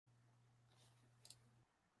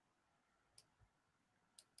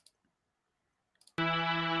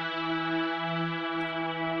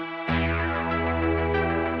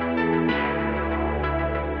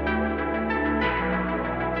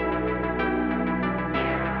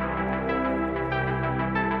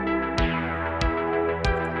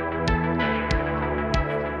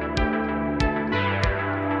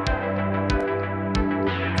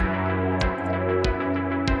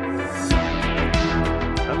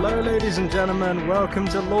Hello, ladies and gentlemen. Welcome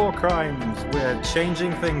to LoreCrimes. We're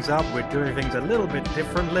changing things up. We're doing things a little bit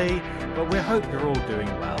differently, but we hope you're all doing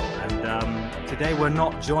well. And today we're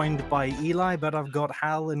not joined by Eli, but I've got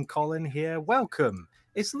Hal and Colin here. Welcome.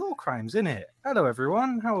 It's LoreCrimes, isn't it? Hello,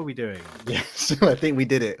 everyone. How are we doing? Yes, I think we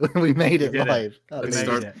did it. We made it live. Let's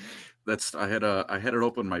start. I had it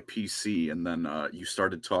open my PC, and then you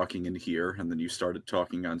started talking in here, and then you started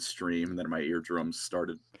talking on stream, and then my eardrums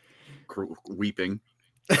started weeping.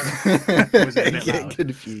 Get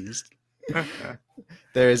confused.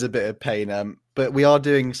 There is a bit of pain, but we are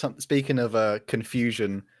doing something. Speaking of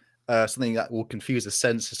confusion, something that will confuse the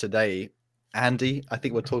senses today. Andy, I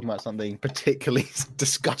think we're talking about something particularly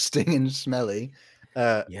disgusting and smelly.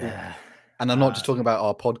 Yeah. And I'm not just talking about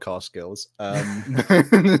our podcast skills. No.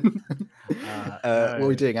 What are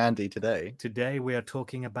we doing, Andy, today? Today we are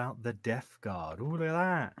talking about the Death Guard. Oh, look at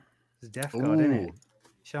that. There's Death Guard in it.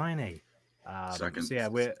 Shiny. So yeah,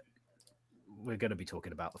 we're going to be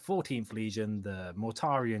talking about the 14th Legion, the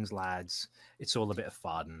Mortarians lads. It's all a bit of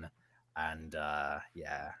fun. And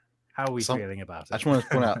yeah. How are we feeling about it? I just want to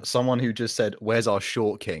point out someone who just said, "Where's our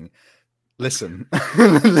short king?" Listen,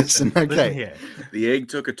 listen. Okay, listen here. The egg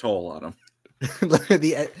took a toll on him. For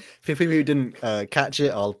people who didn't catch it,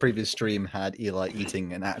 our previous stream had Eli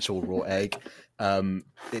eating an actual raw egg.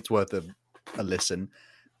 It's worth a listen.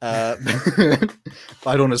 I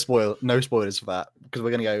don't want to spoil. No spoilers for that because we're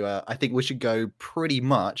going to go. I think we should go pretty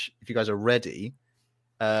much. If you guys are ready,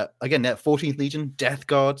 again, that 14th Legion, Death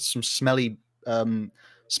Guard, some smelly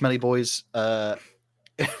boys.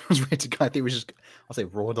 It was weird to go. I think we just. I'll say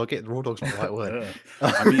raw dog it. Raw dog's not the right word.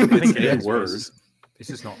 I mean, I think it is worse. It's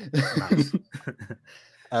just not nice.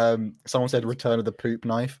 Someone said return of the poop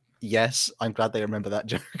knife. Yes, I'm glad they remember that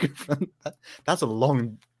joke. That's a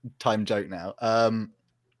long time joke now.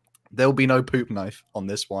 There'll be no poop knife on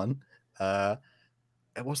this one.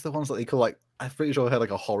 What's the ones that they call, like, I'm pretty sure I heard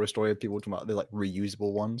like a horror story of people talking about they're like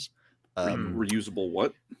reusable ones. Reusable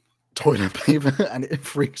what? Toilet paper, and it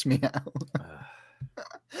freaks me out.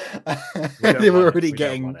 We're already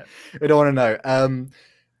getting. We don't want to know.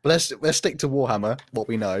 But let's stick to Warhammer. What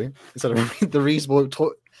we know instead of the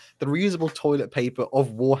reusable toilet paper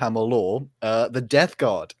of Warhammer lore. The Death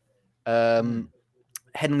Guard.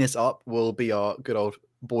 Heading this up will be our good old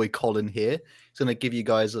boy Colin here. He's going to give you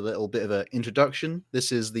guys a little bit of an introduction.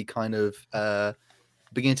 This is the kind of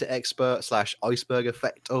beginner to expert / iceberg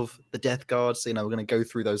effect of the Death Guard. So, we're going to go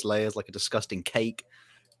through those layers like a disgusting cake.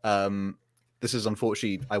 This is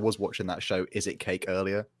unfortunately, I was watching that show, Is It Cake,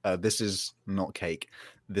 earlier. This is not cake.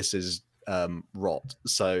 This is rot.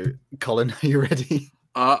 So, Colin, are you ready?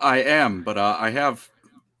 I am, but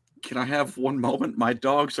can I have one moment? My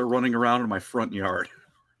dogs are running around in my front yard.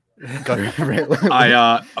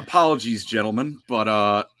 Apologies, gentlemen,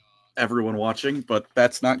 but everyone watching, but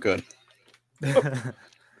that's not good. Okay.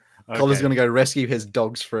 Colin's going to go rescue his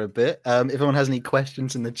dogs for a bit. If anyone has any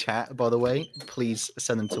questions in the chat, by the way, please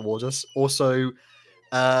send them towards us. Also, is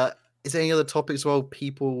there any other topics well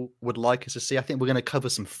people would like us to see? I think we're going to cover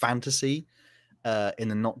some fantasy in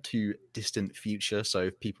the not too distant future.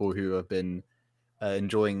 So people who have been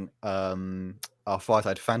enjoying our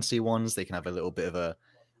Fireside Fantasy ones, they can have a little bit of a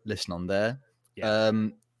listen on there. Yeah.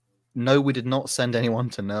 No, we did not send anyone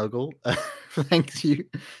to Nurgle. Thank you,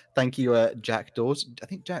 Jack Dawes. I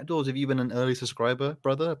think Jack Dawes, have you been an early subscriber,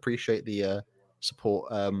 brother? Appreciate the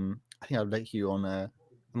support. I think I've let you on. I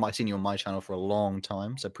might have seen you on my channel for a long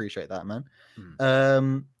time, so appreciate that, man.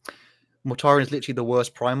 Mortarian is literally the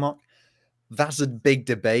worst Primarch. That's a big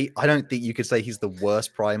debate. I don't think you could say he's the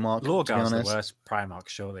worst Primarch. Lorgar's the worst Primarch,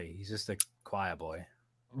 surely. He's just a choir boy.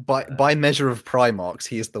 By measure of Primarchs,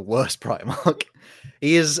 he is the worst Primarch.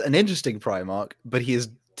 He is an interesting Primarch, but he is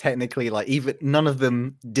technically, like, even none of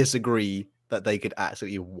them disagree that they could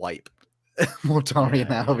absolutely wipe Mortarian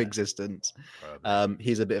out of existence.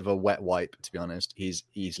 He's a bit of a wet wipe, to be honest. He's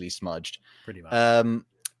easily smudged. Pretty much.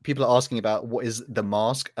 People are asking about what is the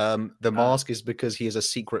mask. The mask is because he has a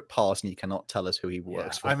secret past and he cannot tell us who he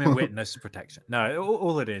works for. I'm in witness protection. No,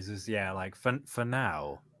 all it is like for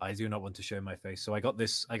now, I do not want to show my face. So I got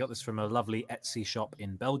this from a lovely Etsy shop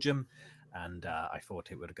in Belgium, and I thought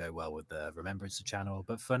it would go well with the Remembrance channel.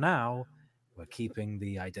 But for now, we're keeping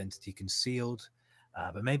the identity concealed.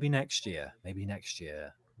 But maybe next year,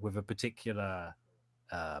 with a particular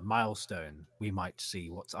milestone, we might see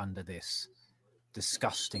what's under this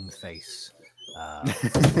disgusting face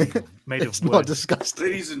made of wood. Not disgusting.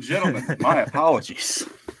 Ladies and gentlemen, my apologies.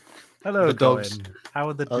 Hello, the dogs. Colin. How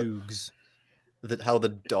are the doogs? How are the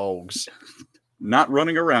dogs? Not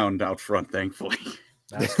running around out front, thankfully.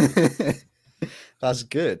 That's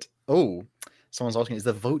good. Oh, Someone's asking, is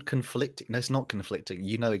the vote conflicting? No, it's not conflicting.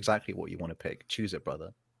 You know exactly what you want to pick. Choose it,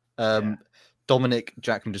 brother. Dominic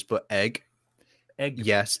Jackman just put egg. Egg.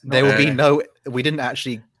 Yes, not there will be egg. no. We didn't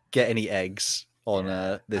actually get any eggs on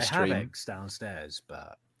this I stream. have eggs downstairs,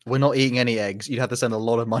 but we're not eating any eggs. You'd have to send a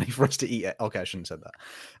lot of money for us to eat it. Okay, I shouldn't have said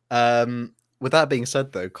that. With that being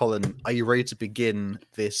said, though, Colin, are you ready to begin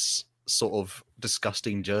this sort of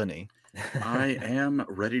disgusting journey? I am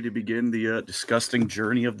ready to begin the disgusting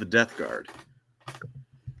journey of the Death Guard.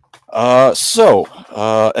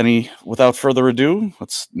 Without further ado,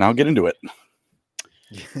 let's now get into it.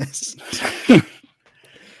 Yes.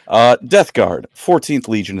 Death Guard, 14th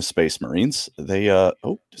Legion of Space Marines. They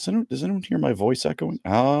does anyone hear my voice echoing?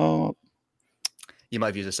 Oh, you might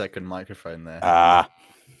have used a second microphone there.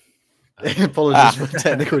 Apologies for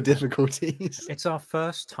technical difficulties. It's our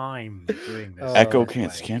first time doing this. Echo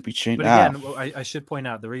can't be changed. But again, I should point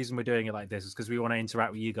out the reason we're doing it like this is because we want to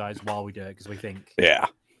interact with you guys while we do it, because we think,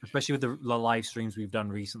 especially with the live streams we've done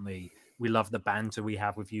recently, we love the banter we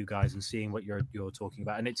have with you guys and seeing what you're talking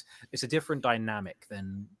about, and it's a different dynamic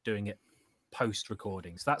than doing it post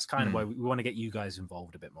recording. So that's kind of why we want to get you guys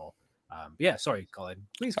involved a bit more. Sorry, Colin.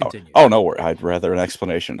 Please continue. No worry. I'd rather an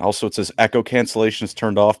explanation. Also, it says echo cancellation is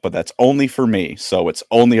turned off, but that's only for me, so it's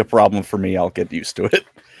only a problem for me. I'll get used to it.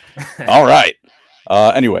 All right.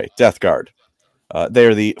 Anyway, Death Guard. They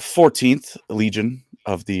are the 14th Legion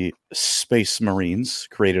of the Space Marines,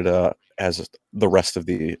 created as the rest of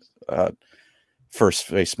the First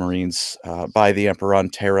Space Marines by the Emperor on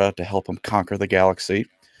Terra to help him conquer the galaxy.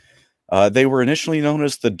 They were initially known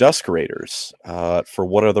as the Dusk Raiders, for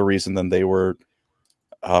what other reason than they were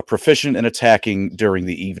proficient in attacking during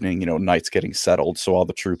the evening, night's getting settled, so all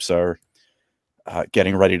the troops are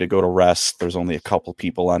getting ready to go to rest. There's only a couple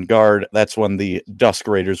people on guard. That's when the Dusk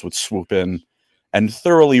Raiders would swoop in and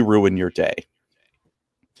thoroughly ruin your day.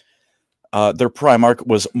 Their Primarch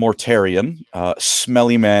was Mortarion,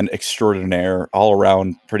 smelly man extraordinaire, all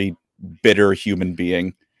around pretty bitter human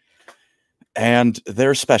being. And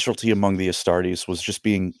their specialty among the Astartes was just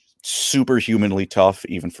being superhumanly tough,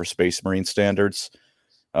 even for Space Marine standards.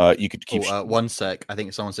 You could keep... one sec. I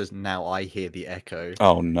think someone says, now I hear the echo.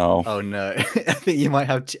 Oh, no. Oh, no. I think you might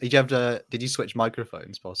have... Did you switch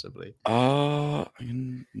microphones, possibly?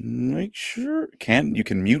 Make sure... You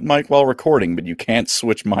can mute mic while recording, but you can't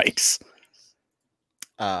switch mics.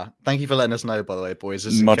 Thank you for letting us know, by the way,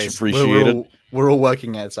 boys. Much appreciated. We're all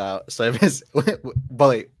working it out. So,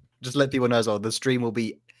 just let people know as well, the stream will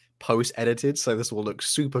be post-edited, so this will look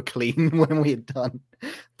super clean when we're done.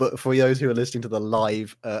 But for those who are listening to the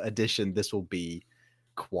live edition, this will be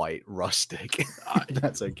quite rustic.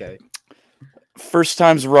 That's okay. First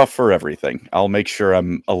time's rough for everything. I'll make sure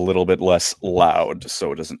I'm a little bit less loud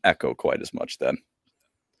so it doesn't echo quite as much then.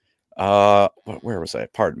 Where was I?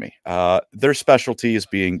 Pardon me. Their specialty is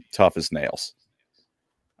being tough as nails.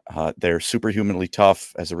 They're superhumanly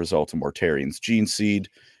tough as a result of Mortarion's gene seed,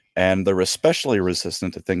 and they're especially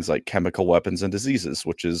resistant to things like chemical weapons and diseases,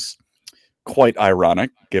 which is quite ironic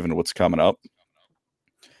given what's coming up.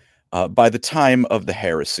 By the time of the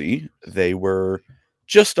heresy, they were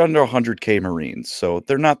just under 100k Marines, so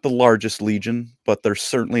they're not the largest legion, but they're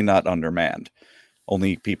certainly not undermanned.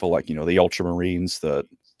 Only people like, the Ultramarines, the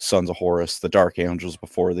Sons of Horus, the Dark Angels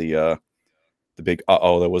before the big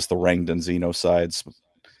that was the Rangdan Xenocides,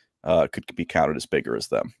 could be counted as bigger as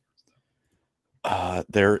them.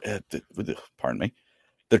 Their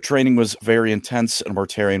training was very intense, and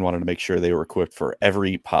Mortarion wanted to make sure they were equipped for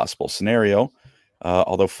every possible scenario.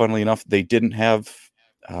 Although, funnily enough, they didn't have,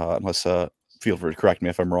 unless feel free to correct me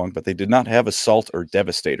if I'm wrong, but they did not have assault or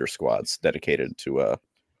devastator squads dedicated to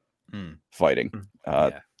fighting.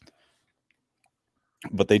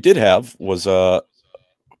 What they did have was a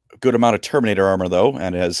good amount of Terminator armor, though,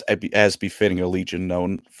 and as befitting a legion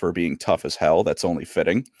known for being tough as hell, that's only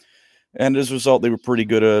fitting. And as a result, they were pretty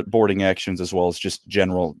good at boarding actions as well as just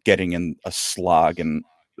general getting in a slog and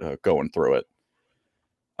going through it.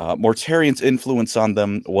 Mortarion's influence on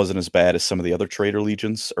them wasn't as bad as some of the other traitor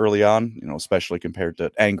legions early on, especially compared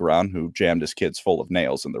to Angron, who jammed his kids full of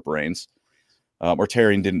nails in their brains.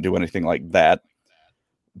 Mortarion didn't do anything like that.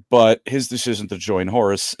 But his decision to join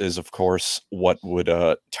Horus is, of course, what would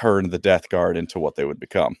turn the Death Guard into what they would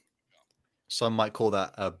become. Some might call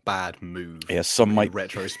that a bad move. Yeah, some might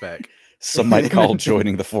retrospect. Some might call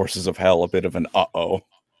joining the forces of hell a bit of an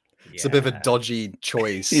It's a bit of a dodgy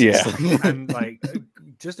choice. Yeah. And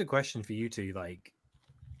just a question for you two,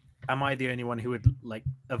 am I the only one who would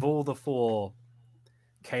of all the 4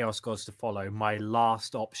 Chaos Gods to follow, my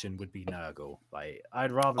last option would be Nurgle.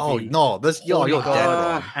 I'd rather be you're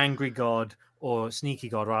God, Angry God, or Sneaky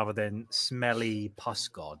God rather than Smelly Pus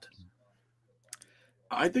God.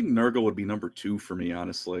 I think Nurgle would be number 2 for me,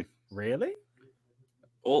 honestly. Really?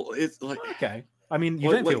 Well, it's like Okay. I mean, you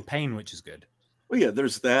Well, don't like- feel pain, which is good. well, yeah,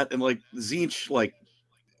 there's that, and like Zinch, like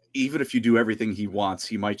even if you do everything he wants,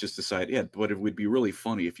 he might just decide, yeah, but it would be really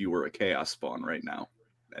funny if you were a chaos spawn right now,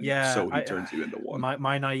 and Yeah, so he turns you into one.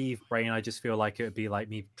 My naive brain, I just feel like it would be like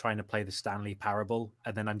me trying to play the Stanley Parable,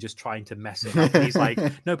 and then I'm just trying to mess it up. And he's like,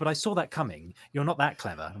 "No, but I saw that coming. You're not that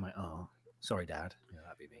clever." I'm like, "Oh, sorry, Dad." Yeah,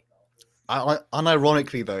 that'd be me.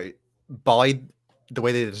 Unironically, though, by the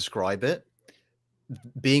way they describe it,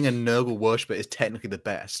 being a Nurgle worshipper is technically the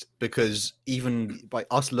best, because even by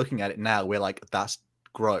us looking at it now, we're like, that's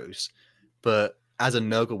gross. But as a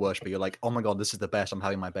Nurgle worshipper, you're like, oh my god, this is the best. I'm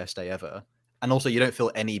having my best day ever. And also, you don't feel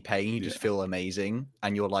any pain. You just feel amazing.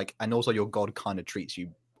 And you're like, and also your god kind of treats you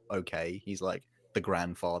okay. He's like the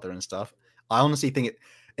grandfather and stuff. I honestly think it,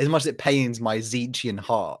 as much as it pains my Zechian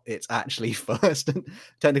heart, it's actually first.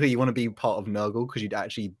 Technically, you want to be part of Nurgle because you'd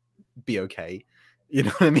actually be okay. You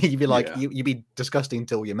know what I mean? You'd be like, Yeah. you'd be disgusting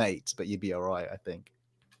till your mates, but you'd be all right, I think.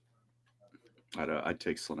 I'd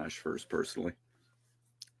take Slanesh first, personally.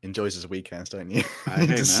 Enjoys his weekends, don't you? Hey,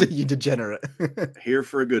 To see you degenerate. Here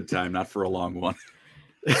for a good time, not for a long one.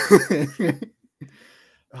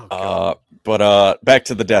 Oh, God. But back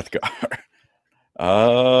to the Death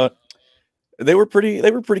Guard. They were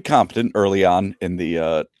pretty competent early on in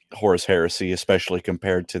the Horus Heresy, especially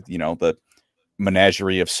compared to the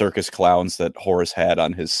menagerie of circus clowns that Horus had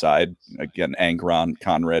on his side. Again, Angron,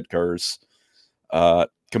 Conrad, Kurz.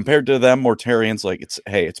 Compared to them, Mortarian's like, it's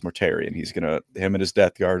Mortarian. Him and his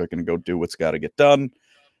Death Guard are gonna go do what's got to get done,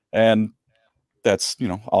 and that's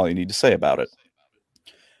all you need to say about it.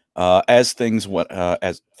 As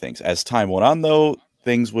time went on, though,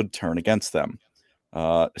 things would turn against them,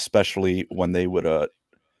 especially when they would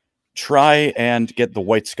try and get the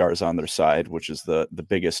White Scars on their side, which is the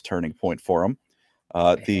biggest turning point for them.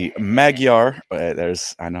 The Magyar,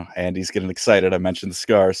 I know Andy's getting excited. I mentioned the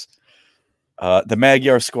Scars. The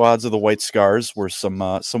Magyar squads of the White Scars were some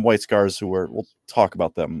White Scars we'll talk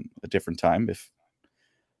about them a different time.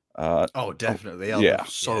 Oh, definitely. Yeah.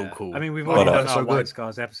 So cool. I mean, we've already done so our good. White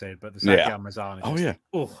Scars episode, but the Sakyam Mazan is Oh, just, yeah.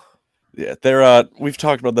 Oh. Yeah, they're we've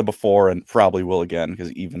talked about them before and probably will again,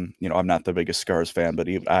 because even I'm not the biggest Scars fan, but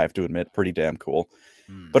I have to admit, pretty damn cool.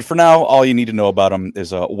 But for now, all you need to know about them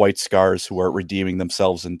is White Scars who are redeeming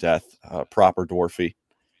themselves in death, proper dwarfy,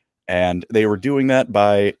 and they were doing that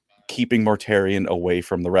by keeping Mortarian away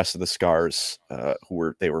from the rest of the Scars,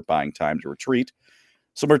 they were buying time to retreat.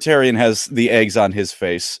 So Mortarian has the eggs on his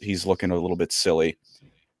face. He's looking a little bit silly,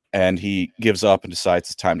 and he gives up and decides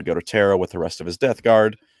it's time to go to Terra with the rest of his Death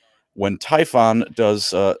Guard. When Typhon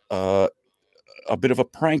does a bit of a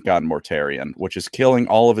prank on Mortarian, which is killing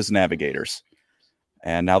all of his navigators.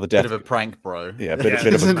 And now the Death... Bit of a prank, bro. Yeah, bit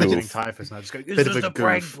of a goof. Typhus, and I just go, Bit of a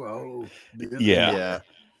prank, goof. bro. Yeah.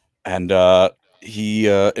 And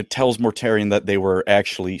it tells Mortarian that they were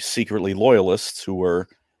actually secretly loyalists who were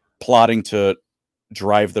plotting to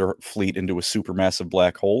drive their fleet into a supermassive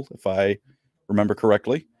black hole, if I remember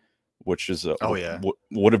correctly. Which is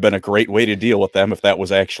would have been a great way to deal with them if that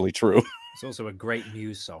was actually true. It's also a great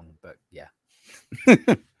Muse song, but yeah.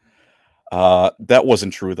 That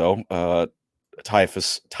wasn't true though.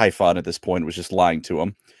 Typhon at this point was just lying to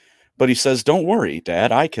him. But he says, "Don't worry,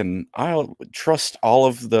 Dad. I'll trust all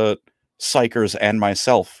of the psychers and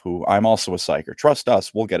myself, who I'm also a psycher. Trust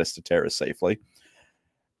us. We'll get us to Terra safely."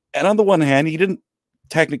 And on the one hand, he didn't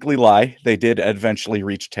technically lie. They did eventually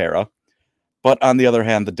reach Terra. But on the other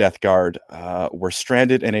hand, the Death Guard were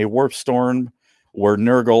stranded in a warp storm where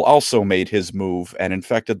Nurgle also made his move and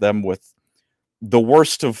infected them with the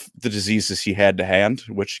worst of the diseases he had to hand,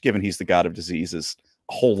 which, given he's the god of disease, is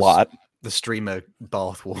a whole lot. The streamer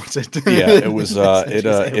bathwater. Yeah, it was.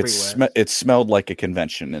 It smelled like a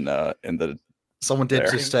convention in the. Someone did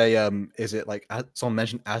just say, is it like someone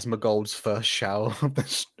mentioned Asmongold's first shower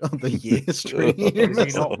of the year stream?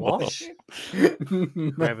 Does he not wash?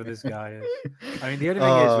 Whoever this guy is. I mean, the only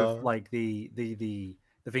thing is with like the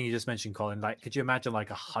thing you just mentioned, Colin. Like, could you imagine like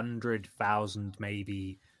 100,000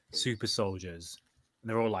 maybe super soldiers, and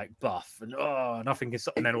they're all like buff and nothing is,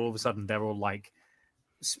 and then all of a sudden they're all like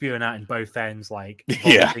spewing out in both ends, like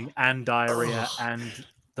vomiting and diarrhea and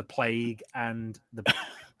the plague and the.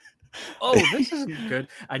 Oh, this isn't good.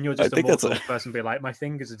 And you're just a mortal person being like, my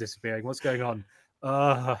fingers are disappearing. What's going on?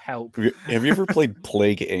 Help. Have you ever played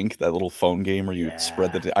Plague Inc., that little phone game where you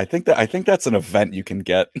spread the... I think that's an event you can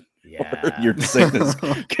get. Yeah. Your sickness.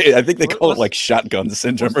 Okay, I think they call it like shotgun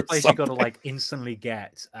syndrome or something. You got to like instantly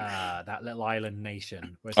get that little island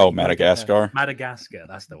nation. Madagascar? Madagascar,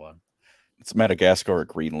 that's the one. It's Madagascar or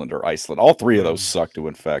Greenland or Iceland. All three of those suck to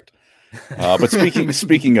infect. But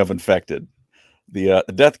speaking of infected, the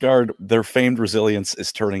Death Guard, their famed resilience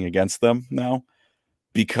is turning against them now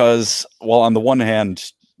because, while on the one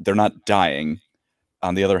hand they're not dying,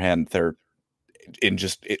 on the other hand they're in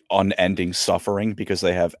just unending suffering because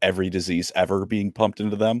they have every disease ever being pumped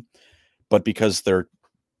into them. But because their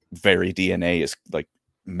very DNA is like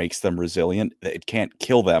makes them resilient, it can't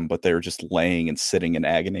kill them, but they're just laying and sitting in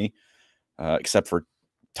agony. Except for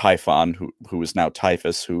Typhon, who is now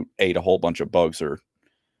Typhus, who ate a whole bunch of bugs. Or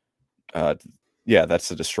yeah, that's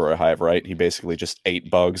the Destroyer Hive, right? He basically just ate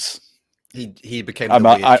bugs. He became the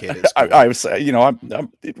weird kid at school. I was,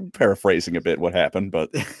 I'm paraphrasing a bit what happened,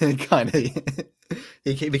 but kind of.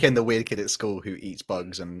 He became the weird kid at school who eats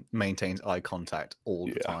bugs and maintains eye contact all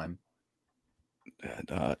the time.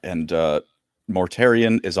 And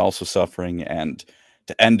Mortarion is also suffering, and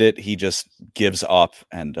to end it, he just gives up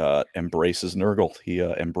and embraces Nurgle. He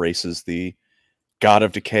embraces the god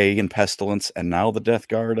of decay and pestilence, and now the Death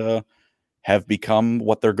Guard have become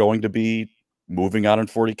what they're going to be moving on in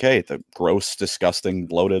 40k, the gross, disgusting,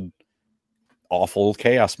 bloated, awful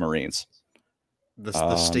Chaos Marines. The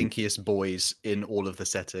stinkiest boys in all of the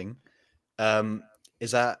setting.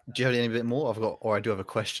 Is that? Do you have any bit more? I do have a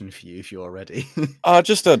question for you if you're ready.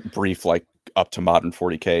 Just a brief, like up to modern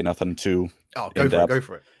 40k, nothing too. Go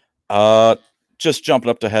for it. Just jumping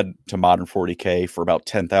up to head to modern 40k. For about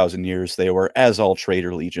 10,000 years, they were, as all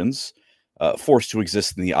traitor legions, forced to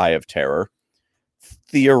exist in the Eye of Terror.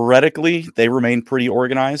 Theoretically, they remain pretty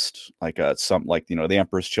organized, like the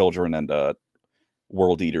Emperor's Children and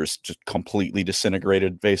World Eaters just completely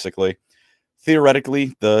disintegrated, basically.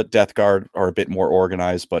 Theoretically, the Death Guard are a bit more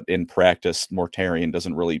organized, but in practice, Mortarion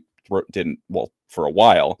for a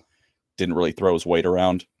while, didn't really throw his weight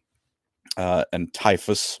around. And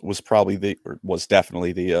Typhus was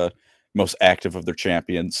definitely the most active of their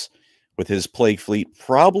champions, with his Plague Fleet.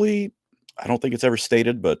 Probably, I don't think it's ever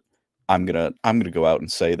stated, but I'm gonna go out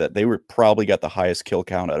and say that they probably got the highest kill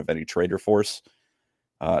count out of any traitor force,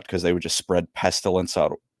 because they would just spread pestilence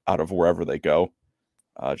out of wherever they go.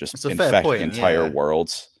 Just infect entire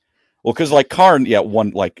worlds. Well, because like Karn,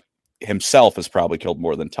 himself has probably killed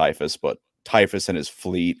more than Typhus, but Typhus and his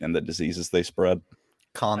fleet and the diseases they spread.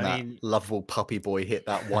 Lovable puppy boy hit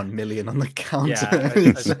that 1 million on the counter.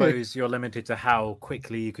 Yeah, I suppose you're limited to how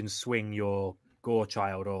quickly you can swing your Gore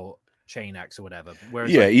Child or Chain Axe or whatever.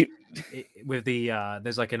 Whereas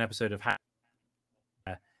there's like an episode of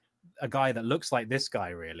a guy that looks like this guy,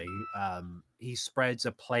 really. He spreads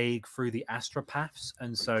a plague through the astropaths,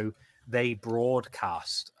 and so they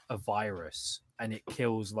broadcast a virus and it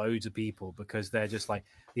kills loads of people because they're just like,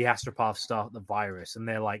 the astropaths start the virus and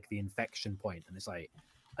they're like the infection point, and it's like,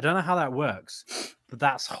 I don't know how that works, but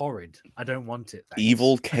that's horrid. I don't want it. Thanks.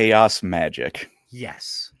 Evil chaos magic.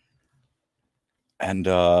 Yes. And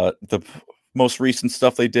the most recent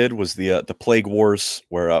stuff they did was the Plague Wars,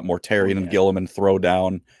 where Mortarion and Guilliman throw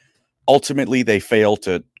down. Ultimately, they fail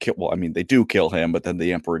to kill. Well, I mean, they do kill him, but then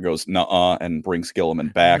the Emperor goes nuh-uh and brings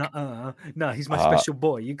Guilliman back. No, he's my special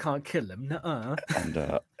boy. You can't kill him. Nuh-uh.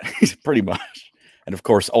 And he's pretty much. And of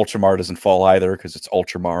course, Ultramar doesn't fall either because it's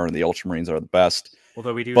Ultramar, and the Ultramarines are the best.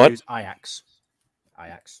 Although we do lose Ajax.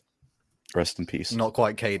 Rest in peace. Not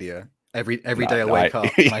quite Cadia. Every day I wake up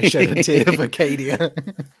and I shed a tear for Cadia.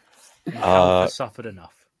 Has suffered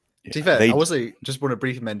enough. To be fair, I also just want to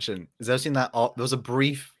briefly mention, has there seen that art? There was a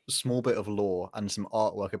brief small bit of lore and some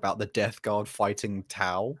artwork about the Death Guard fighting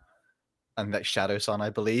Tau and that Shadow Sun,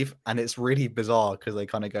 I believe. And it's really bizarre because they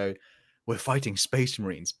kind of go, we're fighting Space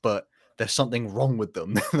Marines, but there's something wrong with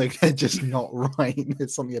them. Like, they're just not right.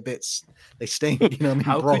 There's something a bit, they stink. You know what I mean?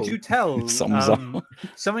 How could you tell?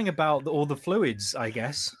 Something about all the fluids, I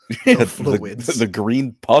guess. Yeah, fluids. The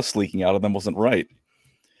green pus leaking out of them wasn't right.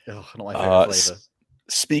 Oh, not my favorite flavor.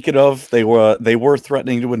 Speaking of, they were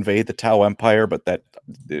threatening to invade the Tau Empire, but that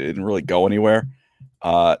didn't really go anywhere.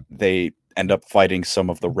 They end up fighting some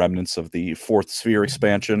of the remnants of the Fourth Sphere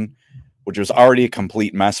expansion, which was already a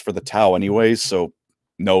complete mess for the Tau anyways, so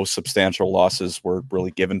no substantial losses were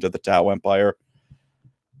really given to the Tau Empire.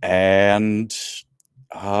 And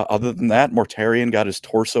other than that, Mortarion got his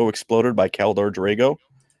torso exploded by Kaldor Drago.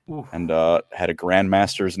 Oof. And had a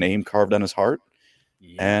Grandmaster's name carved on his heart.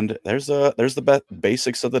 Yeah. And there's the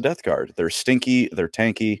basics of the Death Guard. They're stinky, they're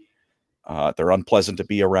tanky, they're unpleasant to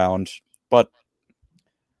be around, but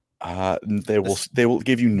they will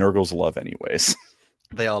give you Nurgle's love anyways.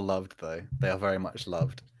 They are loved, though. They are very much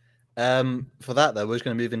loved. For that, though, we're just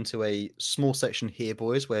going to move into a small section here,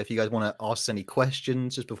 boys, where if you guys want to ask any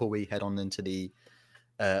questions just before we head on into the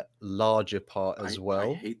larger part as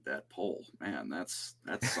well. I hate that poll, man. That's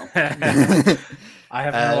something. I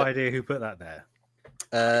have no idea who put that there.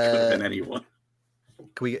 Could have been anyone.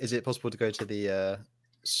 Is it possible to go to the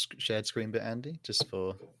shared screen bit, Andy, just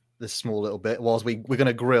for this small little bit? Whilst we're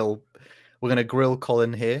gonna grill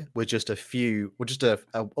Colin here with just a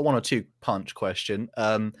one or two punch question.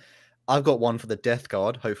 I've got one for the Death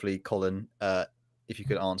Guard. Hopefully, Colin, if you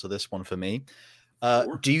could answer this one for me.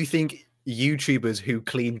 Sure. Do you think YouTubers who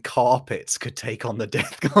clean carpets could take on the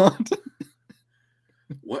Death Guard?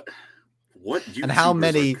 What? And how YouTubers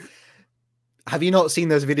many? Have you not seen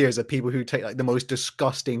those videos of people who take like the most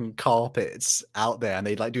disgusting carpets out there, and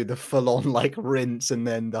they like do the full-on like rinse and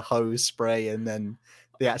then the hose spray and then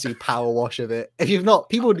the actual power wash of it? If you've not,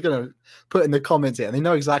 people are gonna put in the comments here, and they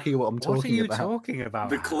know exactly what I'm talking about. What are you talking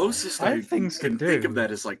about? The closest I can think of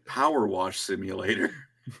that is like Power Wash Simulator.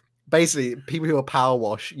 Basically, people who are power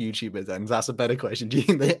wash YouTubers, then that's a better question. Do you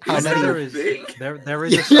think there is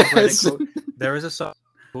Yes. there is a subreddit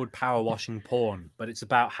called Power Washing Porn, but it's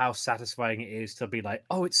about how satisfying it is to be like,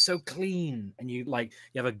 oh, it's so clean, and you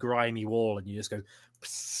have a grimy wall, and you just go,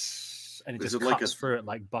 psst, and it Is just it like cuts a through it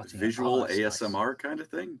like butter. Visual ASMR kind of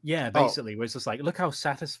thing? Yeah, basically, where it's just like, look how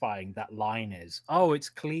satisfying that line is. Oh, it's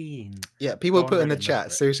clean. Yeah, people Go on put in the Reddit and look chat. for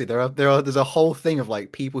it. Seriously, there's a whole thing of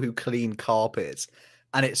like people who clean carpets,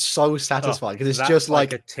 and it's so satisfying because it's That's just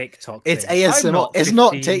like a TikTok. it's thing. I'm ASMR. not It's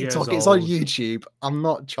not 15 years TikTok. It's on old. YouTube. I'm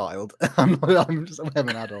not a child. I'm an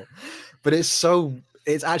adult. But it's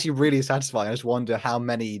actually really satisfying. I just wonder how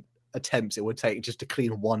many attempts it would take just to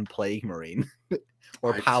clean one plague marine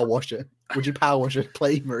or a power washer. Would you power wash a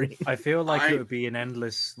plague marine? I feel like it would be an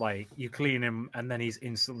endless, like, you clean him and then he's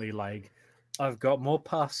instantly like, I've got more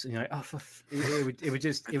pus, and you're like, oh, it would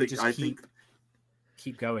just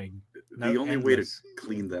keep going. The only way to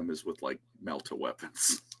clean them is with like melta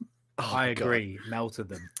weapons. Oh, I agree. Melted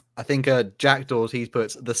them. I think Jackdaws, he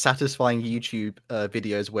puts the satisfying YouTube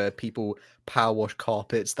videos where people power wash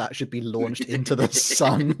carpets that should be launched into the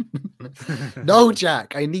sun. No,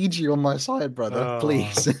 Jack, I need you on my side, brother,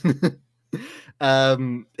 please.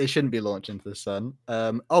 It shouldn't be launched into the sun.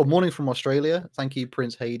 Morning from Australia. Thank you,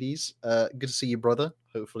 Prince Hades. Good to see you, brother.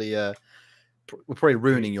 Hopefully, we're probably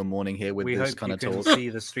ruining your morning here with this kind of talk. We hope you can see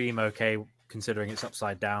the stream okay, considering it's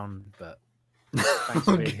upside down, but thanks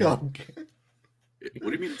for being here. What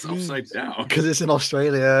do you mean it's upside down? Because it's in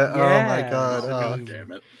Australia. Yeah. Oh my god. God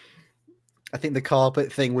damn it. I think the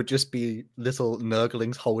carpet thing would just be little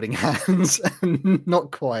nurglings holding hands.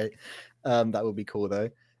 Not quite. That would be cool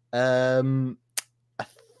though.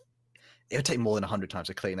 It would take more than 100 times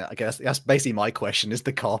to clean it. I guess that's basically my question: is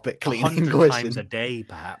the carpet cleaning 100 question? times a day,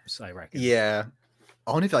 perhaps. I reckon. Yeah.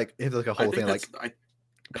 I wonder if like a whole thing like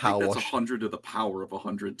power wash. 100 to the power of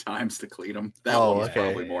 100 times to clean them. That one's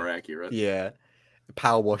probably more accurate. Yeah.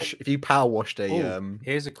 Power wash. If you power washed a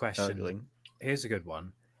here's a question. nurgling. Here's a good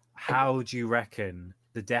one. How do you reckon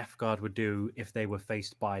the Death Guard would do if they were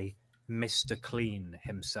faced by Mr. Clean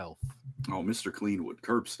himself? Oh, Mr. Clean would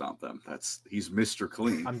curb stomp them. He's Mr.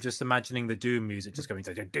 Clean. I'm just imagining the Doom music just going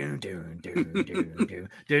to do,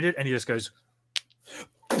 and he just goes,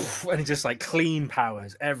 and he just like clean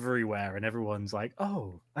powers everywhere, and everyone's like,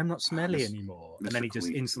 "Oh, I'm not smelly anymore," and then he just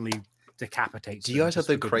instantly decapitates. Do you guys have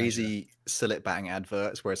the crazy Sillet Bang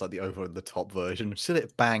adverts where it's like the over the top version,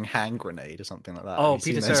 Sillet Bang hand grenade or something like that? Oh,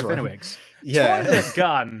 Peter Serafinowicz. Yeah. Toilet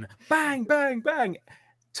gun, bang, bang, bang.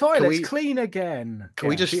 Toilet's clean again. Can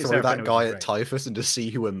we just throw that guy at Typhus and just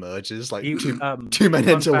see who emerges? Like two men fun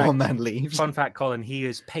into fact, one man leaves. Fun fact, Colin, he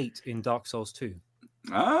is Pate in Dark Souls 2.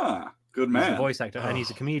 Ah, good He's man. a voice actor, and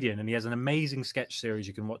he's a comedian, and he has an amazing sketch series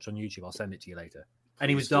you can watch on YouTube. I'll send it to you later. And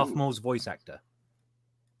he was Darth Maul's voice actor.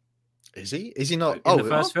 Is he? Is he not? In the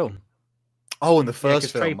first film. Oh, in the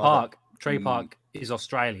first film. Trey Park is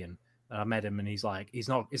Australian. I met him, and he's not. It's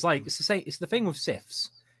the same. It's the thing with Siths.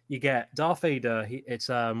 You get Darth Vader. It's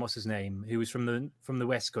what's his name? Who was from the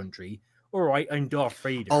West Country. All right, I'm Darth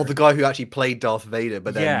Vader. Oh, the guy who actually played Darth Vader,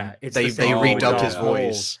 but then they redubbed his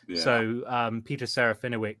voice. Yeah. So Peter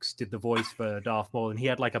Serafinowicz did the voice for Darth Maul, and he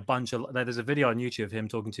had like a bunch of. There's a video on YouTube of him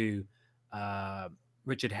talking to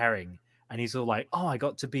Richard Herring, and he's all like, "Oh, I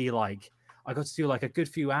got to do like a good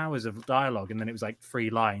few hours of dialogue," and then it was like 3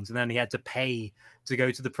 lines, and then he had to pay to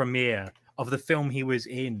go to the premiere of the film he was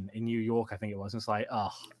in New York, I think it was. And it's like, I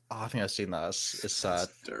think I've seen that. It's sad.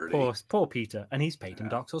 Dirty. Poor Peter, and he's paid in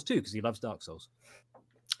Dark Souls 2 because he loves Dark Souls.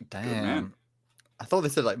 Damn. I thought they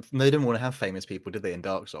said like they didn't want to have famous people, did they, in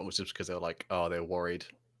Dark Souls, just because they were like, they were worried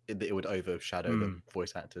it would overshadow the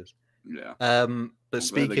voice actors. Yeah. But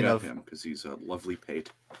speaking of him, because he's a lovely Pate.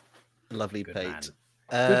 Lovely Good Pate. man.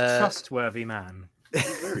 Good trustworthy man.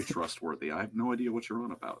 Very trustworthy. I have no idea what you're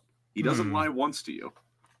on about. He doesn't lie once to you.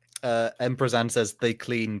 Emperzan says they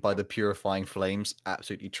clean by the purifying flames.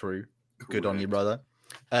 Absolutely true. Correct. Good on you, brother.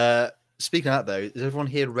 Speaking of that, though, is everyone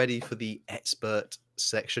here ready for the expert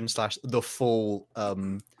section / the full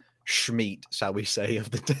Schmeat, shall we say,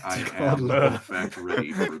 of the Death I Guard am, lore? in fact,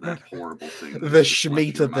 ready for that horrible thing. The that just left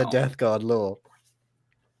Schmeat your of the mouth. Death Guard lore.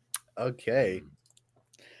 Okay.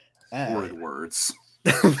 Horrid words.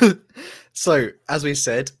 So, as we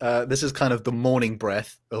said, this is kind of the morning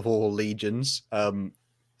breath of all legions.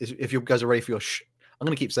 If you guys are ready for your, I'm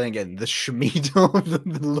going to keep saying again, the Schmeat of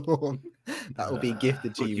the lore that will be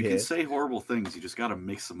gifted to Look, you you here. can say horrible things. You just got to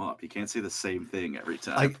mix them up. You can't say the same thing every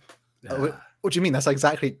time. What do you mean? That's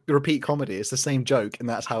exactly repeat comedy. It's the same joke, and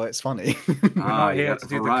that's how it's funny. We're not you here got to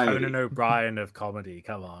do variety. the Conan O'Brien of comedy.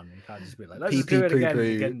 Come on, you can't just be like, let's Pee just do pee it poo again, poo.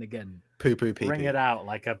 and again, and again. Poo poo pee Bring pee. it out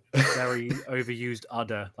like a very overused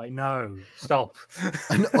udder. Like, no, stop.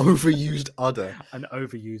 An overused udder. An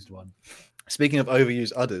overused one. Speaking of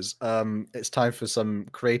overused udders, it's time for some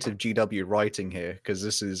creative GW writing here, because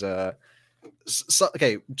this is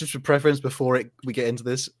okay. Just for preference, before we get into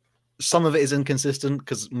this, some of it is inconsistent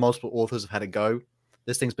because multiple authors have had a go.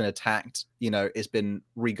 This thing's been attacked, it's been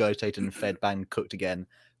regurgitated and fed, banged, cooked again.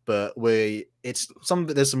 But there's some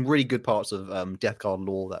really good parts of Death Guard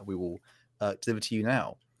lore that we will deliver to you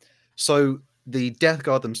now. So the Death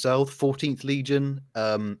Guard themselves, 14th Legion,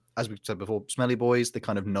 as we said before, Smelly Boys, they're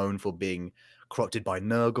kind of known for being corrupted by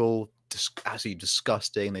Nurgle, absolutely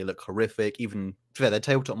disgusting. They look horrific. Even their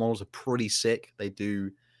tabletop models are pretty sick. They do,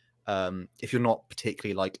 if you're not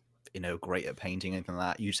particularly great at painting, anything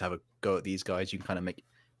like that, you just have a go at these guys. You can kind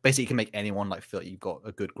of you can make anyone feel like you've got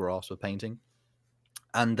a good grasp of painting.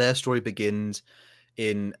 And their story begins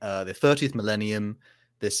in the 30th millennium.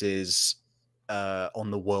 This is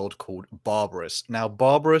on the world called Barbarous. Now,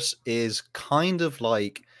 Barbarous is kind of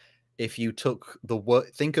like if you took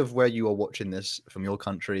think of where you are watching this from your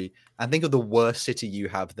country and think of the worst city you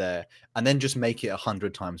have there, and then just make it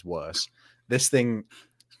 100 times worse. This thing,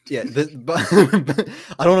 yeah. But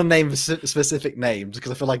I don't want to name specific names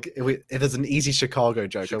because I feel like if there's an easy Chicago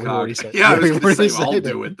joke, Chicago. we've already said. Yeah, I was we've going to already say, I'll said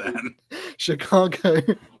do it then. Chicago,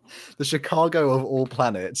 the Chicago of all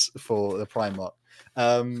planets for the Primarch.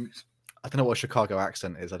 I don't know what a Chicago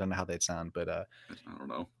accent is. I don't know how they'd sound, but I don't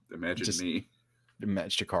know. Imagine just me.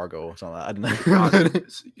 met Chicago or something. I don't know. Chicago.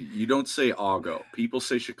 You don't say Argo. People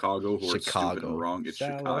say Chicago who are stupid and wrong. It's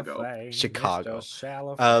Chicago. Cellophane, Chicago. Mr.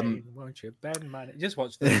 Cellophane, won't you bend my... Just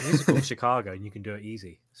watch the musical Chicago and you can do it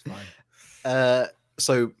easy. It's fine.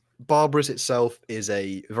 So Barbarous itself is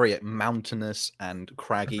a very mountainous and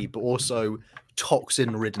craggy, but also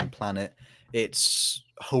toxin-ridden planet. It's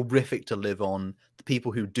horrific to live on. The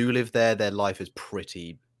people who do live there, their life is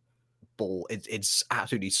pretty ball. It's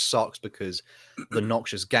absolutely sucks because the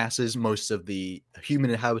noxious gases, most of the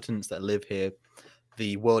human inhabitants that live here,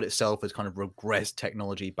 the world itself has kind of regressed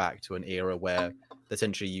technology back to an era where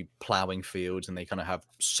essentially you plowing fields and they kind of have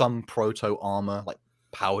some proto armor, like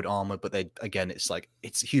powered armor, but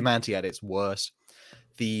it's humanity at its worst.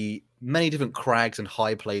 The many different crags and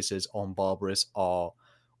high places on Barbarous are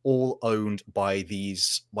all owned by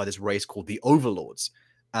this race called the Overlords.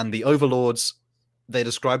 And the Overlords, they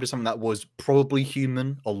described as something that was probably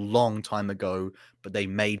human a long time ago, but they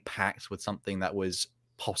made pacts with something that was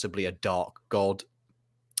possibly a dark god.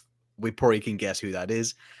 We probably can guess who that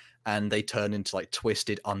is. And they turn into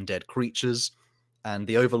twisted undead creatures. And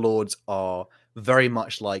the Overlords are very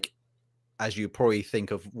much like, as you probably think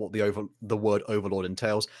of what the word overlord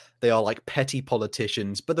entails, they are like petty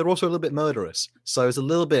politicians, but they're also a little bit murderous. So it's a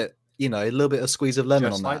little bit, a squeeze of lemon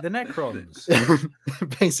Just on like that. the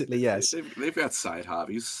Necrons. Basically, yes. They've got side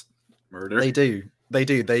hobbies. Murder. They do.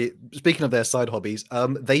 Speaking of their side hobbies,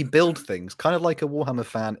 they build things kind of like a Warhammer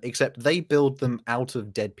fan, except they build them out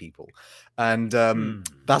of dead people, and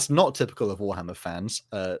that's not typical of Warhammer fans.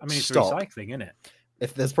 It's recycling, isn't it?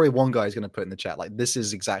 If there's probably one guy who's going to put in the chat, this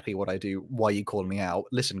is exactly what I do. Why are you calling me out?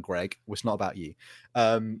 Listen, Greg, it's not about you.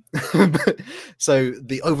 So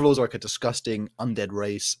the Overlords are like a disgusting undead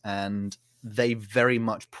race, and they very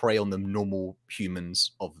much prey on the normal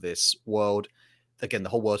humans of this world. Again, the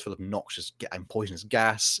whole world's full of noxious and poisonous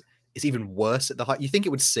gas. It's even worse at the height. You think it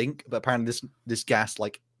would sink, but apparently this gas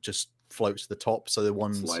just floats to the top. So the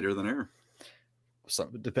ones it's lighter than air. So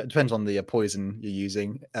depends on the poison you're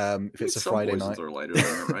using. If it's a Friday night, are lighter than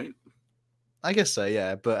air, right? I guess so,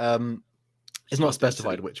 yeah. But it's not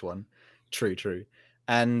specified which one. True.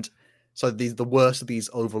 And so the worst of these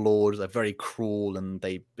overlords are very cruel, and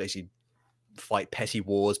they basically fight petty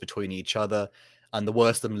wars between each other. And the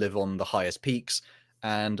worst of them live on the highest peaks.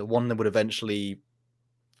 And one of them would eventually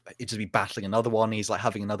just be battling another one. He's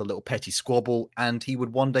having another little petty squabble, and he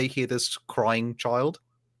would one day hear this crying child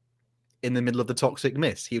in the middle of the toxic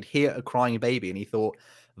mist. He would hear a crying baby, and he thought,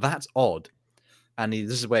 that's odd. and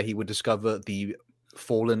this is where he would discover the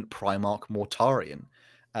fallen Primarch Mortarion.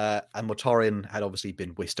 And Mortarion had obviously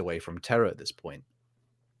been whisked away from Terra at this point.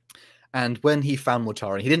 And when he found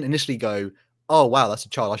Mortarion, he didn't initially go, "Oh wow, that's a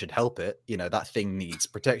child. I should help it. You know, that thing needs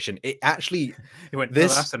protection." It actually, He went,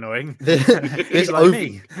 this- "Oh, that's annoying." this like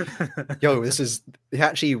me. yo, this is, he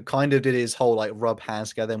actually kind of did his whole like rub hands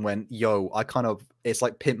together and went, "Yo, I kind of, it's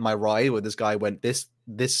like Pimp My Ride," where this guy went, this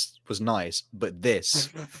was nice, but this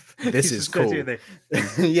He's is just gonna cool. do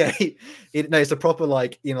the- Yeah, no, it's a proper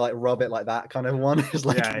like, you know, like rub it like that kind of one. It's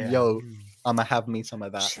like, Yeah, yeah. yo, I'ma have me some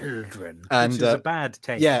of that. Children, And, which is a bad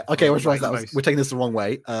taste. Yeah, okay, for, let's try that. most- We're taking this the wrong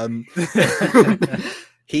way.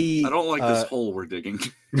 He I don't like this hole we're digging.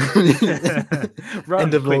 Run,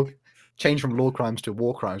 end of law, quick. change from law crimes to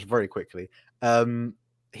war crimes very quickly.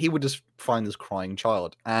 He would just find this crying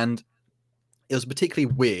child, and it was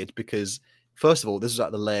particularly weird because, first of all, this was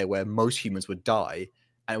at the layer where most humans would die,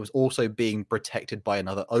 and it was also being protected by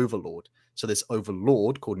another overlord. So this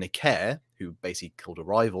overlord called Nicair, who basically killed a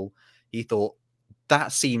rival, he thought,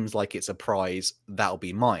 that seems like it's a prize, that'll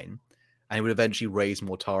be mine. And he would eventually raise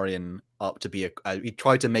Mortarion up to be he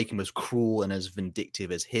tried to make him as cruel and as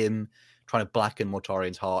vindictive as him, trying to blacken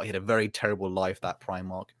Mortarion's heart. He had a very terrible life, that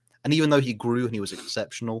Primarch. And even though he grew and he was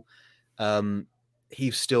exceptional,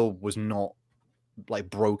 he still was not like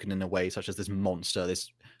broken in a way such as this monster,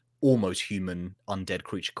 this almost human undead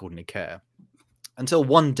creature called Nicair. Until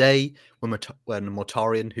one day when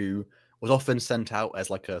Mortarion, who was often sent out as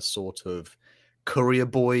like a sort of courier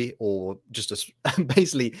boy, or just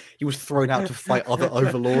basically he was thrown out to fight other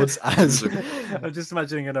overlords as I'm just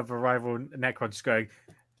imagining another rival Necron just going,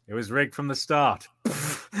 "It was rigged from the start."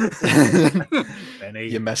 Benny,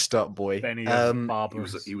 you messed up, boy. Benny,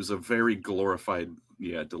 He was a very glorified,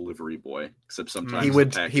 delivery boy. Except sometimes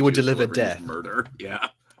he would deliver death, murder. Yeah,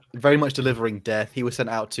 very much delivering death. He was sent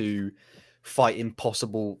out to fight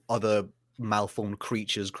impossible other malformed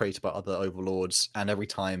creatures created by other overlords, and every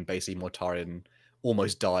time basically Mortarion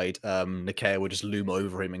almost died, Nicair would just loom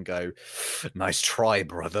over him and go, "Nice try,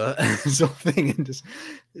 brother," sort of thing, and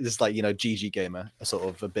just like, you know, GG gamer, sort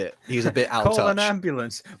of a bit. He was a bit out of call touch. an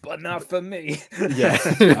ambulance, but not for me. Yeah,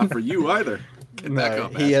 not for you either. Get back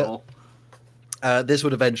up, asshole. This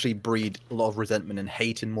would eventually breed a lot of resentment and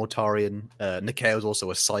hate in Mortarion. Nicair was also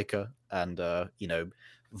a psyker and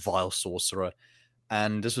vile sorcerer.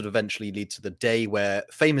 And this would eventually lead to the day where,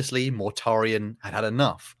 famously, Mortarion had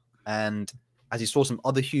enough. And as he saw some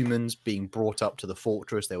other humans being brought up to the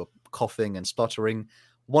fortress, they were coughing and sputtering.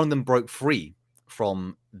 One of them broke free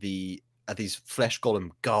from these flesh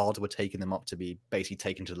golem guards were taking them up to be basically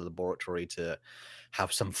taken to the laboratory to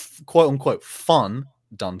have some quote-unquote fun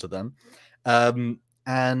done to them.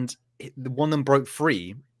 And one of them broke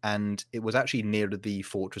free, and it was actually near the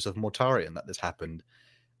fortress of Mortarion that this happened.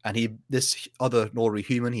 And this other ordinary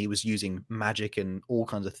human, he was using magic and all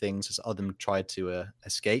kinds of things as other them tried to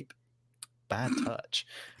escape. Bad touch.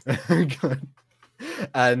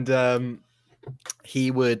 And he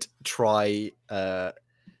would try.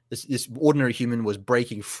 This ordinary human was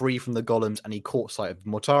breaking free from the golems, and he caught sight of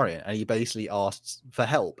Mortarion, and he basically asked for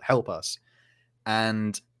help us.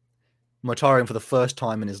 And Mortarion, for the first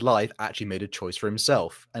time in his life, actually made a choice for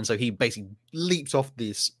himself, and so he basically leaped off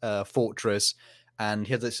this fortress. And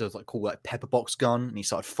he had this sort of cool pepper box gun, and he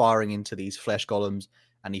started firing into these flesh golems,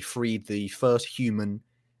 and he freed the first human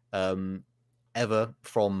ever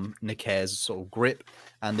from Nicair's sort of grip.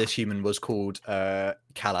 And this human was called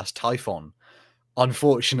Kalas Typhon.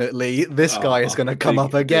 Unfortunately, this guy is going to come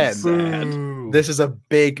up again. This is a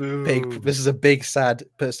big sad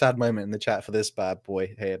moment in the chat for this bad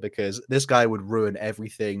boy here, because this guy would ruin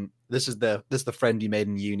everything. This is the friend you made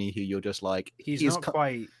in uni who you're just like, he's not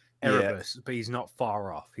quite Erebus, but he's not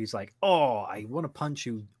far off. He's like, "Oh, I want to punch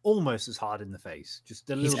you almost as hard in the face, just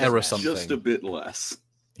a little bit less. Just a bit less.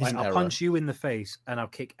 Like, I'll punch you in the face and I'll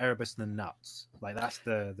kick Erebus in the nuts." Like, that's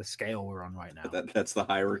the scale we're on right now. That's the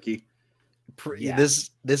hierarchy. Yeah.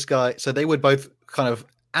 This guy. So they would both kind of,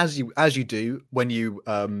 as you do when you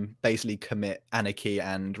basically commit anarchy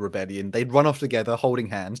and rebellion, they'd run off together holding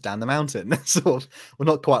hands down the mountain. Sort of. Well,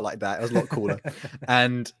 not quite like that. It was a lot cooler.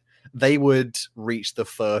 And they would reach the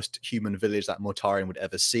first human village that Mortarion would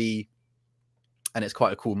ever see. And it's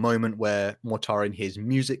quite a cool moment where Mortarion hears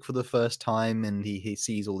music for the first time, and he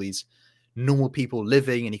sees all these normal people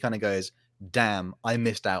living, and he kind of goes, "Damn, I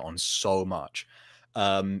missed out on so much."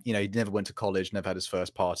 He never went to college, never had his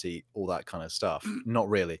first party, all that kind of stuff. Not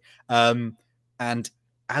really. And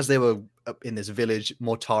as they were in this village,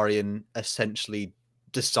 Mortarion essentially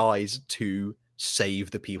decides to save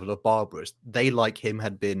the people of Barbarous. They, like him,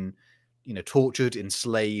 had been tortured,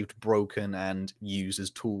 enslaved, broken, and used as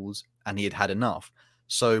tools, and he had had enough.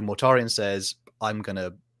 So Mortarion says, I'm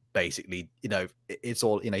gonna basically, it's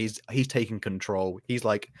all, he's taking control. He's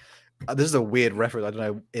like, this is a weird reference. I don't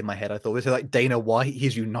know, in my head I thought this is like Dana White.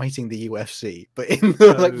 He's uniting the UFC, but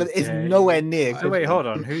but it's nowhere near. So wait, hold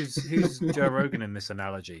on. Who's Joe Rogan in this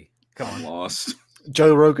analogy? Come on, lost.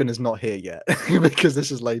 Joe Rogan is not here yet because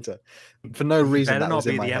this is later. For no reason, better that not was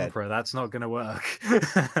be in my the head. Emperor. That's not going to work.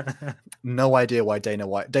 No idea why Dana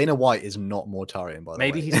White. Dana White is not Mortarion, by the way.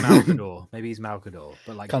 Maybe he's Malcador. Maybe he's Malcador,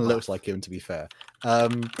 but like kind of looks like him, to be fair.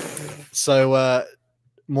 So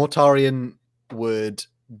Mortarion would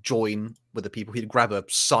join with the people. He'd grab a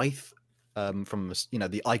scythe from his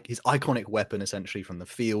iconic weapon, essentially from the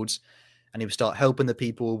fields, and he would start helping the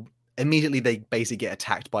people. Immediately, they basically get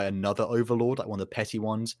attacked by another overlord, like one of the petty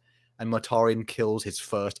ones, and Mortarion kills his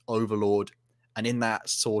first overlord. And in that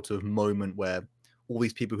sort of moment where all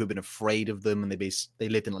these people who've been afraid of them, and they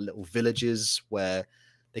lived in like little villages where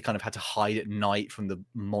they kind of had to hide at night from the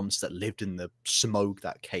monster that lived in the smoke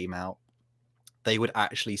that came out, they would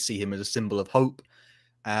actually see him as a symbol of hope.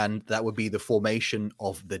 And that would be the formation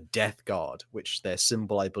of the Death Guard, which their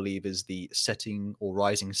symbol, I believe, is the setting or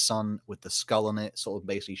rising sun with the skull on it, sort of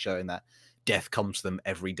basically showing that death comes to them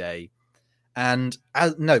every day. And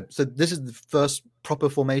so this is the first proper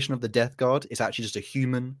formation of the Death Guard. It's actually just a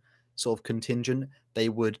human sort of contingent. They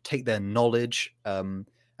would take their knowledge and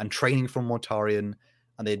training from Mortarion,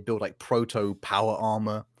 and they'd build like proto power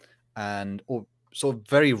armor or sort of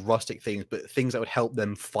very rustic things, but things that would help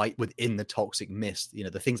them fight within the toxic mist,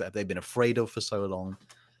 the things that they've been afraid of for so long,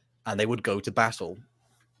 and they would go to battle.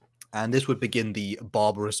 And this would begin the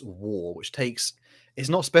Barbarous War, which it's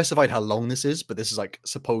not specified how long this is, but this is like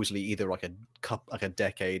supposedly either like a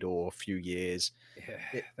decade or a few years.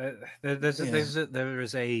 Yeah. There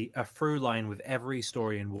is a through line with every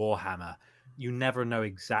story in Warhammer. You never know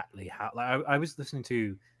exactly how. Like I was listening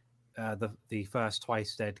to the first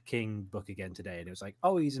Twice Dead King book again today, and it was like,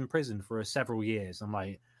 oh, he's in prison for several years. I'm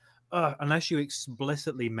like, unless you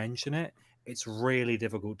explicitly mention it, it's really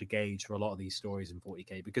difficult to gauge for a lot of these stories in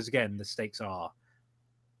 40k, because again, the stakes are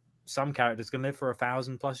some characters can live for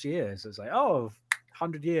 1,000+ years. It's like,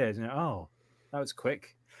 100 years, that was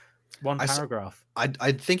quick. One paragraph.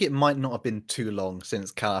 I think it might not have been too long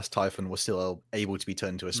since Kalas Typhon was still able to be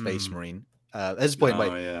turned into a space marine. At this point,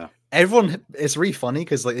 everyone, it's really funny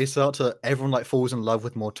because like everyone like falls in love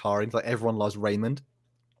with Mortarion. Like everyone loves Raymond.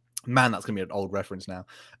 Man, that's gonna be an old reference now.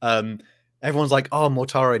 Everyone's like, oh,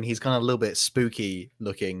 Mortarion, he's kind of a little bit spooky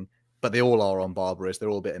looking, but they all are on Barbarous. They're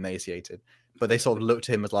all a bit emaciated, but they sort of look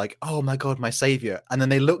to him as like, oh my god, my savior. And then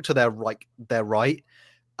they look to their right,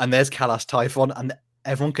 and there's Kalas Typhon, and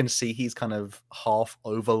everyone can see he's kind of half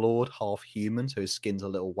overlord, half human, so his skin's a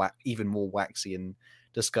little even more waxy and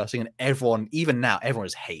disgusting, and everyone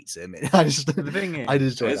just hates him. The thing is, I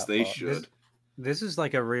just enjoy as that they part. should. This is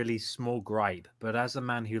like a really small gripe, but as a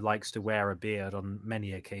man who likes to wear a beard on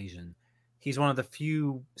many occasions, he's one of the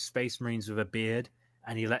few space marines with a beard,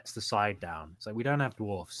 and he lets the side down. So we don't have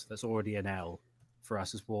dwarfs. That's already an L for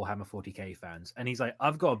us as Warhammer 40k fans. And he's like,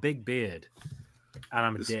 I've got a big beard, and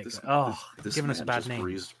I'm a dick. This giving us a bad just name.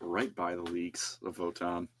 breezed right by the leaks of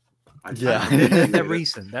Votan. They're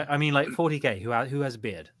recent. I mean, like 40k. Who has a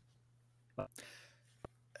beard? Like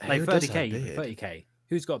 30k. 30k.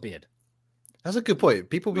 Who's got a beard? That's a good point.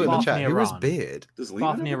 People put in the chat, who has beard? Does Lehman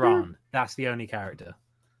have a beard? Iran. That's the only character.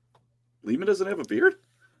 Lehman doesn't have a beard?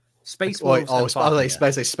 Space Wolves.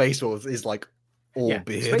 Space Wolves is like all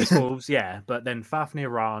beard. Space Wolves, yeah, but then Fafnir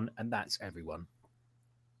Iran, and that's everyone.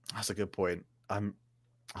 That's a good point.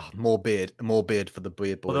 More beard for the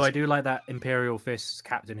beard boys. Although I do like that Imperial Fists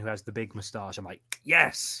captain who has the big moustache. I'm like,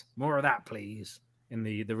 yes, more of that, please. In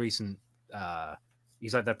the recent,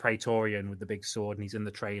 he's like the Praetorian with the big sword, and he's in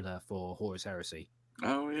the trailer for Horus Heresy.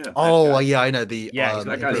 Oh yeah. I know the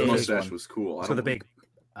that guy's mustache one was cool. So the big,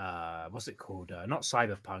 what's it called? Not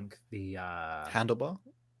Cyberpunk. The handlebar.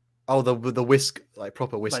 Oh, the whisk, like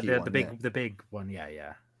proper whiskey like one. The big one.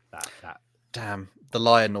 Yeah. That. Damn, the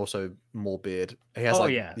lion also more beard. He has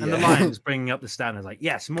and the lion's bringing up the standards. Like,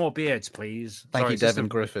 yes, more beards, please. Thank you, Devin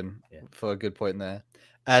Griffin, for a good point there.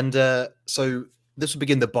 And so this will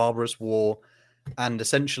begin the Barbarous War, and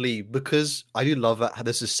essentially, because I do love how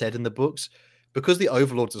this is said in the books, because the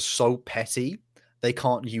overlords are so petty, they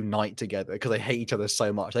can't unite together because they hate each other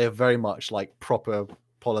so much. They are very much like proper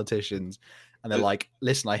politicians, and they're like,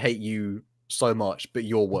 "Listen, I hate you so much, but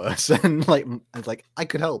you're worse." And it's like I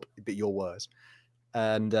could help, but you're worse.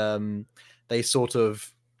 And they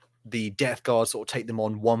the Death Guard sort of take them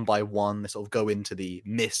on one by one. They sort of go into the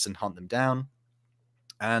mists and hunt them down,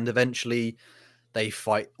 and eventually they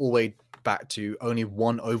fight all the way back to only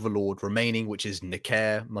one overlord remaining, which is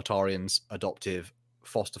Nicair, Mortarian's adoptive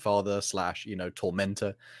foster father slash,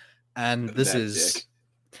 tormentor. And this is,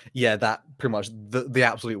 that pretty much the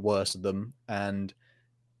absolute worst of them. And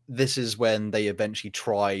this is when they eventually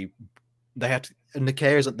try. They had to,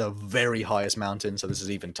 Nicair is at the very highest mountain, so this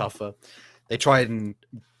is even tougher. They tried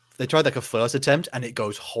like a first attempt, and it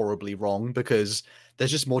goes horribly wrong because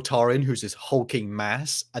there's just Mortarion, who's this hulking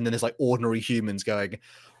mass, and then there's like ordinary humans going,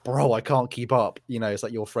 bro, I can't keep up. It's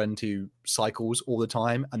like your friend who cycles all the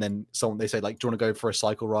time, and then they say like, do you want to go for a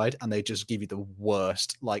cycle ride? And they just give you the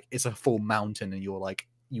worst. Like, it's a full mountain, and you're like,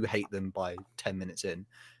 you hate them by 10 minutes in.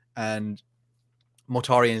 And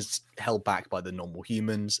Mortarion is held back by the normal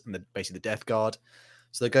humans and basically the Death Guard.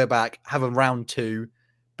 So they go back, have a round 2,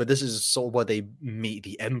 but this is sort of where they meet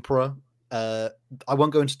the Emperor. I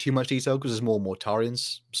won't go into too much detail because it's more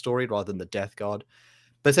Mortarion's story rather than the Death Guard.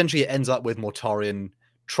 But essentially, it ends up with Mortarion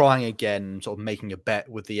trying again, sort of making a bet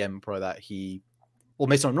with the Emperor that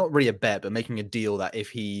not really a bet, but making a deal that if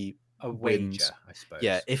he wins, I suppose.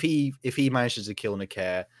 Yeah, if he manages to kill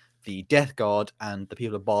Nicair, the Death Guard and the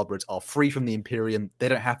people of Barbarous are free from the Imperium. They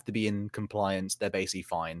don't have to be in compliance. They're basically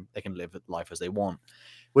fine. They can live life as they want.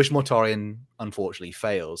 Which Mortarion, unfortunately,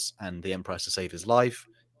 fails, and the Emperor has to save his life.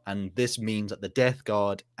 And this means that the Death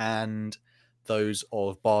Guard and those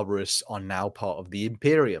of Barbarous are now part of the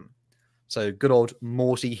Imperium. So good old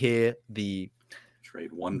Morty here,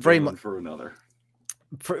 trade one villain for another.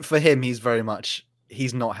 For him, he's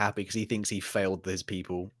not happy because he thinks he failed his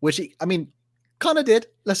people, which kind of did.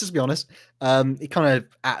 Let's just be honest. He kind of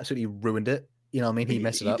absolutely ruined it. He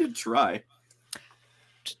messed it up. He did try.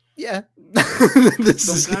 Yeah.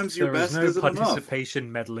 Sometimes your best no isn't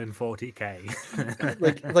participation medal in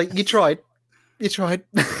 40k. like you tried.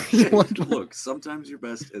 Look, sometimes your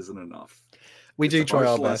best isn't enough. We do try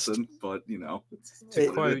our best, but to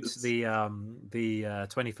quote the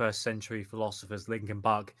 21st century philosopher's Linkin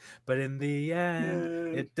Park, but in the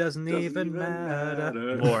end, it doesn't even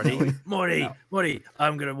matter. Morty,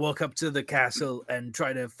 I'm gonna walk up to the castle and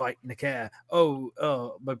try to fight Nicair.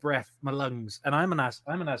 Oh, my breath, my lungs, and I'm an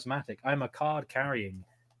asthmatic. I'm a card carrying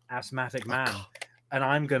asthmatic man. And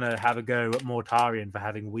I'm gonna have a go at Mortarion for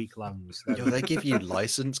having weak lungs. Yo, they give you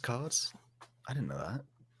license cards? I didn't know that.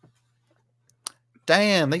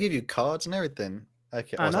 Damn, they give you cards and everything.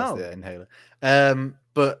 Okay, I know. That's the inhaler.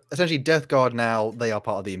 But essentially, Death Guard now, they are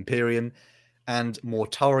part of the Imperium. And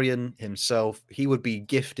Mortarion himself, he would be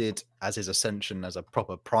gifted as his ascension as a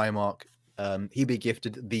proper Primarch. He'd be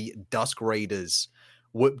gifted the Dusk Raiders.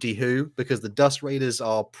 Whoop-de-hoo, because the Dusk Raiders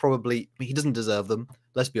are probably... he doesn't deserve them,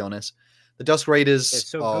 let's be honest. The Dusk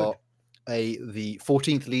Raiders are the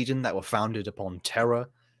 14th Legion that were founded upon Terror,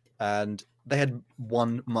 and they had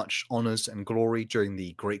won much honors and glory during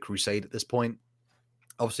the Great Crusade at this point.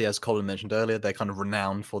 Obviously, as Colin mentioned earlier, they're kind of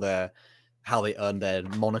renowned for how they earned their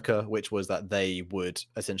moniker, which was that they would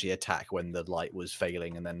essentially attack when the light was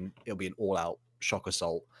failing, and then it'll be an all-out shock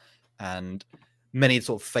assault. And many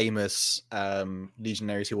sort of famous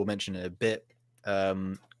legionaries who we'll mention in a bit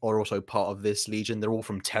are also part of this legion. They're all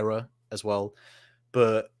from Terror as well.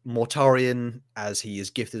 But Mortarion, as he is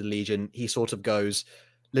gifted a legion, he sort of goes,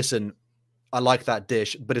 listen, I like that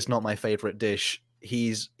dish, but it's not my favorite dish.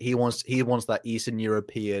 He wants that Eastern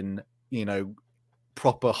European,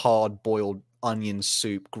 proper hard boiled onion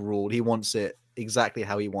soup gruel. He wants it exactly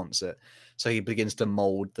how he wants it. So he begins to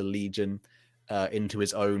mold the legion into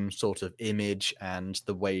his own sort of image and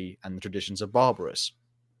the way and the traditions of Barbarous.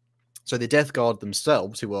 So the Death Guard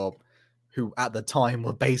themselves, who at the time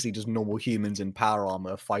were basically just normal humans in power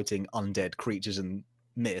armor fighting undead creatures and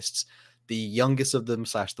mists, the youngest of them /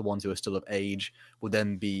 the ones who are still of age will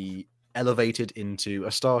then be elevated into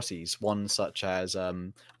Astartes, one such as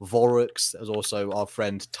Vorux. There's also our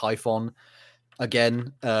friend Typhon.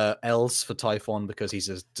 Again, L's for Typhon because he's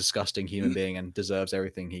a disgusting human being and deserves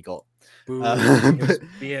everything he got.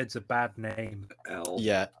 Beard's a bad name. L.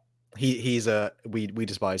 Yeah, he's we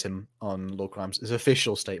despise him on LoreCrimes. It's an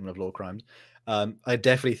official statement of LoreCrimes. I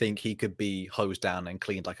definitely think he could be hosed down and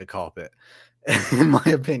cleaned like a carpet. In my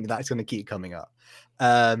opinion, that's going to keep coming up.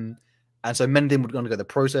 And so many of them would undergo the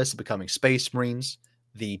process of becoming Space Marines.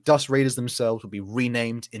 The Dust Raiders themselves would be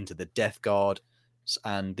renamed into the Death Guard,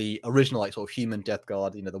 and the original sort of human Death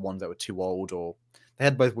Guard, the ones that were too old, or they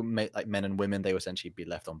had both like men and women. They would essentially be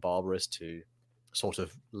left on Barbarous to sort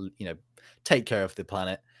of take care of the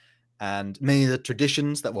planet. And many of the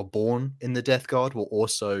traditions that were born in the Death Guard were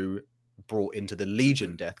also brought into the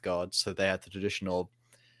Legion Death Guard. So they had the tradition of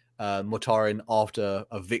Mortarion, after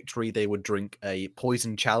a victory, they would drink a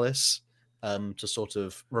poison chalice to sort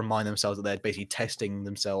of remind themselves that they're basically testing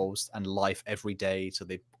themselves and life every day, so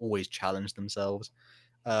they always challenge themselves.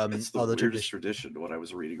 It's the weirdest tradition. What I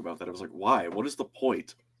was reading about that, I was like, why? What is the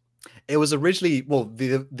point? It was originally, well,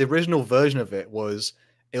 the original version of it was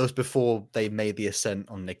before they made the ascent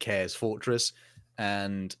on Nikare's fortress,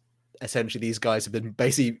 and essentially these guys have been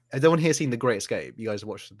basically. Has anyone here seen The Great Escape? You guys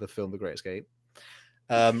watched the film The Great Escape?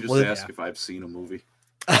 Just ask if I've seen a movie.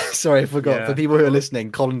 Sorry, I forgot. Yeah. For people who are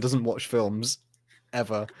listening, Colin doesn't watch films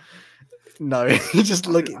ever. No, you just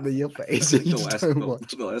look at your face. You just don't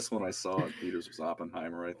watch. The last one I saw in theaters was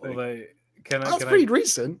Oppenheimer, I think. Although, That's pretty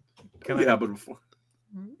recent. But before.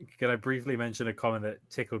 Can I briefly mention a comment that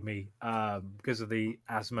tickled me because of the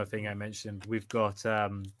asthma thing I mentioned? We've got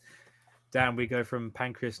Dan. We go from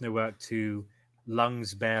pancreas no work to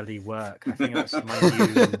lungs barely work. I think that's my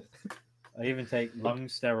new. I even take lung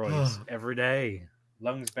steroids every day.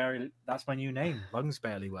 Lungs barely. That's my new name. Lungs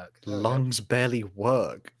barely work. Lungs barely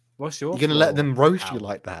work. What's your? You're gonna let them roast you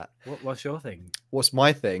like that? What's your thing? What's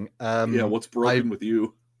my thing? Yeah, what's broken with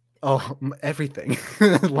you? Oh, everything.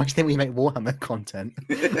 Why do you think we make Warhammer content?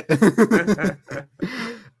 I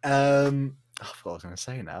forgot what I was going to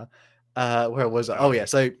say now. Where was I? Oh, yeah.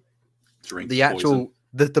 So the actual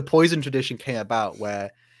the poison tradition came about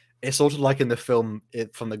where it's sort of like in the film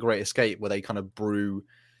from The Great Escape, where they kind of brew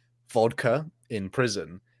vodka in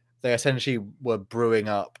prison. They essentially were brewing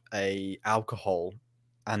up a alcohol,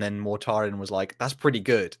 and then Mortarion was like, "That's pretty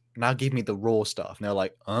good. Now give me the raw stuff." And they were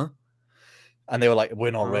like, "Huh?" And they were like,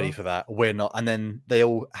 "We're not ready for that. We're not." And then they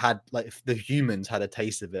all had, like, the humans had a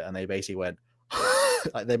taste of it, and they basically went,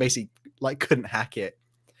 like, they basically like couldn't hack it.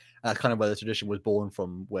 And that's kind of where the tradition was born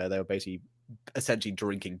from, where they were basically essentially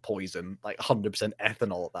drinking poison, like 100%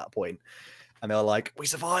 ethanol at that point. And they were like, "We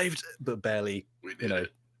survived, but barely. We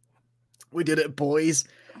did it, boys."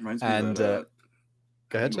 Reminds me and that,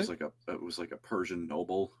 go ahead. It was like a Persian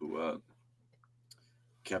noble who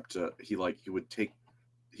kept he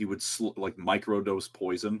would microdose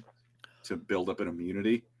poison to build up an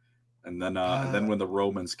immunity, and then when the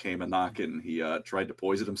Romans came a knocking, he tried to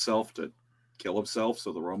poison himself to kill himself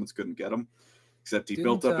so the Romans couldn't get him. Except he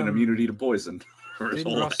built up an immunity to poison for his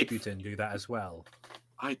whole life. Didn't Rasputin do that as well?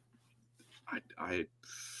 I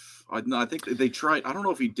think they tried. I don't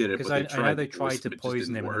know if he did it, because I know they tried to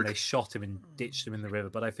poison him and then they shot him and ditched him in the river.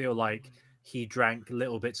 But I feel like he drank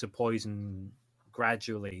little bits of poison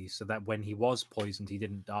gradually, so that when he was poisoned, he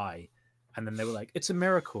didn't die. And then they were like, "It's a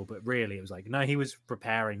miracle," but really, it was like, no, he was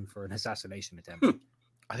preparing for an assassination attempt.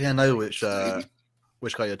 I think I know which guy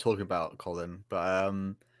you're talking about, Colin, but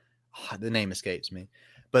the name escapes me.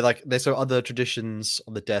 But like, there's other traditions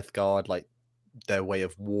on the Death Guard, like their way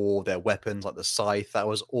of war, their weapons, like the scythe. That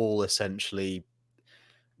was all essentially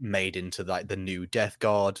made into like the new Death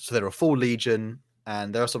Guard. So they're a full legion,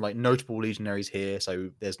 and there are some like notable legionaries here. So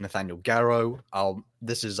there's Nathaniel Garrow.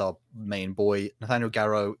 This is our main boy. Nathaniel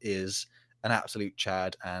Garrow is an absolute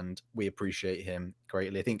Chad, and we appreciate him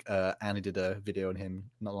greatly. I think Annie did a video on him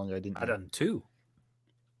not long ago, didn't you? I done too.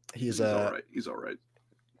 He's all right. He's all right.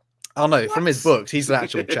 Oh no, from his books, he's an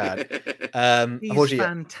actual Chad. He's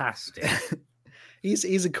fantastic.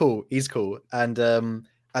 He's cool. And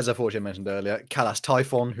as I fortunately mentioned earlier, Kalas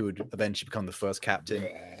Typhon, who would eventually become the first captain.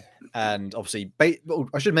 And obviously,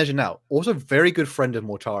 I should mention now, also very good friend of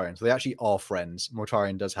Mortarion. So they actually are friends.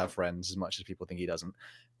 Mortarion does have friends, as much as people think he doesn't.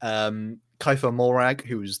 Kaifer Morag,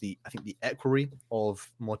 who is I think the equerry of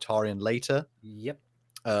Mortarion later. Yep.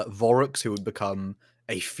 Vorux, who would become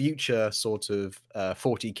a future sort of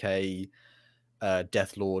 40k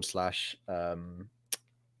Death Lord /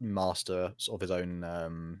 master of his own,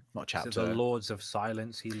 not chapter. So the Lords of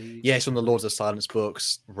Silence he leads. Yeah, it's from the Lords of Silence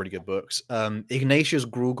books. Really good books. Ignatius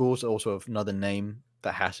Grugor is also another name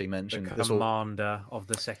that has to be mentioned. The commander of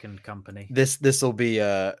the Second Company. This will be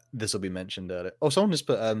mentioned earlier. Oh, someone just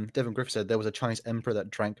put Devin Griffith said there was a Chinese emperor that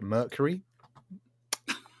drank mercury.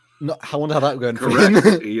 No, I wonder how that would go.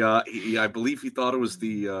 Correct. I believe he thought it was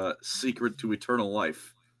the secret to eternal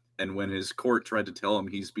life. And when his court tried to tell him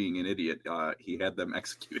he's being an idiot, he had them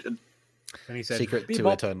executed. And he said, "Secret to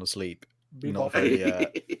eternal sleep." Not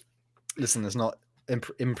very. Listen, it's not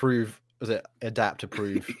improve. Was it adapt,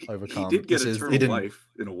 approve, overcome? He did get eternal life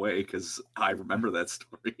in a way, because I remember that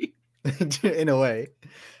story. In a way,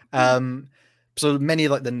 so many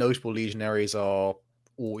like the notable legionaries are,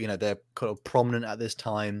 or they're kind of prominent at this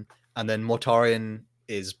time, and then Mortarion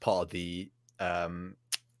is part of the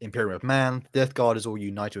Imperium of Man. Death Guard is all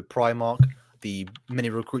united with Primarch. The many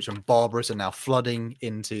recruits from Barbarous are now flooding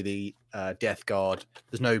into the Death Guard.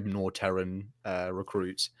 There's no Norterran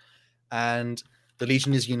recruits, and the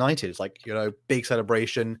Legion is united. It's like, big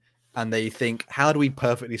celebration, and they think, how do we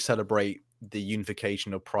perfectly celebrate the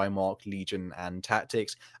unification of Primarch, Legion, and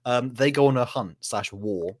Tactics. They go on a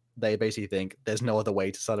hunt/war. They basically think there's no other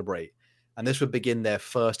way to celebrate. And this would begin their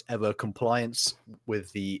first ever compliance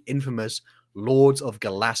with the infamous Lords of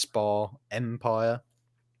Galaspar Empire.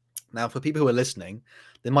 Now, for people who are listening,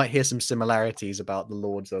 they might hear some similarities about the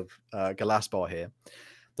Lords of Galaspar here.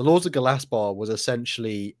 The Lords of Galaspar was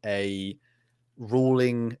essentially a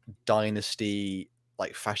ruling dynasty,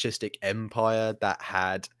 like fascistic empire that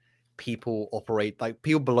had people operate, like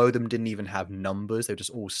people below them didn't even have numbers. They were just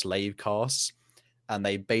all slave castes. And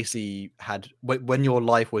they basically had, when your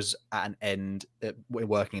life was at an end,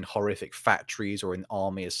 working in horrific factories or in the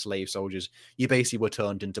army as slave soldiers, you basically were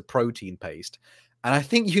turned into protein paste. And I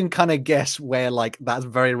think you can kind of guess where like that's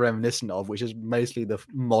very reminiscent of, which is mostly the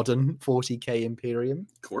modern 40k Imperium.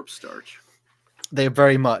 Corpse starch. They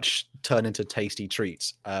very much turn into tasty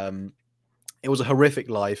treats. It was a horrific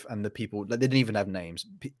life, and the people, they didn't even have names.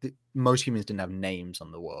 Most humans didn't have names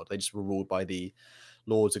on the world. They just were ruled by the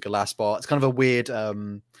Lords of Galaspar. It's kind of a weird,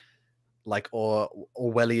 like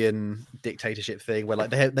Orwellian dictatorship thing where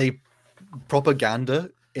like they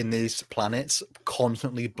propaganda in these planets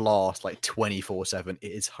constantly blast like 24/7.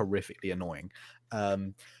 It is horrifically annoying.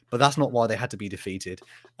 But that's not why they had to be defeated.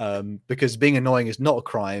 Because being annoying is not a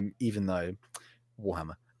crime, even though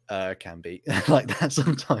Warhammer can be like that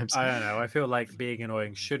sometimes. I don't know. I feel like being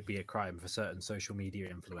annoying should be a crime for certain social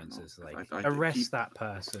media influencers. Like, I arrest that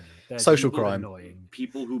person. They're Social people crime. Annoying.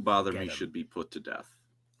 People who bother Get me 'em. should be put to death.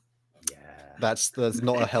 Yeah. That's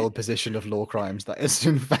not a held position of LoreCrimes. That is,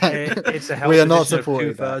 in fact, It's a hell we are not position of supporting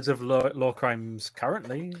two-thirds of law crimes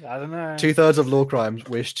currently. I don't know. 2/3 of LoreCrimes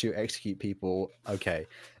wish to execute people. Okay.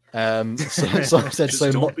 Someone said Just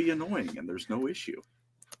so. don't be annoying, and there's no issue.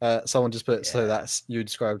 Someone just put so Yeah. that's you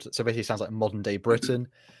described. So basically, it sounds like modern day Britain.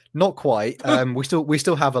 Not quite. We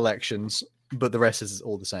still have elections, but the rest is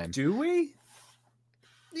all the same. Do we?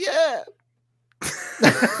 Yeah.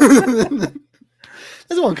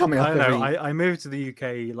 There's one coming up. I don't know. Every... I moved to the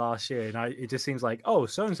UK last year, and it just seems like, oh,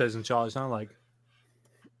 so and so's in charge. And I'm like,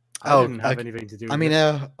 I didn't have anything to do with I mean,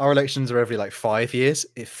 it. our elections are every like 5 years.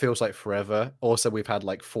 It feels like forever. Also, we've had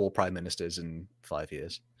like 4 prime ministers in 5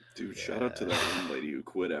 years. Dude, shout out to that one lady who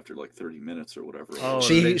quit after like 30 minutes or whatever. Oh,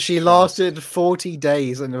 She Liz she lasted 40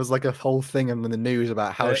 days, and there was like a whole thing in the news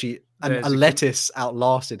about how There- a there's a- lettuce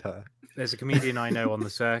outlasted her. There's a comedian I know on the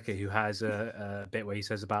circuit who has a bit where he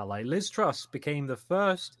says about like Liz Truss became the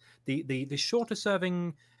first, the shorter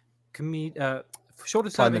serving prime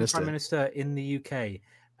minister in the UK,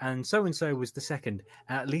 and so was the second.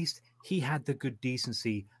 And at least he had the good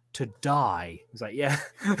decency to die. It's like, yeah,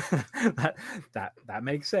 that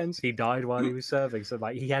makes sense. He died while he was serving, so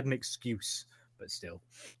like he had an excuse, but still.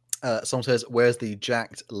 Someone says, "Where's the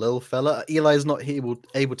jacked lil fella?" Eli's not able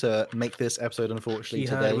to make this episode, unfortunately, He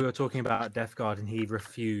today. heard we were talking about Death Guard, and he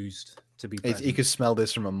refused to be present. He could smell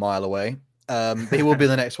this from a mile away. But he will be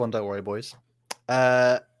the next one. Don't worry, boys.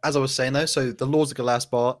 As I was saying though, so the Lords of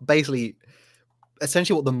Galaspar, basically,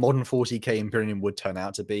 essentially what the modern 40k Imperium would turn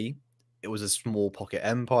out to be. It was a small pocket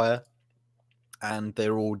empire, and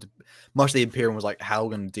they're all much of the Imperium was like, "How are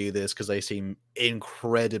we going to do this?" Because they seem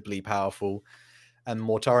incredibly powerful. And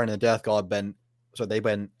Mortari and the Death Guard went,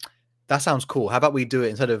 that sounds cool. How about we do it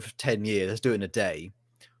instead of 10 years? Let's do it in a day.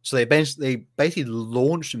 So they basically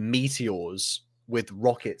launched meteors with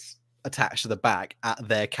rockets attached to the back at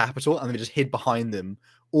their capital, and they just hid behind them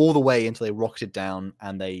all the way until they rocketed down,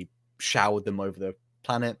 and they showered them over the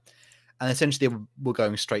planet. And essentially they were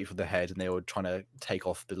going straight for the head, and they were trying to take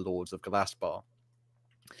off the Lords of Galaspar.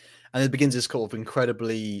 And it begins this kind of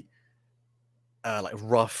incredibly like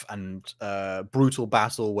rough and brutal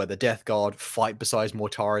battle where the Death Guard fight beside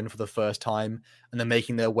Mortarion for the first time, and they're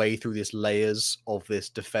making their way through these layers of this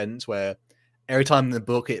defense where every time in the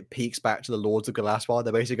book it peeks back to the Lords of Galaspar,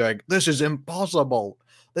 they're basically going, "This is impossible.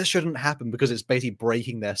 This shouldn't happen," because it's basically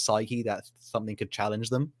breaking their psyche that something could challenge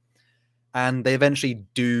them. And they eventually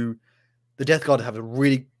do. The Death Guard have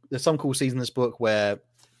there's some cool scenes in this book where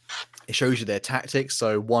it shows you their tactics.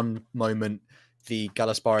 So one moment the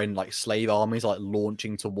Galasparian like slave armies like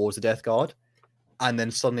launching towards the Death Guard, and then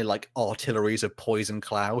suddenly like artilleries of poison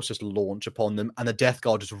clouds just launch upon them, and the Death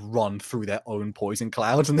Guard just run through their own poison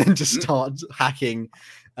clouds and then just start hacking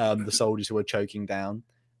the soldiers who are choking down,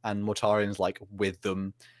 and Mortarion's like with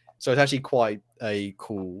them. So it's actually quite a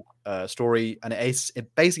cool story, and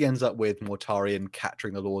it basically ends up with Mortarion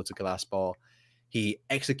capturing the Lords of Galaspar. He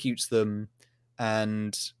executes them,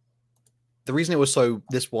 and the reason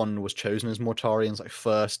this one was chosen as Mortarion's like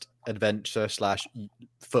first adventure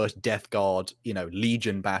 / first Death Guard,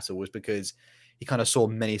 Legion battle, was because he kind of saw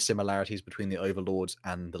many similarities between the Overlords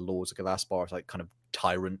and the Lords of Galaspar, like kind of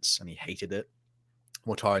tyrants, and he hated it.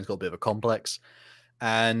 Mortarian's got a bit of a complex,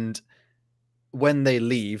 and when they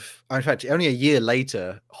leave, in fact, only a year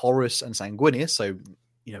later, Horus and Sanguinius, so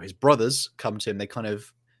his brothers, come to him. They kind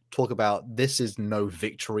of talk about this is no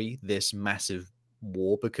victory, this massive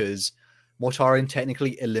war, because Mortarion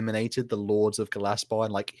technically eliminated the Lords of Galaspar,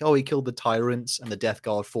 and he killed the tyrants and the Death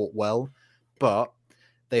Guard fought well, but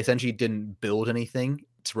they essentially didn't build anything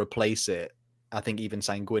to replace it. I think even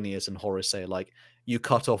Sanguinius and Horus say, you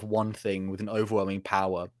cut off one thing with an overwhelming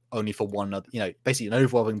power only for one other, basically an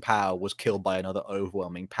overwhelming power was killed by another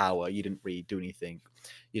overwhelming power. You didn't really do anything.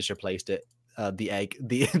 You just replaced it. The egg,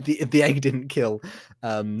 the egg didn't kill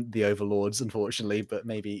the overlords, unfortunately, but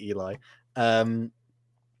maybe Eli.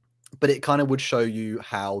 But it kind of would show you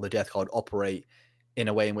how the Death Guard operate in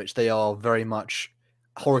a way in which they are very much,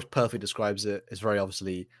 Horus perfectly describes it, as very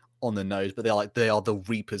obviously on the nose, but they are the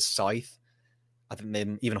Reaper's scythe. I think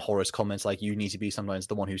then even Horus comments you need to be sometimes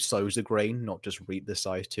the one who sows the grain, not just reap the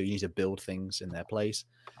scythe too. You need to build things in their place.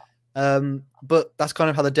 But that's kind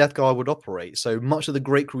of how the Death Guard would operate. So much of the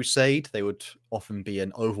Great Crusade, they would often be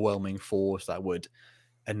an overwhelming force that would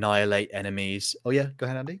annihilate enemies. Oh yeah, go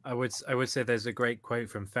ahead, Andy. I would say there's a great quote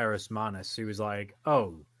from Ferrus Manus, who was like,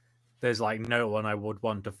 "Oh, there's no one I would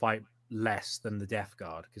want to fight less than the Death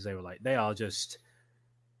Guard, because they are just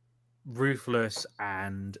ruthless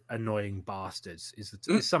and annoying bastards."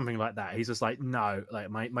 Is something like that. He's just no,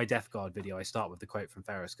 my Death Guard video, I start with the quote from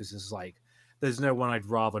Ferrus, because it's there's no one I'd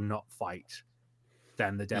rather not fight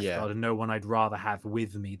than the Death Guard, and no one I'd rather have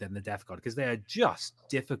with me than the Death Guard, because they are just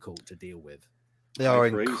difficult to deal with. They are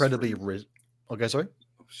incredibly okay, sorry?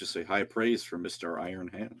 I was just say high praise for Mr. Iron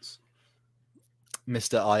Hands.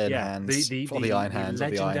 Mr. Iron Hands. The Iron Hands.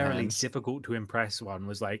 Legendarily difficult to impress one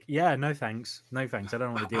was no thanks. No thanks. I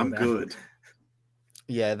don't want to deal with that. I'm good.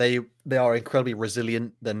 Yeah, they are incredibly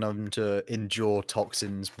resilient. They're known to endure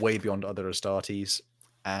toxins way beyond other Astartes,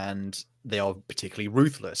 and they are particularly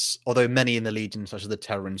ruthless. Although many in the Legion, such as the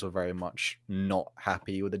Terrans, were very much not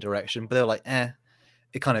happy with the direction, but they're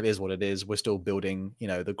it kind of is what it is. We're still building,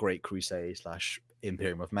 the Great Crusade /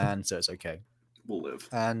 Imperium of Man, so it's okay. We'll live.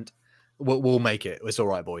 And we'll make it. It's all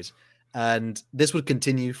right, boys. And this would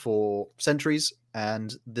continue for centuries,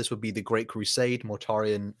 and this would be the Great Crusade,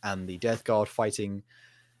 Mortarion and the Death Guard fighting.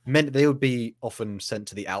 They would be often sent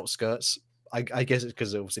to the outskirts. I guess it's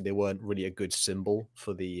because obviously they weren't really a good symbol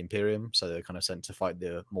for the Imperium, so they're kind of sent to fight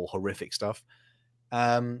the more horrific stuff.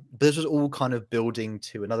 But this was all kind of building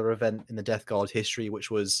to another event in the Death Guard history, which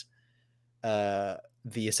was the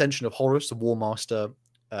Ascension of Horus, the War Master.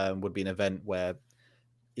 Would be an event where,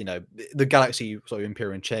 the galaxy sort of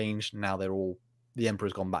Imperium changed. Now the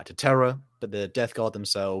Emperor's gone back to Terra, but the Death Guard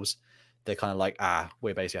themselves, they're kind of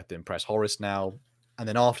we basically have to impress Horus now. And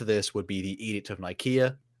then after this would be the Edict of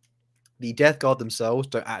Nicaea. The Death Guard themselves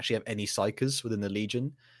don't actually have any psychers within the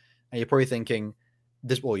Legion. And you're probably thinking,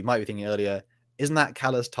 you might be thinking earlier, isn't that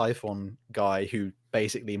Callus Typhon guy who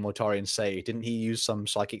basically Mortarion saved? Didn't he use some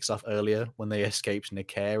psychic stuff earlier when they escaped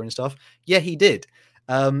Nicaea and stuff? Yeah, he did.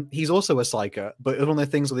 He's also a psyker, but it was one of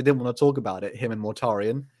the things where they didn't want to talk about it, him and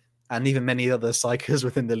Mortarion, and even many other psychers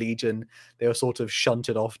within the Legion, they were sort of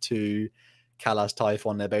shunted off to Callus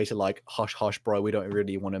Typhon. They're basically hush, hush, bro, we don't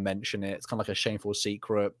really want to mention it. It's kind of like a shameful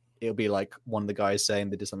secret. It'll be like one of the guys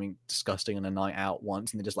saying they did something disgusting on a night out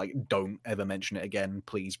once, and they just don't ever mention it again,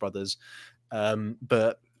 please, brothers.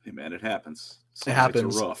 But hey man, it happens. It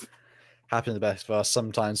happens. It's rough. Happens the best for us.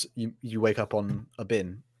 Sometimes you wake up on a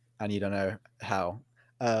and you don't know how.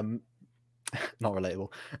 Not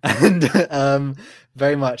relatable. And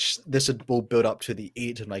very much this will build up to the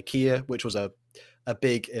Edict of Nicaea, which was a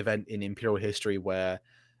big event in Imperial history where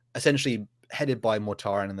essentially headed by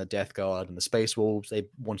Mortarion and the Death Guard and the Space Wolves, they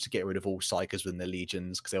wanted to get rid of all psychers within the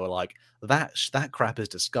legions because they were like, that crap is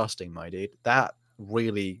disgusting, my dude. That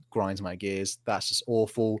really grinds my gears. That's just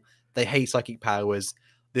awful. They hate psychic powers.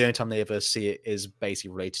 The only time they ever see it is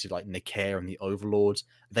basically related to Nicaea and the Overlords.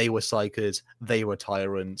 They were psychers. They were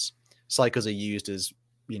tyrants. Psychers are used as,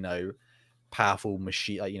 powerful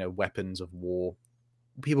machine, weapons of war.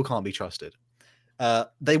 People can't be trusted.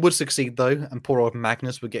 They would succeed though, and poor old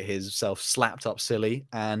Magnus would get himself slapped up silly,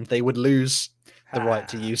 and they would lose the right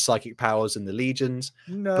to use psychic powers in the legions.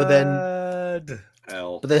 Nerd.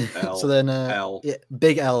 But then,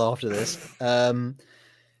 big L after this.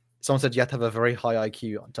 Someone said you have to have a very high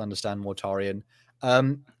IQ to understand Mortarion.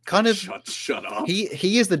 Shut up.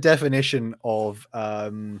 He is the definition of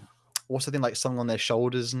what's the thing, something on their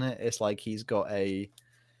shoulders, isn't it? It's like he's got a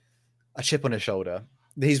chip on his shoulder.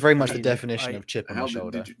 He's very much the definition of chip on his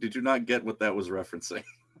shoulder. Did you not get what that was referencing?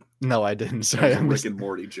 No, I didn't. Sorry, a Rick and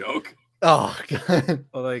Morty joke. Oh god,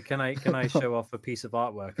 Although, can I show off a piece of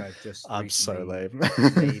artwork I've just I'm so recently lame.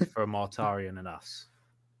 made for Mortarion and us?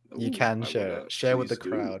 You Ooh, can I share would, share with the please do.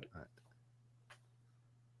 crowd.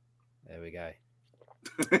 There we go.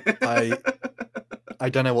 I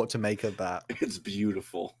don't know what to make of that. It's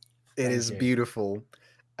beautiful. It Thank is you. beautiful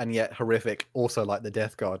and yet horrific. Also, like the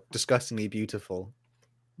Death Guard, disgustingly beautiful.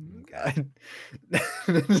 Okay.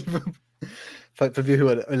 For people who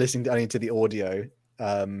are listening only to the audio,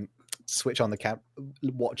 switch on the cam,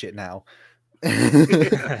 watch it now.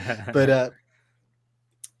 But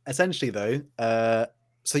essentially, though,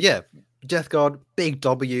 so yeah, Death Guard, big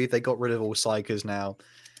W. They got rid of all psychers now,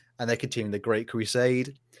 and they're continuing the Great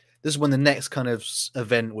Crusade. This is when the next kind of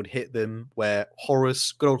event would hit them, where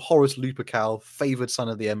Horus, good old Horus Lupercal, favored son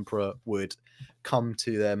of the Emperor, would come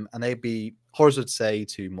to them, and Horus would say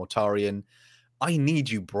to Mortarion, I need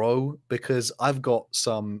you, bro, because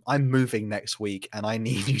I'm moving next week and I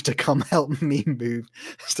need you to come help me move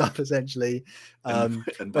stuff, essentially. And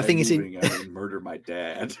But by the thing is, moving, I mean murder my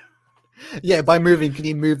dad. yeah, by moving, can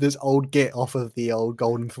you move this old git off of the old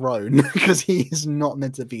golden throne? Because he is not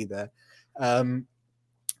meant to be there.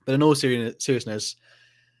 But in all seriousness,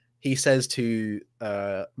 he says to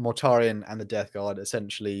Mortarion and the Death Guard,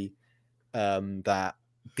 essentially, that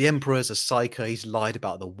the Emperor's a psycho. He's lied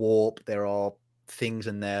about the warp. There are things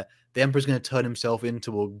in there. The Emperor's going to turn himself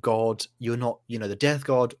into a god. You're not, the Death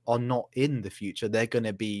Guard are not in the future. They're going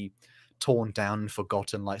to be torn down and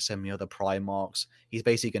forgotten like so many other Primarchs. He's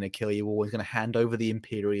basically going to kill you all. He's going to hand over the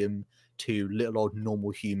Imperium to little old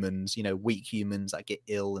normal humans, weak humans that get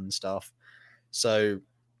ill and stuff. So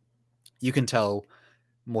you can tell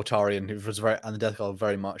Mortarion, who was and the Death Guard,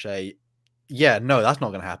 very much no, that's not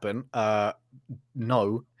going to happen.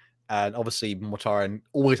 No. And obviously Mortarion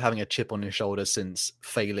always having a chip on his shoulder since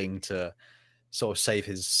failing to sort of save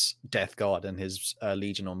his Death Guard and his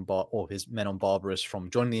legion or his men on Barbarous from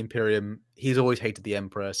joining the Imperium. He's always hated the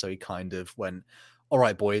Emperor, so he kind of went, all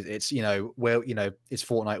right, boys, it's it's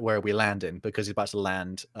fortnight, where are we landing? Because he's about to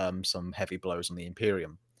land some heavy blows on the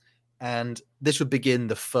Imperium. And this would begin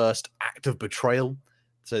the first act of betrayal.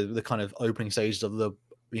 So the kind of opening stages of the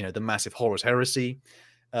massive Horus heresy.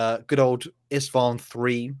 Good old Isfahan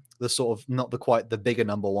 3, the sort of not quite the bigger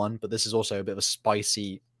number one, but this is also a bit of a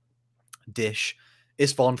spicy dish.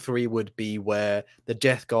 Isfahan 3 would be where the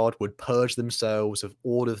Death Guard would purge themselves of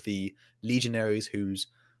all of the legionaries whose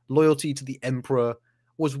loyalty to the Emperor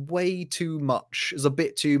was way too much. It was a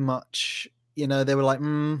bit too much. They were like,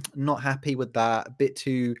 not happy with that. A bit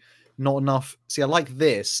too, not enough. See, I like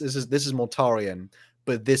this. This is Mortarion,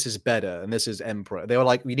 but this is better, and this is Emperor. They were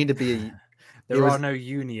like, we need to be. There are no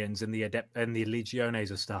unions in the Legiones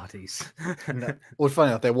Astartes. No. Well,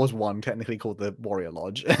 funny enough, there was one technically called the Warrior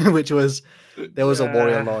Lodge, which was a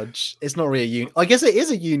Warrior Lodge. It's not really a union. I guess it is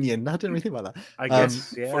a union. I didn't really think about that. I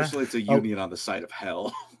guess, yeah. Fortunately, it's a union on the side of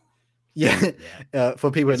hell. Yeah.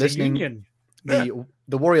 For people It's listening, the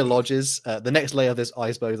Warrior Lodges, the next layer of this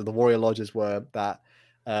iceberg of the Warrior Lodges were that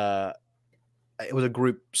it was a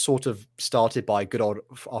group sort of started by good old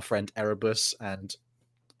our friend Erebus and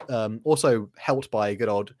also helped by a good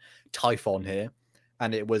old Typhon here,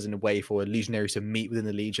 and it was in a way for legionaries to meet within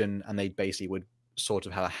the legion, and they basically would sort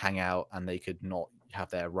of have a hangout, and they could not have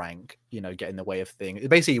their rank, get in the way of things. It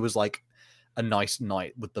basically was like a nice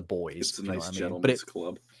night with the boys. It's a nice gentleman's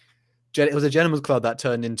club. It was a gentleman's club that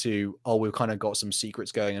turned into, we've kind of got some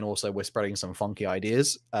secrets going, and also we're spreading some funky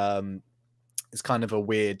ideas. It's kind of a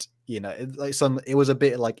weird, it was a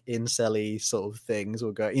bit like incel-y sort of things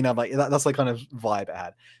will go, like that's the kind of vibe it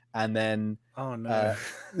had. And then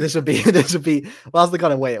this would be well, that's the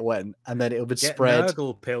kind of way it went. And then it would spread.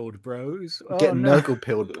 Nurgle pilled, bros. Get Nurgle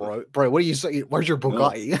pilled, bro. What are you saying? Where's your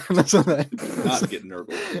Bugatti? No. Not get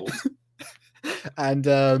Nurgle pilled. And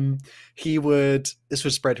this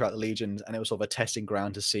would spread throughout the legions, and it was sort of a testing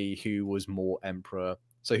ground to see who was more Emperor.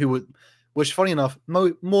 So which, funny enough,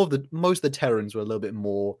 most of the Terrans were a little bit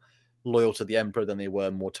more loyal to the Emperor than they were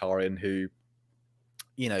Mortarion, who,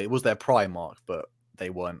 it was their Primarch, but they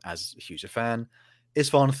weren't as huge a fan.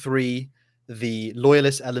 Isfahan 3, the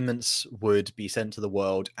loyalist elements would be sent to the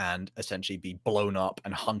world and essentially be blown up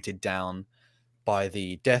and hunted down by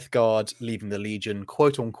the Death Guard, leaving the Legion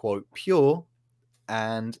quote-unquote pure,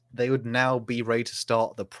 and they would now be ready to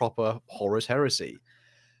start the proper Horus Heresy.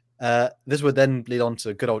 This would then lead on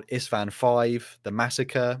to good old Isfahan 5, the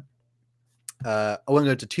massacre. I won't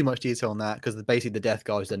go into too much detail on that because basically the Death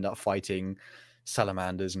Guards end up fighting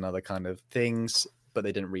salamanders and other kind of things, but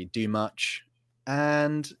they didn't really do much.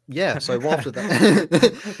 And yeah, so after that, The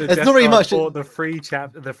it's Death not really Guard much. fought the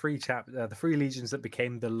free legions that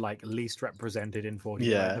became the like least represented in 40.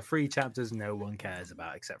 Yeah. The free chapters no one cares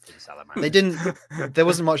about except for the salamanders. They didn't. There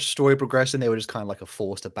wasn't much story progression. They were just kind of like a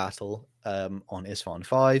forced to battle on Isfahan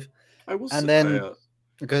 5. I will And say, then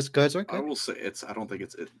go ahead, sorry. I will say it's. I don't think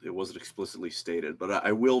it wasn't explicitly stated, but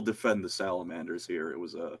I will defend the salamanders here. It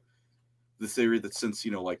was the theory that since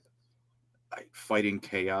like fighting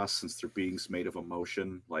chaos, since they're beings made of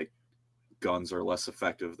emotion, like guns are less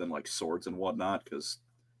effective than like swords and whatnot because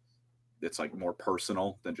it's like more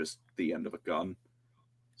personal than just the end of a gun.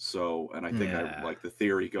 So, and I think I like the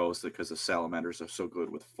theory goes that because the salamanders are so good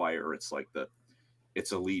with fire, it's like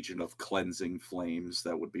it's a legion of cleansing flames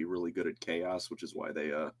that would be really good at chaos, which is why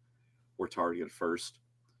they were targeted first.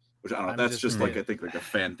 Which I don't know. That's just like I think like a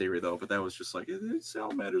fan theory though, but that was just like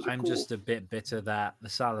salamanders are I'm cool. just a bit bitter that the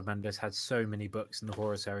salamanders had so many books in the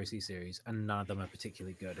Horus Heresy series, and none of them are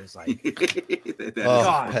particularly good. It's like,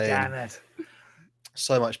 God damn it!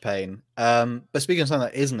 So much pain. But speaking of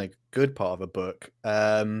something that isn't a good part of a book,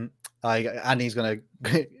 Andy's gonna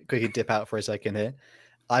quickly dip out for a second here.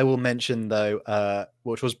 I will mention though,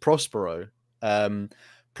 which was Prospero.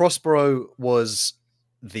 Prospero was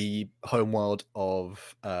the homeworld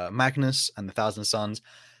of Magnus and the Thousand Suns.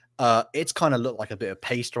 It's kind of looked like a bit of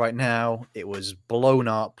paste right now. It was blown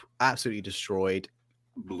up, absolutely destroyed.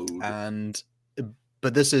 But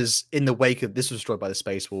this is in the wake of this was destroyed by the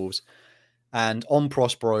Space Wolves. And on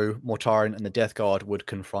Prospero, Mortarion and the Death Guard would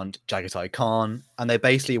confront Jagatai Khan, and they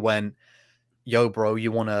basically went, "Yo, bro,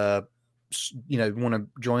 you want to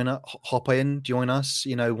join us? Hop in, join us.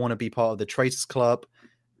 Want to be part of the Traitors Club?"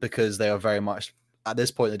 Because they are very much at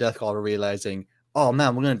this point, the Death Guard are realizing, "Oh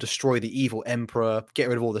man, we're going to destroy the evil Emperor, get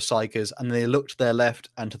rid of all the Psykers." And they look to their left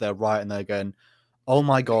and to their right, and they're going, "Oh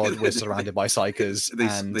my god, we're surrounded by Psykers."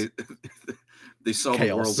 They saw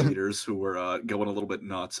chaos. The world leaders who were going a little bit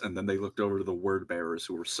nuts, and then they looked over to the word bearers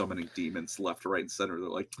who were summoning demons left, right, and center. They're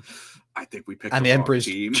like, "I think we picked." And the Emperor's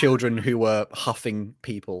team. children who were huffing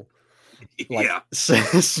people,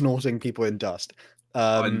 snorting people in dust.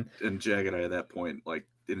 And Jagatai at that point, like,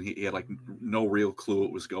 he had like no real clue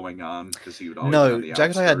what was going on because he would always be on the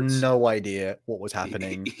Jagatai had no idea what was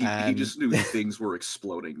happening. He just knew things were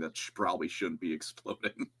exploding that probably shouldn't be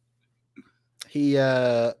exploding.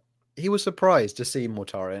 He was surprised to see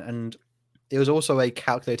Mortarion, and it was also a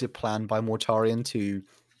calculated plan by Mortarion to.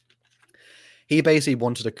 He basically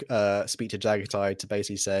wanted to speak to Jagatai to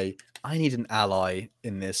basically say, "I need an ally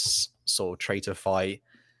in this sort of traitor fight."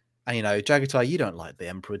 And Jagatai, you don't like the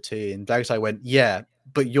Emperor too. And Jagatai went, "Yeah,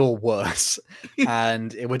 but you're worse."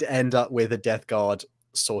 And it would end up with the Death Guard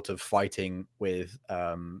sort of fighting with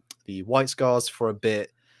the White Scars for a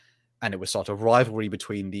bit, and it was sort of rivalry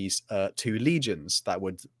between these two legions that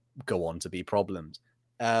would go on to be problems.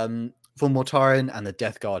 For Mortarion and the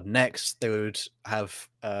Death Guard next, they would have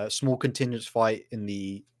a small contingent fight in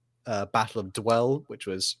the Battle of Dwell, which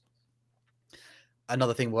was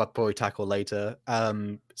another thing we'll probably tackle later.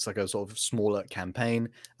 It's like a sort of smaller campaign.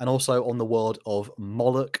 And also on the world of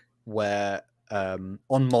Moloch, where on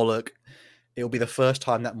Moloch, it will be the first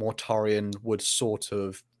time that Mortarion would sort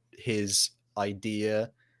of his ideas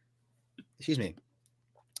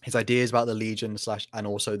about the Legion and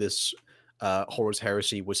also this Horus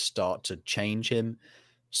Heresy would start to change him.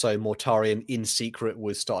 So Mortarion in secret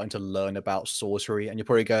was starting to learn about sorcery. And you're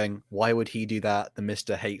probably going, why would he do that? The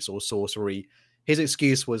Mr. hates all sorcery. His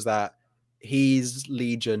excuse was that he's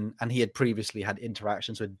Legion and he had previously had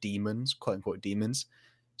interactions with demons, quote unquote demons.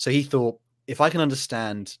 So he thought, if I can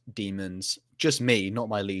understand demons, just me, not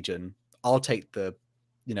my Legion, I'll take the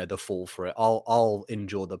fall for it. I'll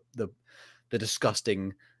endure the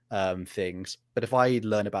disgusting things. But if I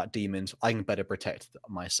learn about demons, I can better protect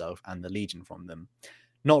myself and the Legion from them.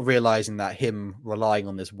 Not realizing that him relying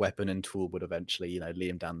on this weapon and tool would eventually, lead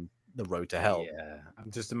him down the road to hell. Yeah,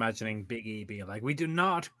 I'm just imagining Big E being like, "We do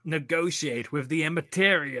not negotiate with the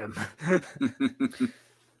Immaterium."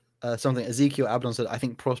 Something Ezekiel Abaddon said, I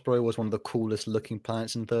think Prospero was one of the coolest looking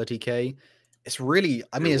planets in 30k. It's really,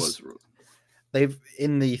 they've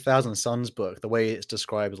in the Thousand Suns book, the way it's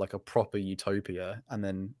described as like a proper utopia, and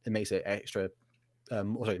then it makes it extra.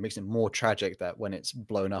 Also, it makes it more tragic that when it's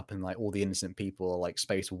blown up and like all the innocent people are like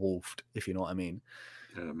space wolfed, if you know what I mean.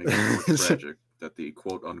 Yeah, it makes it more tragic that the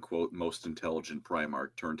quote unquote most intelligent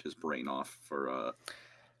Primarch turned his brain off for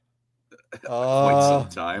quite some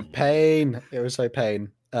time. Pain. It was so pain.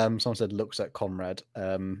 Someone said looks at Comrade.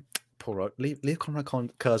 Poor leave Conrad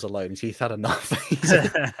Kurz alone. He's had enough. He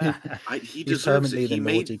He's deserves permanently it. the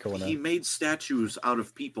naughty corner. He made statues out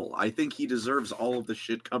of people. I think he deserves all of the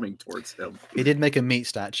shit coming towards him. He did make a meat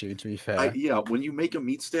statue, to be fair. Yeah, when you make a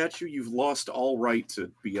meat statue, you've lost all right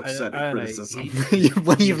to be upset at criticism.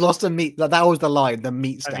 When you've lost a meat, that was the line, the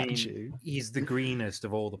meat statue. I mean, he's the greenest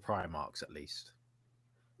of all the Primarchs, at least.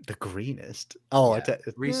 The greenest? Oh, yeah.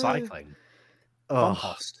 Recycling.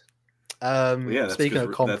 Compost. Yeah, speaking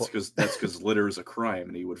of compost, that's because litter is a crime,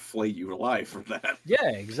 and he would flay you alive from that.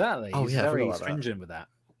 Yeah, exactly. Oh, He's yeah, very stringent with that.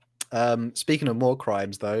 Speaking of more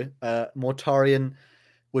crimes, though, Mortarion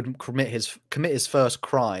would commit his first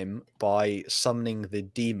crime by summoning the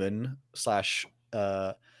demon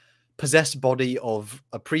 / possessed body of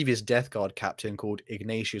a previous Death Guard captain called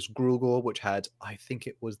Ignatius Grugor, which had, I think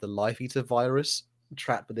it was the Life Eater virus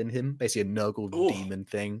trapped within him, basically a Nurgle demon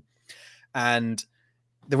thing. And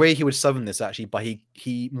the way he would summon this, actually,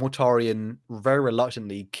 Mortarion very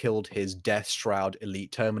reluctantly killed his Death Shroud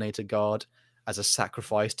elite Terminator guard as a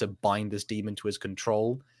sacrifice to bind this demon to his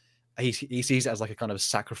control. He sees it as like a kind of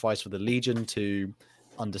sacrifice for the Legion to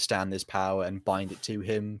understand this power and bind it to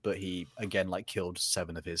him, but he again killed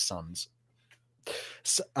 7 of his sons.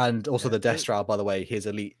 And also the Death Shroud, by the way, his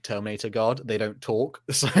elite Terminator guard, they don't talk,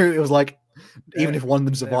 so it was like even if one of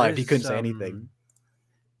them survived, he couldn't say anything.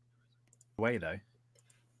 Way though,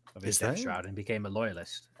 of his Death Shroud, and became a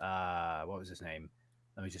loyalist. What was his name?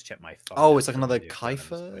 Let me just check my phone. Oh, it's like another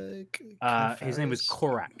Kaifer. His name was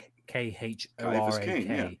Korak. Khorrak.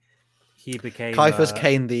 Yeah. He became Kaifer's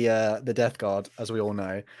Kane, the Death Guard, as we all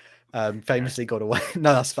know. Famously got away.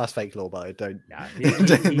 No, that's fake lore, but I don't. Yeah,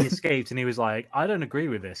 he escaped, and he was like, "I don't agree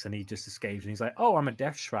with this," and he just escaped, and he's like, "Oh, I'm a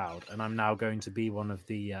Death Shroud, and I'm now going to be one of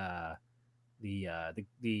the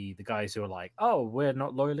guys who are like, oh, we're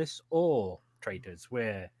not loyalists or traitors.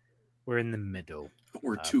 We're in the middle.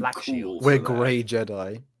 We're too Black cool. Shields. We're grey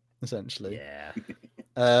Jedi, essentially." Yeah.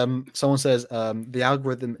 Someone says the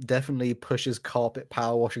algorithm definitely pushes carpet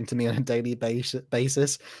power washing to me on a daily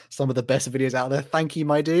basis. Some of the best videos out there. Thank you,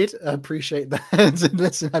 my dude. I appreciate that.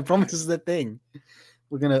 Listen, I promise this is the thing.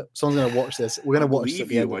 Someone's gonna watch this. We're gonna watch it at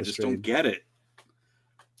the end of the I just stream. don't get it.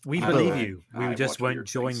 We believe you. We just won't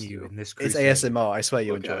join you in this crusade. It's ASMR. I swear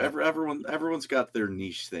you enjoy it. Everyone's got their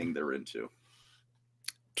niche thing they're into.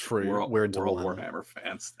 True. We're into all Warhammer. Warhammer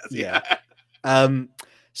fans. Yeah.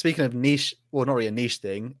 Speaking of niche, well, not really a niche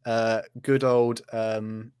thing. Good old. I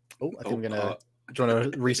think I'm gonna. Do you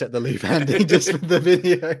want to reset the loop, Andy, just for the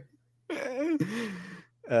video?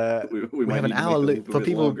 We have an hour loop for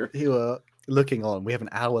people longer. Who are looking on. We have an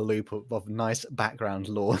hour loop of nice background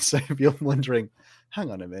lore. So if you're wondering, hang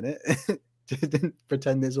on a minute, didn't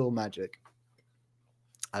pretend it's all magic.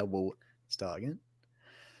 I will start again.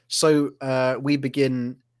 So we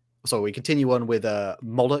continue on with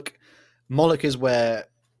Moloch. Moloch is where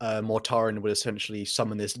Mortarion would essentially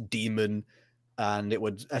summon this demon, and it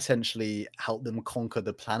would essentially help them conquer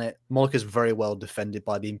the planet. Moloch is very well defended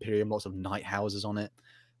by the Imperium, lots of night houses on it,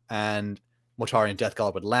 and Mortarion Death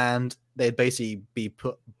Guard would land. They'd basically be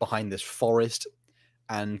put behind this forest,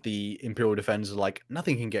 and the Imperial defenders are like,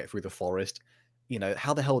 nothing can get through the forest. You know,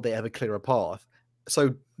 how the hell would they ever clear a path?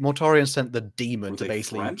 So Mortarion sent the demon to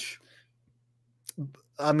basically... French?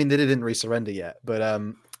 I mean, they didn't re-surrender yet, but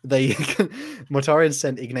Mortarion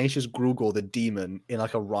sent Ignatius Grugor, the demon, in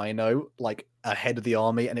like a rhino, like ahead of the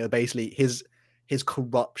army, and it would basically his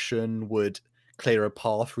corruption would clear a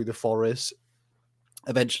path through the forest.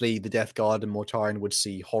 Eventually, the Death Guard and Mortarion would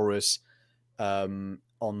see Horus in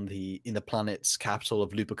the planet's capital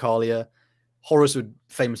of Lupercalia. Horus would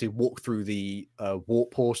famously walk through the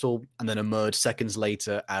warp portal and then emerge seconds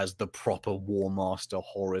later as the proper War Master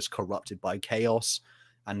Horus, corrupted by chaos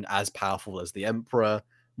and as powerful as the Emperor.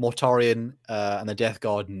 Mortarion and the Death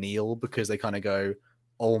Guard kneel because they kind of go,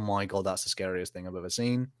 oh my god, that's the scariest thing I've ever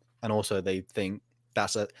seen. And also they think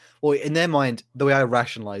in their mind, the way I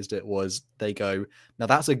rationalized it was they go, now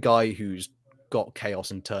that's a guy who's got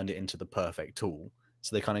chaos and turned it into the perfect tool.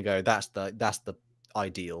 So they kind of go, that's the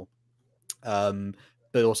ideal.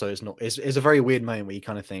 But also it's a very weird moment where you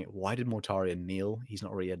kind of think, why did Mortarion kneel? He's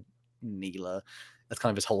not really a kneeler. That's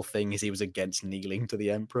kind of his whole thing, is he was against kneeling to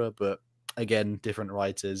the Emperor, but again, different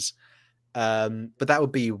writers. But that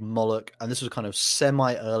would be Moloch, and this was kind of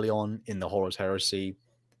semi early on in the Horus Heresy.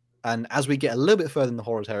 And as we get a little bit further in the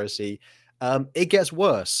Horus Heresy, it gets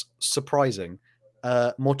worse. Surprising.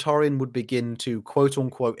 Mortarion would begin to quote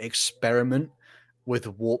unquote experiment with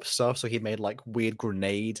warp stuff. So he made like weird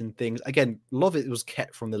grenades and things. Again, a lot of it was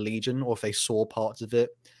kept from the Legion, or if they saw parts of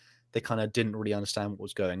it, they kind of didn't really understand what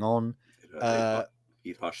was going on.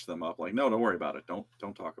 He'd hush them up, like, no, don't worry about it. Don't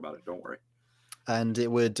talk about it. Don't worry. and it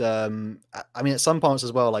would. I mean, at some parts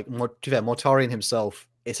as well. Like to be fair, Mortarion himself,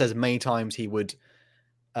 it says many times he would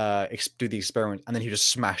do the experiment, and then he would just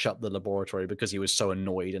smash up the laboratory because he was so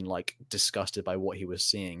annoyed and like disgusted by what he was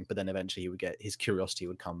seeing. But then eventually he would get his curiosity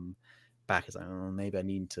would come back. It's like, oh, maybe I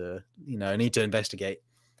need to, I need to investigate.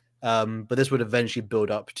 But this would eventually build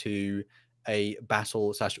up to a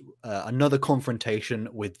battle / another confrontation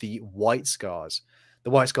with the White Scars. The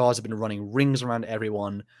White Scars have been running rings around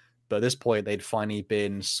everyone, but at this point they'd finally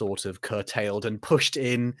been sort of curtailed and pushed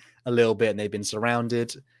in a little bit, and they've been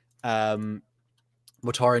surrounded.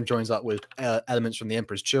 Mortarion joins up with elements from the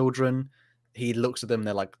Emperor's Children. He looks at them and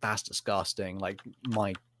they're like, that's disgusting. Like,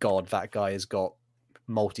 my God, that guy has got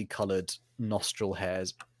multicolored nostril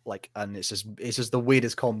hairs. Like, and it's just the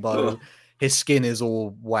weirdest combo. Ugh. His skin is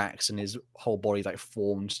all wax and his whole body's like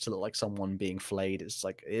formed to look like someone being flayed. It's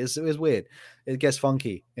like, it was weird. It gets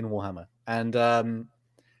funky in Warhammer. And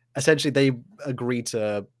essentially they agree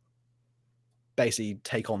to basically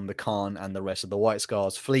take on the Khan and the rest of the White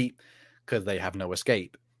Scars fleet, because they have no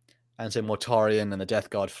escape. And so Mortarion and the Death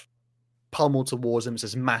Guard pummel towards them. It's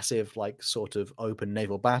this massive, like, sort of open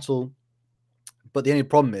naval battle. But the only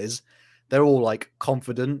problem is they're all like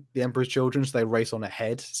confident, the Emperor's Children, so they race on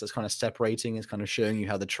ahead. So it's kind of separating, it's kind of showing you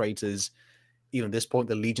how the traitors, even at this point,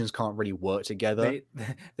 the legions can't really work together.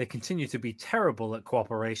 They continue to be terrible at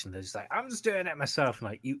cooperation. They're just like, I'm just doing it myself. I'm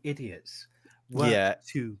like, you idiots. Work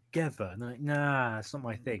together. And they're like, nah, it's not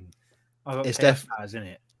my thing. I've got chaos powers in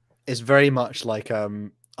it. It's very much like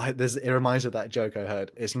it reminds me of that joke I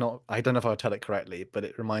heard. It's not, I don't know if I'll tell it correctly, but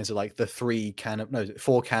it reminds of like the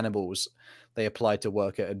 4 cannibals they applied to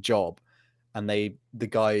work at a job, and the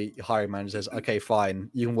guy hiring manager says, okay,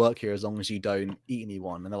 fine, you can work here as long as you don't eat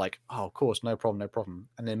anyone. And they're like, oh, of course, no problem.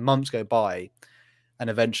 And then months go by,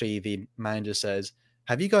 and eventually the manager says,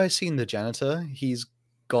 have you guys seen the janitor? He's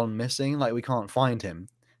gone missing. Like, we can't find him.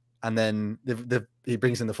 And then he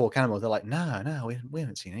brings in the 4 cannibals. They're like, no, we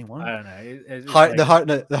haven't seen anyone. I don't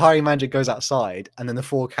know. The hiring manager goes outside, and then the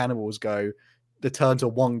 4 cannibals they turn to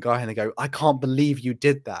one guy and they go, I can't believe you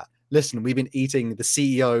did that. Listen, we've been eating the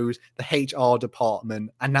CEOs, the HR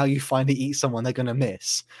department, and now you finally eat someone they're going to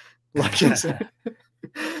miss. Like, so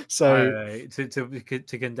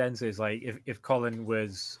to condense it, it's like if Colin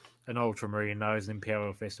was an Ultramarine and I was an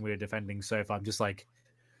Imperial Fist and we were defending Sofa, I'm just like,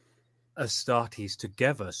 Astartes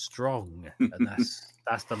together strong, and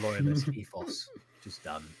that's the loyalist ethos. Just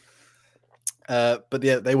done. But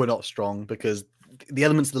yeah, they were not strong because the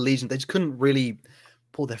elements of the Legion, they just couldn't really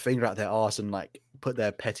pull their finger out their arse and like put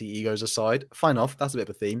their petty egos aside. Fine off, that's a bit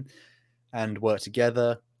of a theme, and work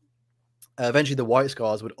together. Eventually, the White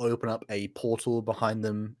Scars would open up a portal behind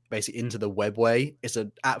them, basically into the webway.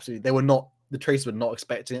 The traitors were not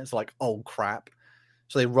expecting it. It's like, oh crap!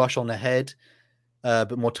 So they rush on ahead.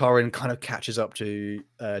 But Mortarion kind of catches up to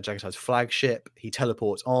Jagatai's flagship. He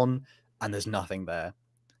teleports on, and there's nothing there.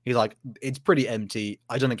 He's like, it's pretty empty.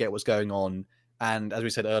 I don't get what's going on. And as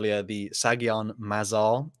we said earlier, the Sagyan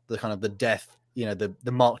Mazar, the kind of the death, the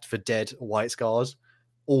marked for dead White Scars,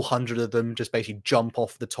 all 100 of them just basically jump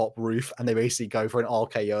off the top roof, and they basically go for an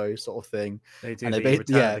RKO sort of thing. They do the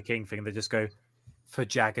Return of the King thing. They just go for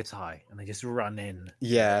Jagatai, and they just run in.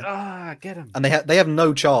 Yeah, get him. And they have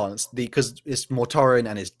no chance because it's Mortarion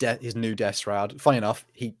and his new Death Shroud. Funny enough,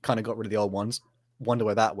 he kind of got rid of the old ones. Wonder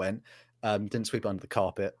where that went. Didn't sweep under the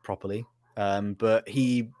carpet properly. But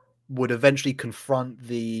he would eventually confront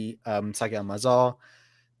the Sagyan Mazar.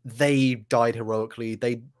 They died heroically.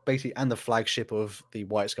 They basically, and the flagship of the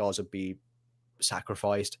White Scars would be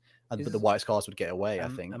sacrificed. But the White Scars would get away, I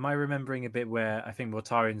think. Am I remembering a bit where I think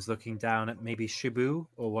Mortarion's looking down at maybe Shibu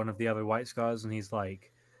or one of the other White Scars, and he's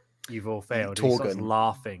like, you've all failed. And he starts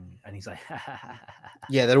laughing, and he's like,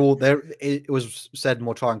 yeah, they're all there. It was said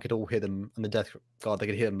Mortarion could all hear them, and the Death Guard, they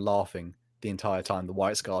could hear them laughing the entire time. The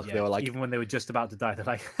White Scars, they were like, even when they were just about to die, they're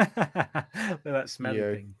like, they're that smelly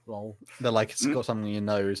thing. Lol. They're like, it's got something on your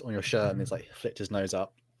nose, on your shirt, and it's like flipped his nose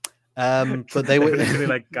up. But they were literally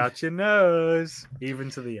like, got your nose, even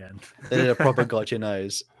to the end. They did a proper got your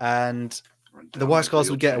nose, and the White Scars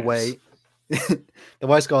would get away. The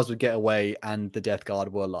White Scars would get away, and the Death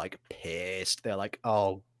Guard were like pissed. They're like,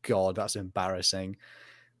 "Oh God, that's embarrassing."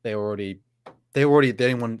 They were already the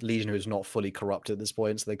only one Legion who is not fully corrupt at this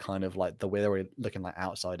point, so they kind of like they were looking like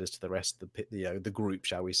outsiders to the rest of the group,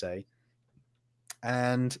 shall we say?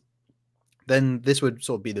 And then this would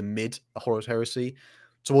sort of be the mid Horus Heresy.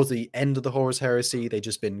 Towards the end of the Horus Heresy, they've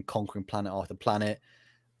just been conquering planet after planet.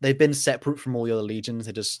 They've been separate from all the other legions.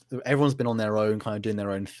 Everyone's been on their own, kind of doing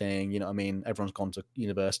their own thing. You know what I mean? Everyone's gone to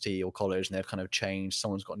university or college, and they've kind of changed.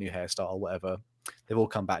 Someone's got a new hairstyle or whatever. They've all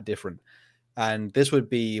come back different. And this would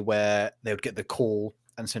be where they would get the call,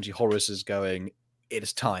 and essentially Horus is going,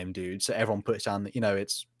 "It's time, dude." So everyone puts down,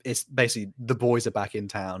 it's basically the boys are back in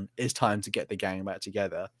town. It's time to get the gang back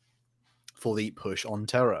together for the push on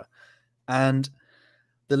Terra. And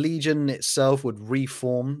the Legion itself would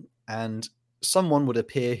reform, and someone would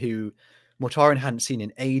appear who Mortarion hadn't seen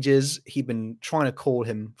in ages. He'd been trying to call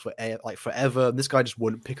him for forever. This guy just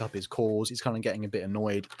wouldn't pick up his calls. He's kind of getting a bit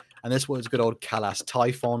annoyed. And this was good old Kalas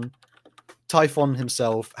Typhon. Typhon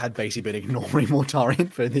himself had basically been ignoring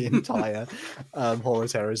Mortarion for the entire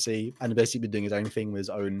Horus Heresy, and basically been doing his own thing with his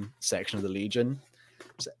own section of the Legion.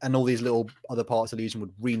 And all these little other parts of the Legion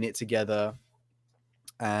would re-knit together.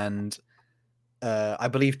 And I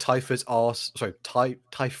believe Typhon,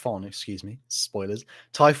 excuse me, spoilers.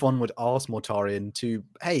 Typhon would ask Mortarion to,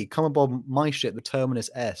 hey, come aboard my ship, the Terminus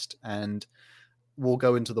Est, and we'll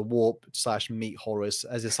go into the warp / meet Horus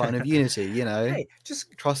as a sign of unity, Hey,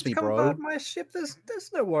 just Trust me, come bro. aboard my ship. There's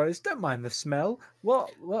no worries. Don't mind the smell. What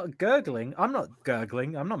gurgling? I'm not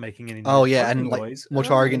gurgling. I'm not making any noise. Oh yeah, and noise.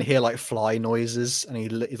 Mortarion can hear like fly noises, and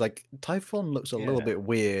he's like, Typhon looks a little bit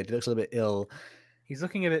weird. He looks a little bit ill. He's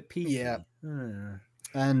looking a bit peaky. Yeah.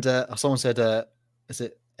 And someone said, is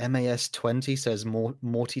it MAS 20 says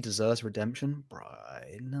Morty deserves redemption?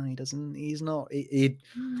 Right? No, he doesn't. He's not.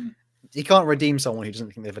 He can't redeem someone who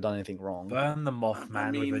doesn't think they've ever done anything wrong. Burn the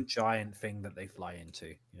Mothman with a giant thing that they fly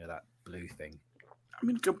into. That blue thing. I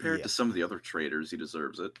mean, compared to some of the other traitors, he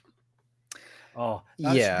deserves it. Oh,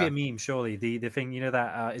 that should be a meme, surely. The thing,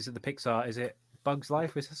 that is it the Pixar? Is it Bug's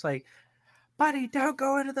Life? It's just like, buddy, don't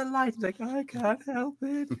go into the light. He's like, I can't help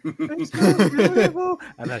it. It's so beautiful.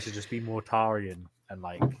 And that should just be Mortarion and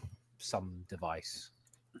like some device.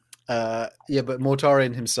 But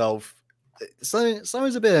Mortarion himself,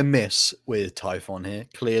 something's a bit amiss with Typhon here,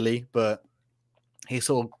 clearly. But he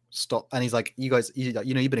sort of stopped, and he's like, "You guys, you've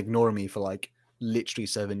been ignoring me for like literally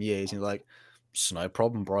 7 years." And he's like, "It's no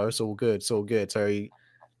problem, bro. It's all good. It's all good." So he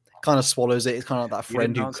kind of swallows it. It's kind of like that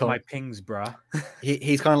friend who my pings, bruh.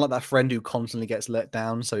 he's kind of like that friend who constantly gets let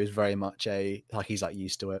down. So he's very much he's like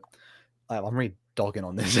used to it. I'm really dogging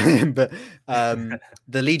on this, but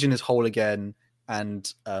the Legion is whole again,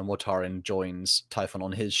 and Mortarion joins Typhon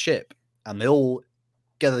on his ship, and they all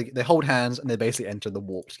they hold hands, and they basically enter the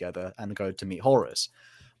warp together and go to meet Horus.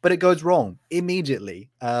 But it goes wrong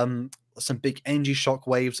immediately. Some big energy shock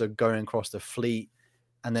waves are going across the fleet,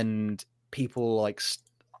 and then people like.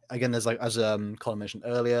 Again, there's like, as Colin mentioned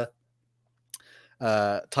earlier,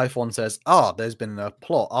 Typhon says, there's been a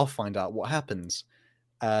plot. I'll find out what happens.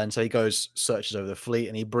 And so he goes, searches over the fleet,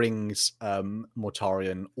 and he brings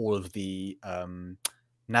Mortarion all of the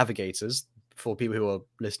navigators. For people who are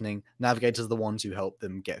listening, navigators are the ones who help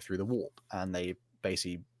them get through the warp. And they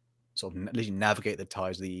basically sort of literally navigate the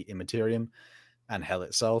tides of the Immaterium and Hell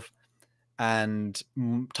itself. And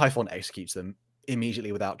Typhon executes them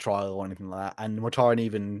immediately without trial or anything like that. And Mortarion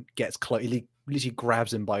even gets close. He literally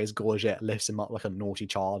grabs him by his gorget, lifts him up like a naughty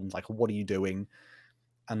child, and is like, "What are you doing?"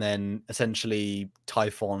 And then essentially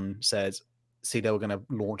Typhon says, "See, they were going to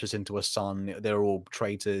launch us into a sun. They're all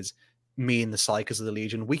traitors. Me and the Psychers of the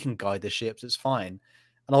Legion, we can guide the ships. It's fine."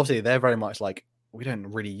 And obviously they're very much like, we don't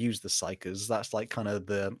really use the Psychers. That's like kind of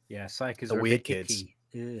the Psychers the are weird kids.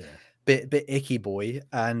 Bit icky boy.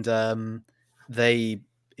 And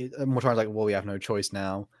Mortarion's like, well, we have no choice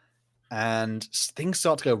now. And things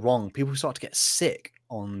start to go wrong. People start to get sick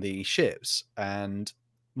on the ships. And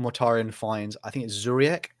Mortarion finds, I think it's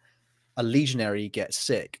Zuriek, a legionary, gets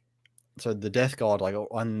sick. So the Death Guard,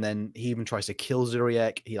 and then he even tries to kill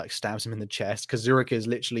Zuriek. He stabs him in the chest, because Zuriek is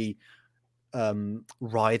literally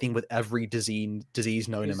writhing with every disease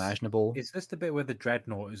known imaginable. Is this the bit where the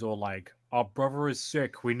Dreadnought is all like, our brother is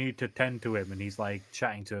sick, we need to tend to him, and he's like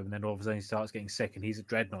chatting to him, and then all of a sudden he starts getting sick, and he's a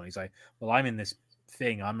Dreadnought. He's like, well, I'm in this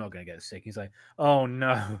thing, I'm not going to get sick. He's like, oh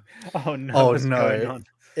no, what's going on?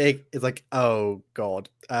 It's like, oh god.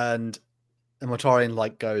 And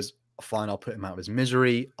Mortarion goes, fine, I'll put him out of his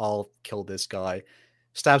misery, I'll kill this guy.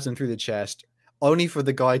 Stabs him through the chest, only for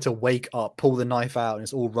the guy to wake up, pull the knife out, and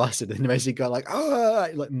it's all rusted, and basically go like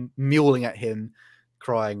mewling at him,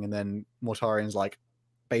 crying. And then Mortarion's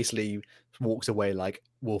basically walks away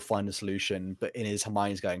we'll find a solution, but in his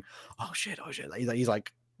mind he's going, oh shit. He's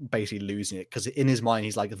basically losing it, because in his mind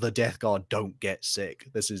he's like, the Death Guard don't get sick,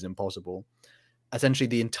 this is impossible. Essentially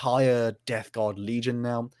the entire Death Guard Legion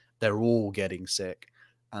now, they're all getting sick,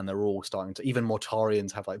 and they're all starting to, even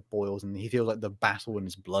Mortarians have boils, and he feels like the battle in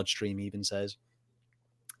his bloodstream, he even says.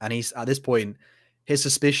 And he's, at this point, his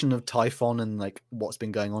suspicion of Typhon and what's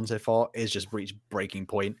been going on so far is just reached breaking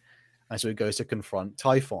point. And so he goes to confront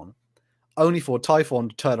Typhon, only for Typhon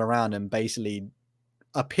to turn around and basically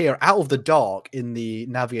appear out of the dark in the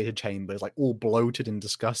navigator chambers, like all bloated and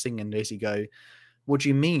disgusting, and basically go, "What do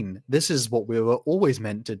you mean? This is what we were always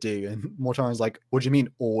meant to do." And Mortarian's like, "What do you mean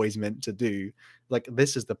always meant to do? Like,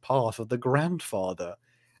 this is the path of the grandfather."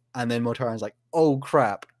 And then Mortarian's like, "Oh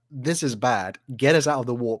crap, this is bad. Get us out of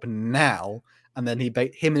the warp now." And then him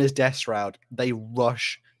and his Death Shroud, they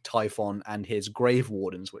rush Typhon and his Grave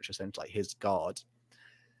Wardens, which are essentially like his guards.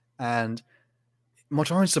 And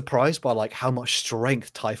Mortarian's surprised by like how much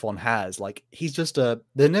strength Typhon has. Like, he's just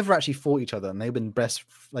they never actually fought each other, and they've been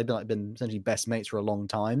essentially best mates for a long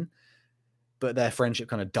time. But their friendship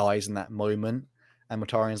kind of dies in that moment. And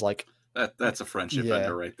Mortarian's like, that's a friendship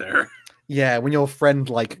ender right there. Yeah, when your friend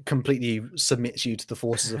like completely submits you to the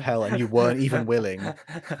forces of hell and you weren't even willing.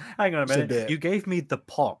 Hang on a minute. You gave me the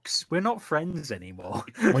pox. We're not friends anymore.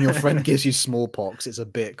 When your friend gives you smallpox, it's a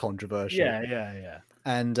bit controversial. Yeah.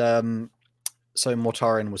 And so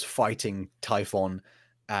Mortarion was fighting Typhon,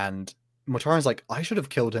 and Mortarion's like, I should have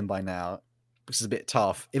killed him by now, which is a bit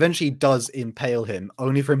tough. Eventually he does impale him,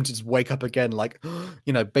 only for him to just wake up again, like,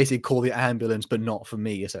 basically call the ambulance, but not for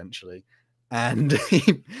me, essentially. And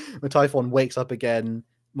Typhon wakes up again.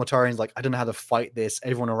 Mortarion's like, I don't know how to fight this.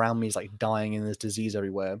 Everyone around me is like dying and there's disease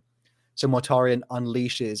everywhere. So Mortarion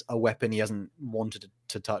unleashes a weapon he hasn't wanted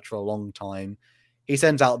to touch for a long time. He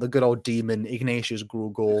sends out the good old demon, Ignatius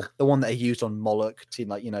Grugor, the one that he used on Moloch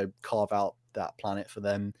to, carve out that planet for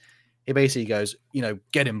them. He basically goes,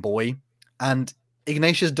 get him, boy. And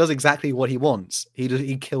Ignatius does exactly what he wants.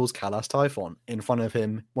 He kills Kalas Typhon in front of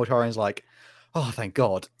him. Mortarion's like, oh, thank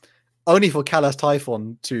God. Only for Kalas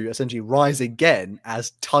Typhon to essentially rise again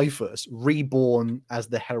as Typhus, reborn as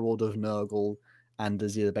the Herald of Nurgle, and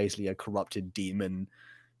as basically a corrupted demon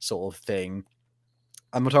sort of thing.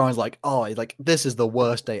 And Mortarion's like, this is the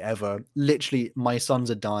worst day ever. Literally, my sons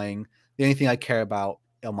are dying. The only thing I care about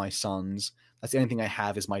are my sons. That's the only thing I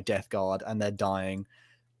have is my Death Guard, and they're dying.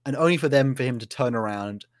 And only for him to turn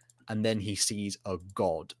around, and then he sees a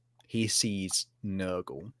god. He sees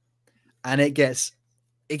Nurgle. And it gets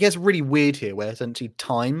really weird here, where essentially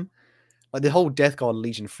time, like the whole Death Guard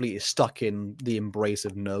Legion fleet is stuck in the embrace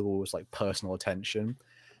of Nurgle's like personal attention,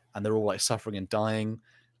 and they're all like suffering and dying.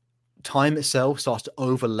 Time itself starts to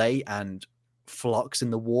overlay and flux in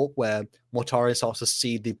the warp, where Mortarion starts to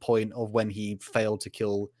see the point of when he failed to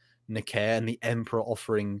kill Nikair, and the Emperor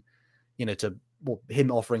offering, him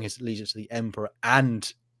offering his allegiance to the Emperor,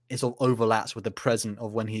 and it sort of overlaps with the present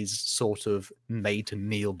of when he's sort of made to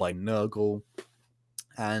kneel by Nurgle.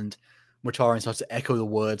 And Mortarion starts to echo the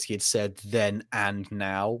words he had said then and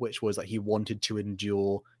now, which was that he wanted to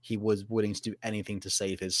endure. He was willing to do anything to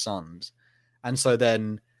save his sons. And so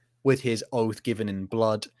then, with his oath given in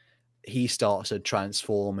blood, he starts to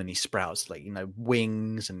transform, and he sprouts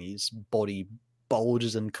wings, and his body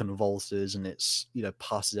bulges and convulses, and it's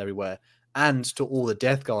passes everywhere. And to all the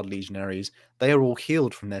Death Guard legionaries, they are all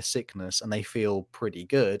healed from their sickness, and they feel pretty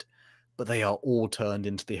good. But they are all turned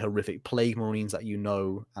into the horrific Plague Marines that you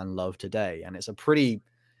know and love today. And it's a pretty...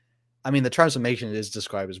 the transformation is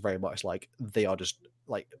described as very much like they are just,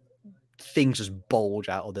 things just bulge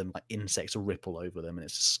out of them, like insects ripple over them, and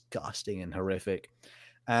it's disgusting and horrific.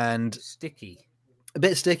 And... sticky. A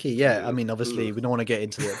bit sticky, yeah. Obviously, we don't want to get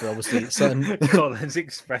into it, but obviously certain... Colin's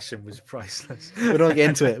expression was priceless. We don't want to get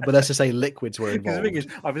into it, but let's just say liquids were involved. The thing is,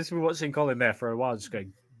 I've just been watching Colin there for a while, just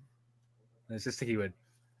going, there's a sticky word.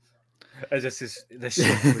 The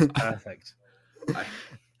shit was perfect.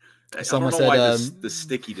 Someone said why the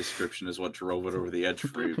sticky description is what drove it over the edge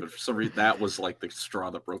for you, but for some reason that was like the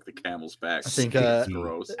straw that broke the camel's back. I think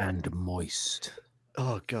gross and moist.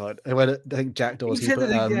 Oh God! I think Jackdaws. He said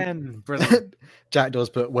it again. Brilliant.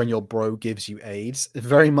 Jackdaws put when your bro gives you AIDS.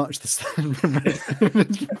 Very much the same.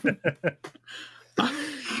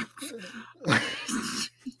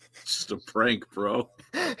 Just a prank, bro.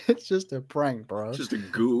 It's just a prank, bro. Just a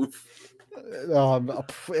goof.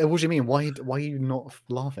 What do you mean? Why are you not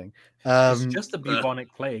laughing? It's just a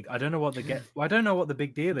bubonic plague. I don't know what I don't know what the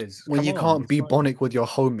big deal is. When you can't be bubonic with your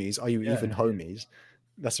homies, are you even homies?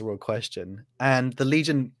 That's a real question. And the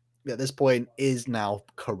Legion at this point is now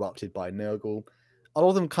corrupted by Nurgle. A lot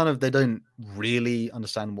of them they don't really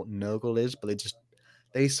understand what Nurgle is, but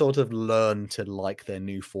they sort of learn to like their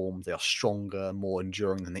new form. They are stronger, more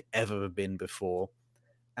enduring than they ever have been before.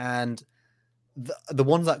 And the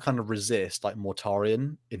ones that kind of resist, like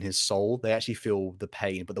Mortarion in his soul, they actually feel the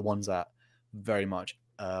pain, but the ones that very much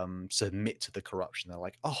submit to the corruption, they're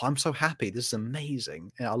like, oh, I'm so happy. This is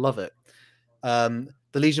amazing. Yeah, I love it.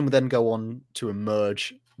 The Legion would then go on to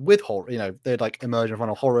emerge with horror. They'd emerge in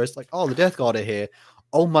front of Horus, like, oh, the Death Guard are here.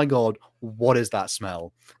 oh my god, what is that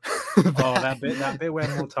smell? Oh, that bit where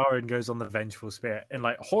Mortarion goes on the vengeful spirit, and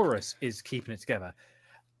like Horus is keeping it together.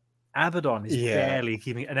 Abaddon is barely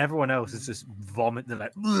keeping, and everyone else is just vomiting. They're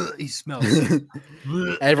like, he smells sick.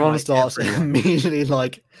 Everyone like, starts immediately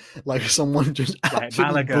like someone just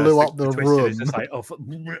absolutely Malaga, blew up the room. Is just like, oh,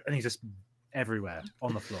 and he's just everywhere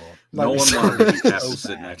on the floor. No one wanted to have to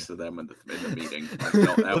sit next to them in the meeting. Like,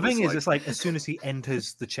 no, the thing is, it's like as soon as he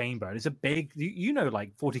enters the chamber, and it's a big,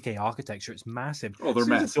 like 40K architecture, it's massive. Oh, they're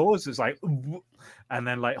massive. The doors is like, and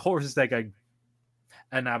then like Horus is there going,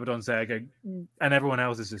 and Abaddon's there going, and everyone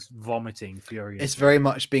else is just vomiting furiously. It's very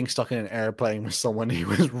much being stuck in an airplane with someone who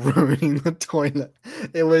was ruining the toilet.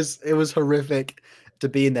 It was horrific to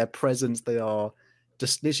be in their presence. They are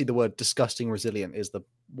just literally, the word disgusting resilient is the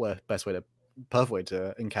perfect way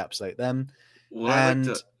to encapsulate them. Well, and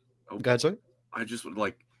go ahead, sorry. I just would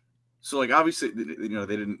like, so like obviously, you know,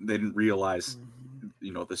 they didn't realize,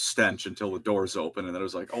 you know, the stench until the doors open, and then it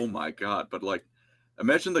was like, oh my god. But like,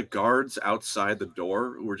 imagine the guards outside the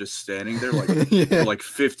door who were just standing there like for like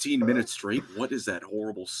 15 minutes straight. What is that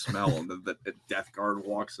horrible smell? And then the death guard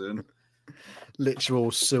walks in. Literal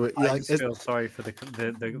sewer. I just feel sorry for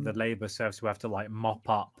the labor serfs who have to like mop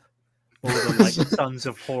up all the like sons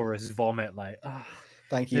of Horus vomit. Like, oh,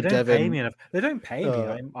 thank you, they don't Devin. pay me enough. They don't pay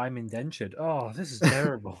me. I'm indentured. Oh, this is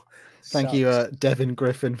terrible. Thank you, Devin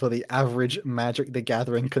Griffin, for the average Magic the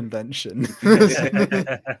Gathering convention.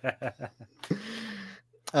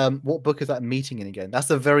 What book is that meeting in again? That's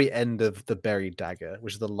the very end of The Buried Dagger,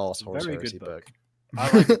 which is the last Horus Heresy book. I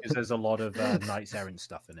like it because there's a lot of Knights Errant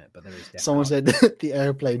stuff in it, but there is someone said the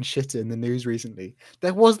airplane shit in the news recently.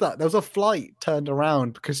 There was a flight turned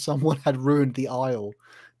around because someone had ruined the aisle,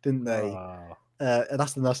 didn't they?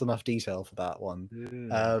 That's enough detail for that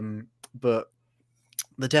one. But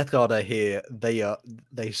the Death Guard are here.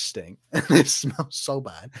 They stink. They smell so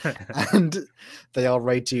bad, and they are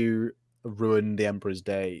ready to ruin the Emperor's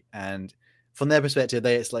day. And from their perspective,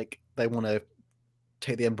 they want to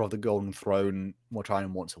take the Emperor off the Golden Throne.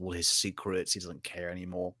 Mortarion wants all his secrets. He doesn't care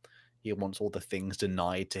anymore. He wants all the things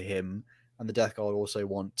denied to him. And the Death Guard also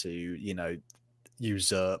want to, you know,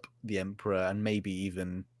 usurp the Emperor and maybe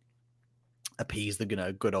even appease the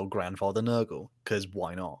good old grandfather Nurgle, because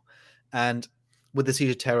why not? And with the Siege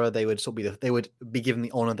of Terror, they would be given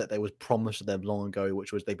the honor that they was promised to them long ago,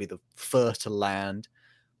 which was they'd be the first to land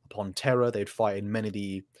upon Terra. They'd fight in many of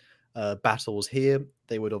the battles here.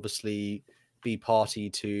 They would obviously be party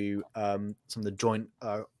to some of the joint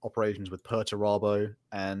operations with Perturabo,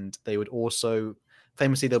 and they would also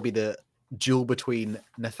famously, there'll be the duel between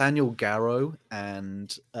Nathaniel Garrow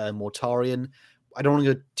and Mortarion. I don't want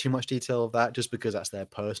to go too much detail of that just because that's their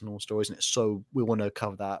personal stories, and we want to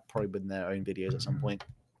cover that probably in their own videos at some point.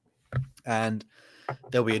 And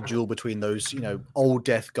there'll be a duel between those, you know, old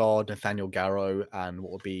Death Guard, Nathaniel Garrow, and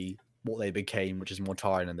what they became, which is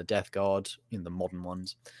Mortarion and the Death Guard, in the modern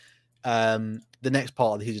ones. The next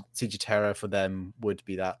part of the Siege of Terror for them would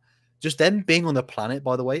be that just them being on the planet,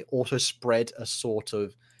 by the way, also spread a sort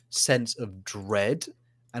of sense of dread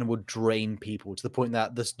and would drain people to the point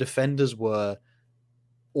that the defenders were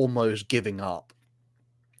almost giving up.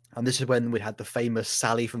 And this is when we had the famous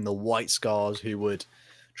Sally from the White Scars who would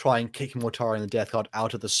try and kick Mortarion and the Death Guard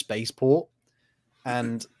out of the spaceport.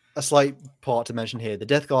 And a slight part to mention here, the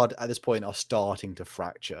Death Guard at this point are starting to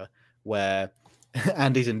fracture, where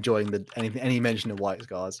Andy's enjoying any mention of White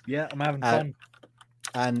Scars. Yeah, I'm having fun.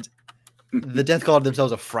 And the Death Guard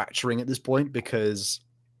themselves are fracturing at this point because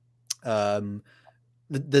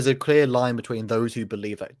there's a clear line between those who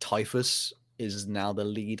believe that Typhus is now the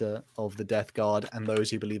leader of the Death Guard and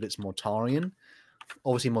those who believe it's Mortarion.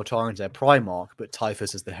 Obviously, Mortarion's their Primarch, but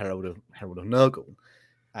Typhus is the Herald of Nurgle.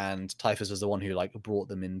 And Typhus is the one who brought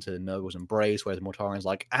them into Nurgle's embrace, whereas Mortarion's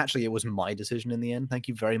like, actually, it was my decision in the end. Thank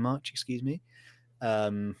you very much. Excuse me.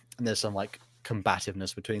 And there's some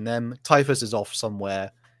combativeness between them. Typhus is off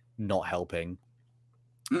somewhere, not helping.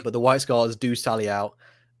 But the White Scars do sally out,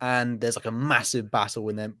 and there's a massive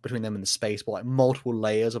battle between them in the space, but multiple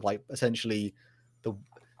layers of essentially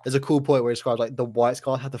there's a cool point where it describes the White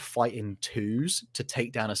Scars had to fight in twos to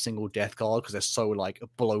take down a single Death Guard because they're so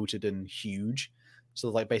bloated and huge.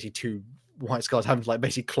 So basically two White Scars having to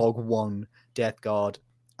basically clog one Death Guard,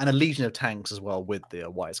 and a legion of tanks as well with the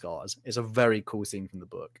White Scars. It's a very cool scene from the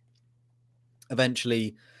book.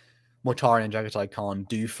 Eventually, Mortarion and Jagatai Khan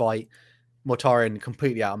do fight. Mortarion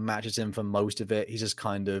completely outmatches him for most of it. He's just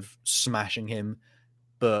kind of smashing him.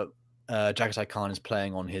 But Jagatai Khan is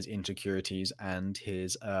playing on his insecurities and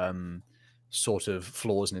his sort of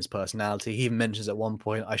flaws in his personality. He even mentions at one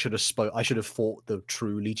point, I should have fought the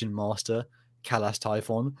true Legion Master, Kalas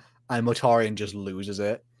Typhon. and Mortarion just loses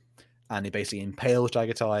it, and he basically impales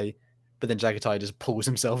Jagatai, but then Jagatai just pulls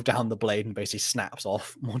himself down the blade and basically snaps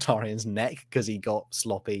off Mortarion's neck because he got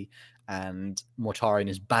sloppy, and Mortarion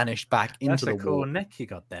is banished back into That's the a cool warp. neck you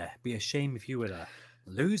got there. Be a shame if you were to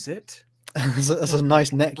lose it. That's a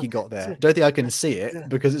nice neck you got there. Don't think I can see it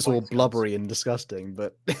because it's all blubbery and disgusting,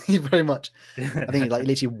 but he very much. I think he like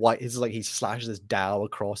literally white. It's like he slashes this dowel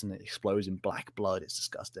across and it explodes in black blood. It's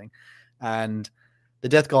disgusting, and the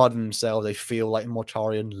Death Guard themselves, they feel like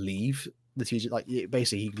Mortarion leave the future. Like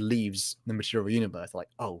basically, he leaves the material universe. Like,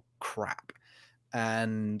 oh crap,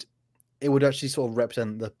 and it would actually sort of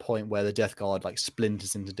represent the point where the Death Guard like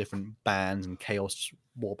splinters into different bands and Chaos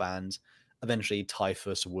War bands. Eventually,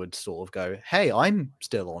 Typhus would sort of go, "Hey, I'm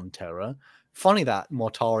still on Terra. Funny that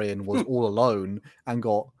Mortarion was all alone and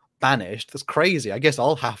got banished. That's crazy. I guess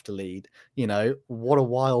I'll have to lead. You know, what a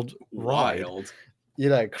wild ride. You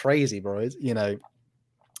know, crazy, bros. You know,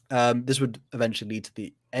 this would eventually lead to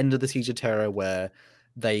the end of the Siege of Terra, where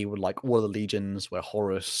they would like all the legions, where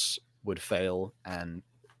Horus would fail and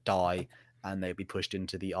die, and they'd be pushed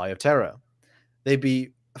into the Eye of Terror. They'd be,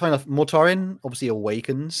 funny enough, Mortarion obviously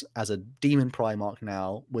awakens as a demon Primarch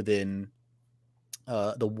now within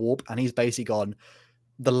the warp, and he's basically gone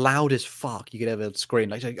the loudest fuck you could ever scream,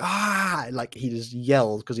 like he just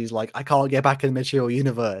yells because he's like, I can't get back in the material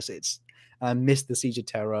universe. I missed the Siege of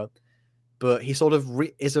Terror, but he sort of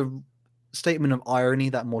is a statement of irony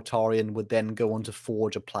that Mortarion would then go on to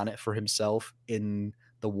forge a planet for himself in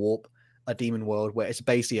the warp, a demon world where it's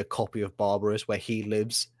basically a copy of Barbarous, where he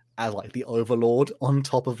lives as like the overlord on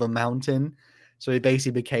top of a mountain. So he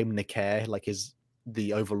basically became Nicair, like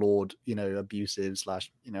the overlord, you know, abusive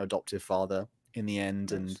 / you know, adoptive father in the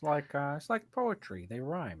end. And it's like poetry, they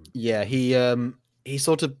rhyme. Yeah, he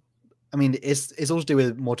sort of, I mean, it's all to do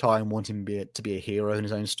with Mortarion wanting to be a hero in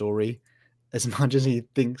his own story as much as he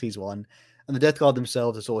thinks he's one. And the Death Guard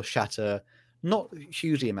themselves are sort of shatter, not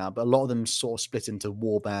hugely amount, but a lot of them sort of split into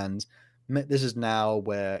war bands. This is now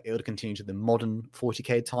where it would continue to the modern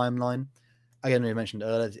 40k timeline. Again, we mentioned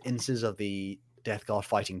earlier, the instances of the Death Guard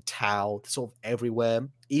fighting Tau, sort of everywhere.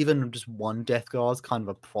 Even just one Death Guard is kind of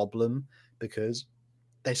a problem because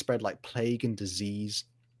they spread like plague and disease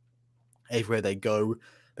everywhere they go.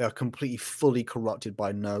 They are completely fully corrupted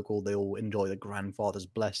by Nurgle. They all enjoy the grandfather's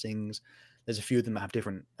blessings. There's a few of them that have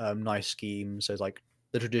different nice schemes. So it's like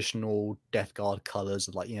the traditional Death Guard colors,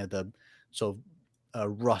 like, you know, the sort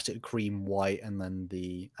of rusted cream white, and then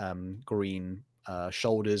the green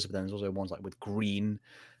shoulders. But then there's also ones like with green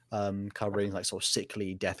covering, like sort of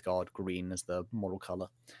sickly Death Guard green as the model color.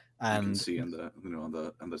 And you can see in the, you know, on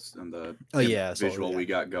the visual we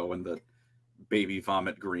got going, that baby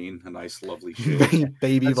vomit green, a nice lovely shade.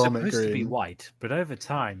 baby it's vomit supposed green to be white, but over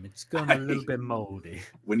time it's gone a little bit moldy.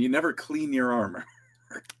 When you never clean your armor.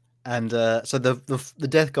 And so the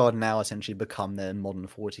Death Guard now essentially become their modern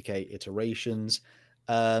 40k iterations.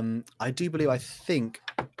 I do believe, I think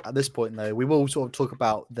at this point though, we will sort of talk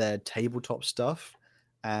about their tabletop stuff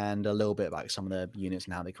and a little bit about some of their units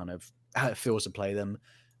and how it feels to play them.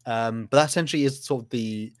 But that essentially is sort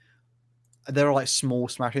of there are like small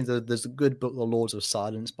smashings. There's a good book, The Lords of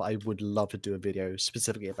Silence, but I would love to do a video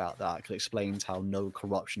specifically about that because it explains how no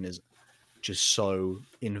corruption is just so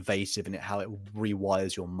invasive in it, how it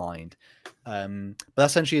rewires your mind. But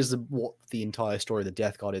essentially is what the entire story of the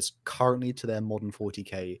Death Guard is currently to their modern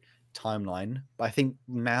 40k timeline. But I think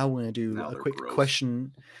now we're going to do a quick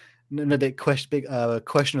question. Big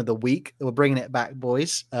question of the week. We're bringing it back,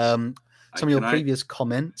 boys. Some of your previous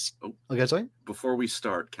comments. Okay, sorry. Before we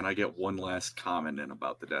start, can I get one last comment in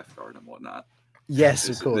about the Death Guard and whatnot? Yes,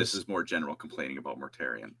 of course. This is more general complaining about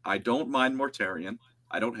Mortarion. I don't mind Mortarion.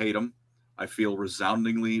 I don't hate him. I feel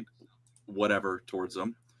resoundingly whatever towards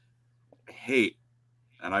him. I hate,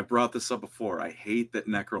 and I brought this up before, I hate that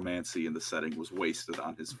necromancy in the setting was wasted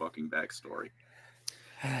on his fucking backstory.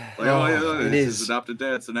 Like, it is his adopted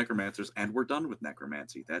dad, it's the necromancers, and we're done with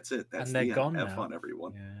necromancy. That's it. That's the end. Have fun,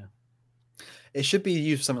 everyone. Yeah. It should be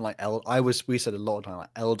used for something like we said a lot of time,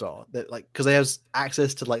 like Eldar, that like, because they have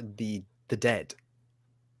access to like the dead.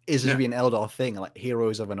 Is to be an Eldar thing, like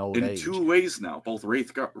heroes of an old age. In 2 ways now, both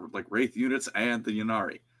Wraith units and the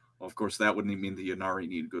Ynnari. Well, of course, that wouldn't mean the Ynnari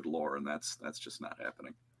need good lore, and that's just not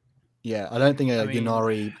happening. Yeah, I don't think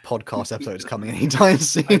Ynnari podcast episode is coming anytime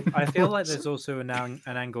soon. I feel like there's also an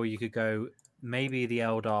angle you could go. Maybe the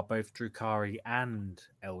Eldar, both Drukhari and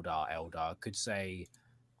Eldar, could say,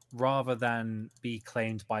 rather than be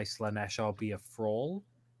claimed by Slaanesh, I'll be a thrall.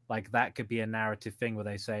 Like, that could be a narrative thing where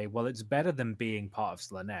they say, well, it's better than being part of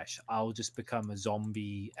Slaanesh. I'll just become a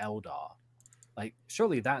zombie Eldar. Like,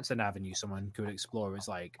 surely that's an avenue someone could explore. Is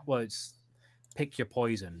like, well, it's Pick Your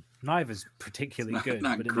Poison. Neither's particularly Not- good,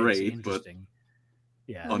 not but it great, makes it but- interesting.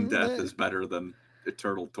 Yeah. Undeath is better than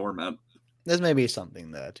eternal torment. There's maybe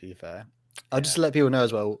something there, to be fair. I'll Yeah. just let people know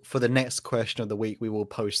as well, for the next question of the week, we will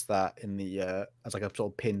post that in the as like a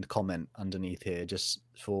sort of pinned comment underneath here, just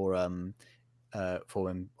for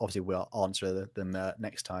when obviously we'll answer them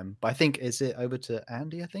next time. But I think, is it over to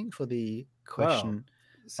Andy, I think, for the question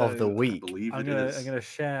of the So, I week? believe I'm it gonna is.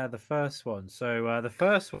 share the first one. So the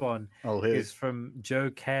first one Oh, here. is from Joe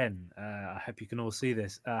Ken. I hope you can all see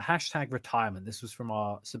this. Hashtag retirement. This was from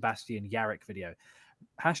our Sebastian Yarrick video.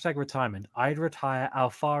 Hashtag retirement. I'd retire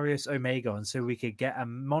Alfarius Omega, and so we could get a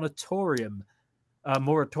moratorium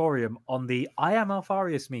on the I am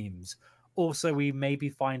Alfarius memes. Also, we maybe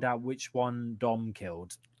find out which one Dom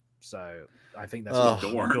killed. So I think that's Oh,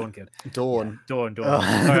 what Dawn killed. Dawn. Yeah, Dawn. Oh.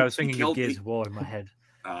 Sorry, I was thinking killed- of Gears of War in my head.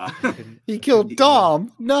 Uh, He killed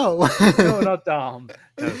Dom. No. No, not Dom.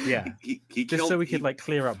 No, yeah. he Just killed, so we could he- like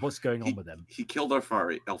clear up what's going on he- with them. He killed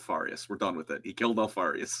Alfarius. We're done with it. He killed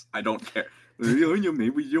Alfarius. I don't care.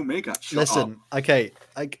 Maybe you may got shut Listen, up. okay,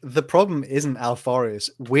 like the problem isn't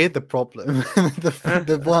Alfarius. We're the problem.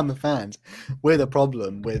 the one, the fans. We're the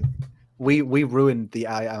problem with we ruined the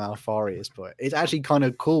I am Alfarius part. It's actually kind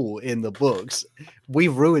of cool in the books. We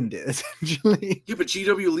ruined it essentially. Yeah, but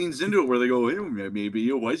GW leans into it where they go, hey, maybe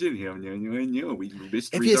it wasn't him. We If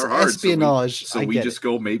mistreat it's our hearts. espionage, So I we get just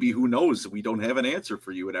go, maybe who knows? We don't have an answer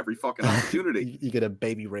for you at every fucking opportunity. You get a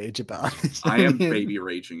baby rage about this. I am baby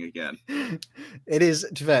raging again. It is,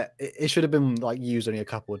 to be fair, it should have been like used only a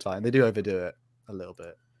couple of times. They do overdo it a little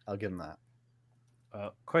bit. I'll give them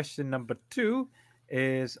that. Question number 2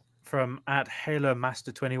 is from at Halo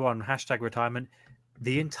Master 21 hashtag retirement.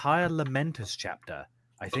 The entire Lamentus chapter.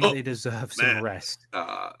 I think they deserve some man. rest.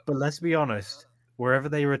 Uh, But let's be honest, wherever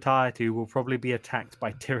they retire to will probably be attacked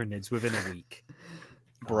by Tyranids within a week.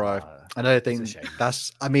 Bro, I don't a think shame.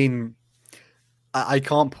 that's. I mean, I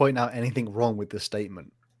can't point out anything wrong with this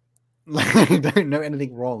statement. Like, I don't know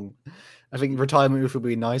anything wrong. I think retirement would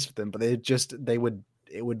be nice for them, but it would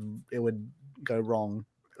go wrong,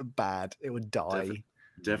 bad. It would die.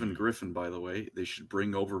 Devin Griffin, by the way, they should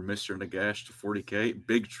bring over Mr. Nagash to 40k.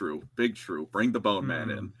 Big true. Bring the Bone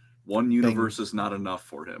Man in. One universe is not enough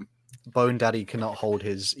for him. Bone Daddy cannot hold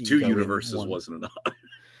his ego 2 in universes one. wasn't enough.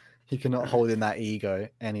 He cannot hold in that ego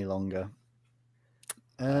any longer.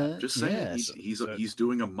 Just saying, yes. he's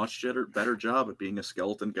doing a much better job at being a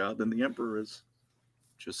skeleton god than the Emperor is.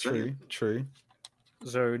 Just saying. True.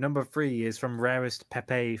 So number 3 is from Rarest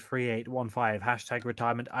Pepe 3815 hashtag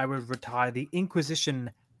retirement. I would retire the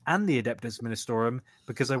Inquisition and the Adeptus Ministorum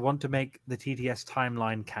because I want to make the TTS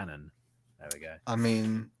timeline canon. There we go. I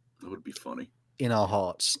mean, That would be funny. in our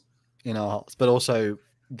hearts, but also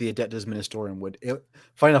the Adeptus Ministorum would.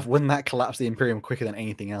 Funny enough, wouldn't that collapse the Imperium quicker than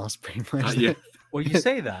anything else? Pretty much. Yeah. Well, you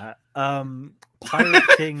say that. Pirate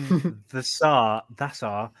King Thasar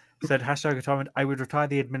said hashtag retirement. I would retire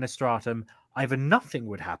the Administratum. Either nothing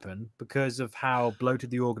would happen because of how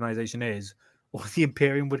bloated the organization is, or the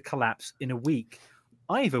Imperium would collapse in a week.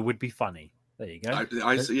 Either would be funny. There you go.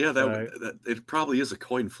 It probably is a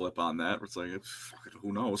coin flip on that. It's like,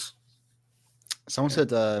 who knows? Someone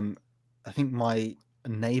said, I think my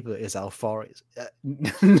neighbor is Alfarius.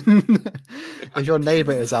 If your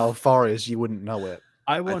neighbor is Alfarius, you wouldn't know it.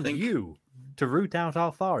 I want think- you to root out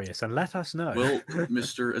Alfarius and let us know. Well,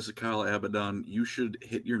 Mr. Ezekiel Abaddon, you should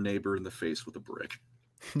hit your neighbor in the face with a brick.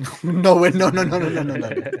 No,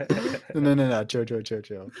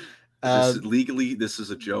 chill. Legally, this is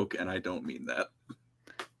a joke, and I don't mean that.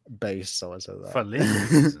 Base, so I said that. For legal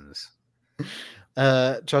reasons.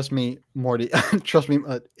 Trust me, Morty. Trust me.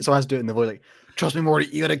 Someone has to do it in the voice like, trust me, Morty.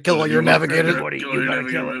 You gotta kill all your navigators. Morty, you gotta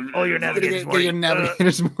kill all your navigators, Get Morty. your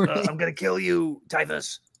navigators, Morty. I'm gonna kill you,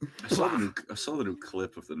 Typhus. I saw the new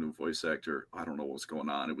clip of the new voice actor. I don't know what's going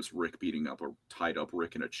on. It was Rick beating up or tied up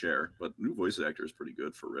Rick in a chair, but new voice actor is pretty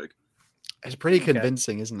good for Rick. It's pretty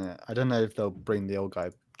convincing, isn't it? I don't know if they'll bring the old guy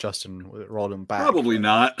Justin Roland back. Probably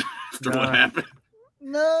not after No. what happened.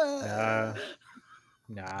 No.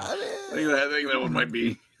 Nah, I think that one might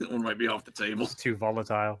be off the table. it's too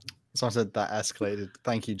volatile. Someone said that escalated.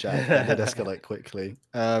 Thank you, Jack. That did escalate quickly.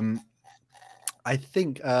 I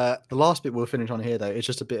think the last bit we'll finish on here, though, is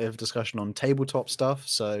just a bit of discussion on tabletop stuff.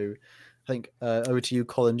 So I think over to you,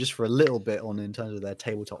 Colin, just for a little bit on in terms of their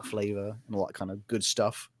tabletop flavor and all that kind of good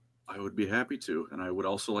stuff. I would be happy to, and I would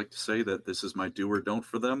also like to say that this is my do or don't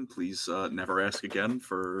for them. Please never ask again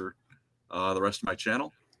for the rest of my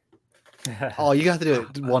channel. Oh, you have to do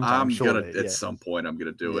it one time. I'm surely. gonna at some point. I'm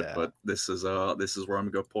gonna do it, Yeah. but this is where I'm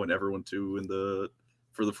gonna point everyone to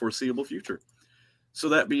for the foreseeable future. So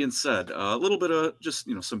that being said, a little bit of just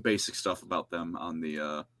some basic stuff about them on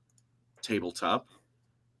the tabletop.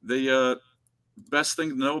 The best thing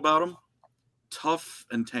to know about them: tough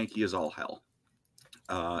and tanky as all hell.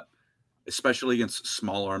 Especially against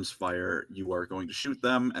small arms fire, you are going to shoot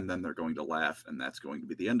them, and then they're going to laugh, and that's going to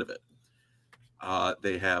be the end of it.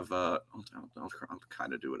 They have I'll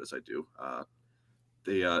kind of do it as I do.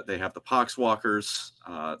 They have the Poxwalkers,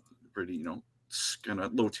 pretty kind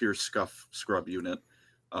of low tier scrub unit,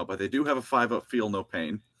 but they do have a 5-up feel no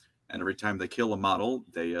pain, and every time they kill a model,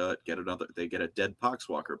 they get a dead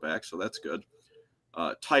Poxwalker back, so that's good.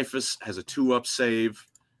 Typhus has a 2-up save.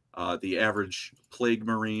 The average Plague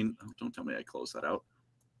Marine, don't tell me I closed that out.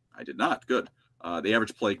 I did not. Good. The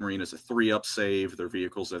average Plague Marine is a 3-up save. Their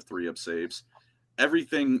vehicles have 3-up saves.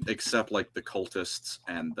 Everything except like the cultists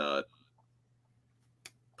and the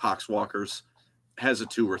Poxwalkers has a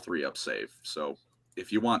 2 or 3-up save. So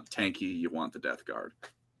if you want tanky, you want the Death Guard.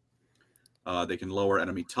 They can lower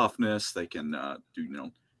enemy toughness. They can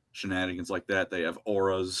do shenanigans like that. They have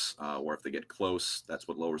auras where if they get close, that's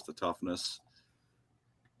what lowers the toughness.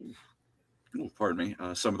 Ooh, pardon me.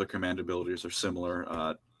 Some of their command abilities are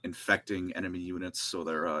similar. Infecting enemy units, so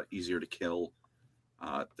they're easier to kill.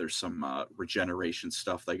 There's some regeneration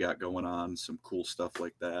stuff they got going on, some cool stuff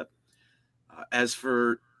like that. As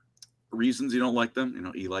for reasons you don't like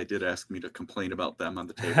them, Eli did ask me to complain about them on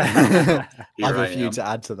the table. I have a few to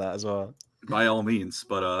add to that as well. By all means,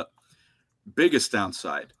 but biggest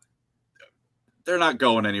downside, they're not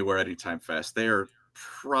going anywhere anytime fast. They are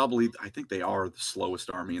probably, I think they are the slowest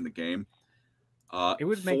army in the game. It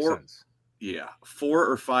would make sense. Yeah, 4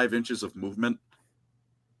 or 5 inches of movement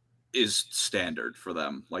is standard for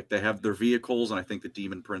them. Like, they have their vehicles, and I think the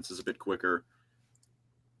Demon Prince is a bit quicker.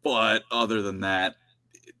 But other than that,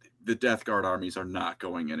 the Death Guard armies are not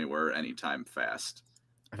going anywhere anytime fast.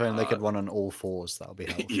 If only they could run on all 4s, that would be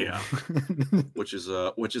helpful. Yeah, which is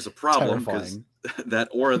a problem because that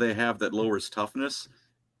aura they have that lowers toughness.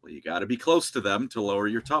 Well, you got to be close to them to lower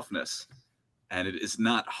your toughness, and it is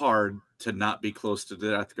not hard to not be close to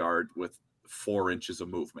the Death Guard with 4 inches of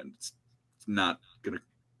movement. It's not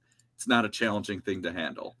a challenging thing to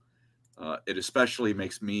handle. It especially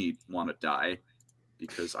makes me want to die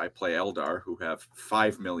because I play Eldar, who have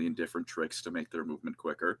 5 million different tricks to make their movement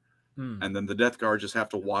quicker. And then the Death Guard just have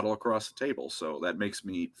to waddle across the table. So that makes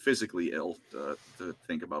me physically ill to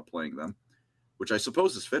think about playing them, which I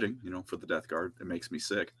suppose is fitting, for the Death Guard. It makes me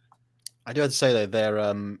sick. I do have to say, though,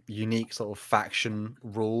 their unique sort of faction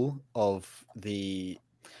rule of the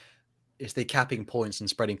capping points and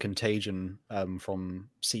spreading contagion from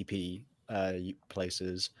CP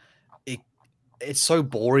places. It's so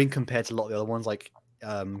boring compared to a lot of the other ones, like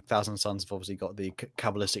Thousand Suns have obviously got the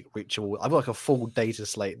Kabbalistic ritual. I've got like a full data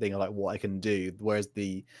slate thing of like what I can do, whereas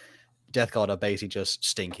the Death Guard are basically just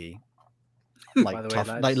stinky, like tough,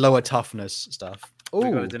 like lower toughness stuff. We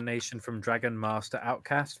got a donation from Dragon Master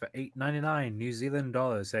Outcast for $8.99 New Zealand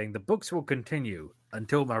dollars, saying the books will continue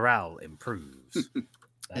until morale improves.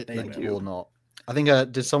 It will not. I think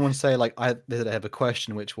did someone say like I have a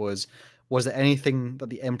question, which was there anything that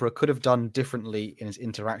the Emperor could have done differently in his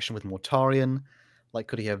interaction with Mortarion? Like,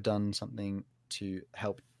 could he have done something to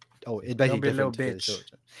help? Oh, it basically different. The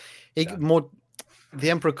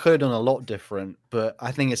Emperor could have done a lot different, but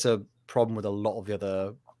I think it's a problem with a lot of the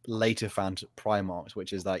other later Primarchs,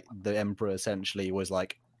 which is like the Emperor essentially was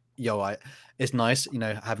like, "Yo, it's nice,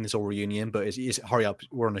 having this all reunion, but it's hurry up,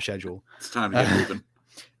 we're on a schedule. It's time to get moving.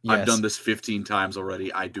 Yes. I've done this 15 times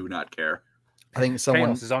already. I do not care." I think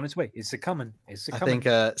someone Chaos is on its way. It's a coming. I think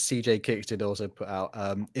CJ Kicks did also put out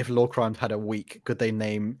if LoreCrimes had a week, could they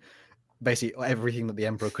name basically everything that the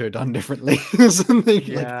Emperor could have done differently?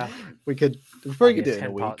 Something like we could probably do it in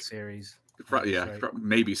a week. 10-part series.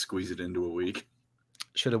 Maybe squeeze it into a week.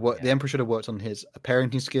 Should have worked. Yeah. The Emperor should have worked on his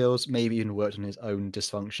parenting skills, maybe even worked on his own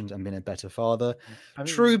dysfunctions and been a better father.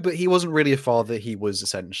 True, but he wasn't really a father. He was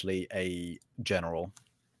essentially a general.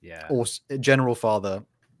 Yeah. Or a general father.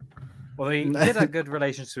 Well, he did have good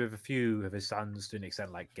relations with a few of his sons to an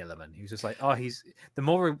extent, like Gilliman. He was just like, he's the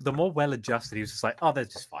more well-adjusted. He was just like, they're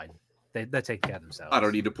just fine. They're taking care of themselves. I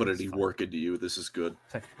don't need to put any work into you. This is good.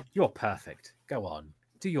 You're perfect. Go on.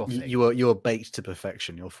 Do your thing. You are baked to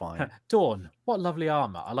perfection. You're fine. Dawn, what lovely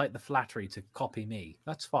armor. I like the flattery to copy me.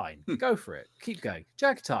 That's fine. Go for it. Keep going.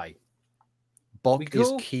 Jagtai. Bog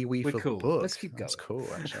is Kiwi for cool. book. Let's keep going. That's cool,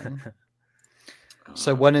 actually.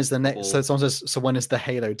 So when is the next? So someone says. So when is the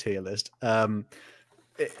Halo tier list? Halo's.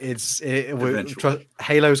 Well,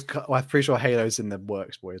 I'm pretty sure Halo's in the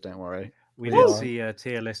works, boys. Don't worry. We did see a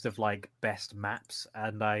tier list of like best maps,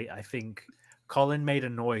 and I think Colin made a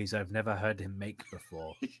noise I've never heard him make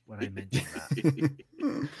before when I mentioned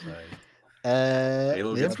that. So,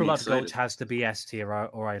 Halo yeah. gets me Blood excited. Gulch has to be S tier,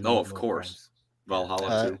 or I Oh, love of Lord course. Crimes.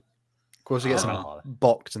 Valhalla too. Of course, we get some Valhalla.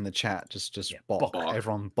 bocked in the chat. Just Yeah, bock. Bok.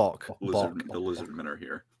 Everyone bock. The lizardmen are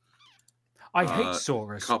here. I hate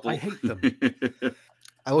Saurus. I hate them.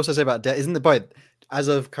 I also say about death, isn't the both as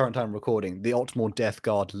of current time recording, the optimal Death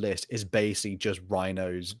Guard list is basically just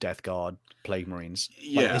Rhinos, Death Guard, Plague Marines.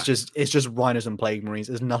 Like, Yeah. it's just Rhinos and Plague Marines.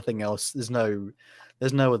 There's nothing else. There's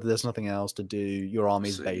nothing else to do. Your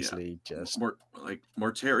army's So, basically just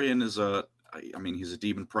Mortarion is I mean, he's a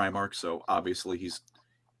demon Primarch, so obviously he's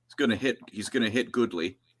gonna hit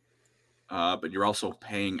goodly. But you're also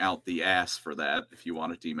paying out the ass for that if you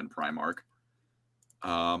want a demon Primarch.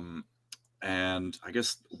 And I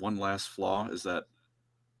guess one last flaw is that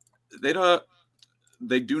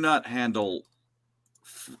they do not handle,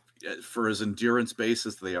 for as endurance based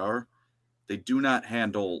as they are, they do not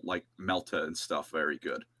handle like Melta and stuff very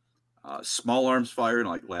good. Small arms fire,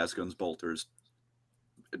 like las guns, bolters,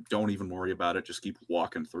 don't even worry about it. Just keep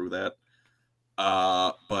walking through that.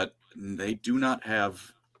 But they do not have,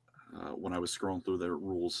 when I was scrolling through their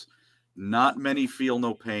rules, not many feel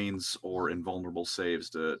no pains or invulnerable saves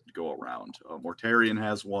to go around. Mortarion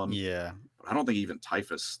has one. yeah. But I don't think even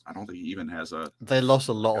Typhus. I don't think he even has a. They lost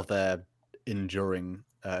a lot of their enduring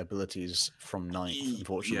abilities from ninth,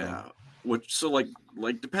 unfortunately. Yeah. Which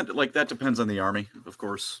that depends on the army, of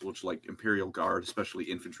course. Which like Imperial Guard, especially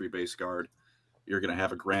infantry based guard, you're gonna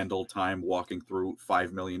have a grand old time walking through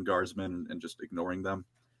 5 million guardsmen and just ignoring them.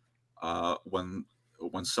 When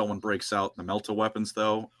someone breaks out the Melta weapons,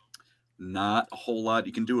 though, not a whole lot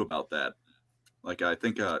you can do about that. Like I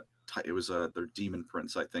think it was their Demon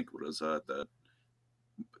Prince. I think was the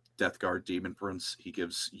Death Guard Demon Prince. He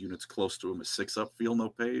gives units close to him a 6-up feel no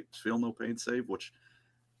pain save, which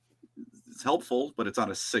is helpful, but it's on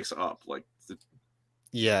a 6-up. Like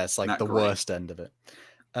Yeah, it's like not the great. worst end of it.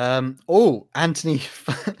 Anthony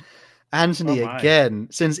Oh my. again.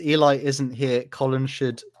 Since Eli isn't here, Colin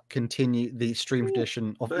should continue the stream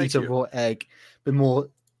tradition of thank eat a you. raw egg. But more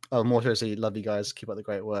seriously, love you guys. Keep up the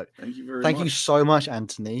great work. Thank you very much. Thank you so much,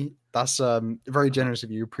 Anthony. That's very generous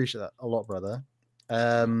of you. Appreciate that a lot, brother.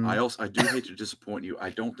 I do hate to disappoint you. I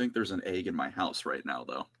don't think there's an egg in my house right now,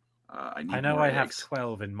 though. I need I know more I have eggs.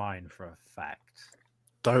 12 in mine for a fact.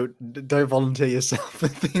 don't volunteer yourself for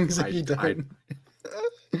things that you don't.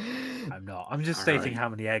 I'm not. I'm just All stating right. how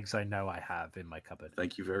many eggs I know I have in my cupboard.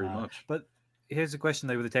 Thank you very much. But here's a question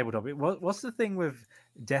though with the tabletop. What's the thing with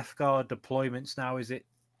Death Guard deployments now? Is it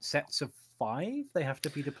sets of 5 they have to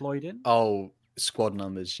be deployed in? Oh, squad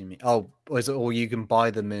numbers, you mean? Oh, or you can buy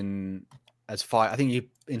them in as 5. I think you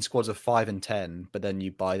in squads of 5 and 10, but then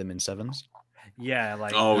you buy them in 7s. Yeah,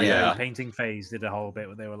 like yeah. Painting Phase did a whole bit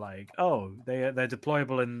where they were like, oh, they're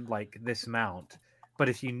deployable in like this amount, but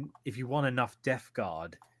if you want enough Death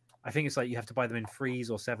Guard, I think it's like you have to buy them in 3s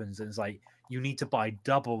or 7s, and it's like you need to buy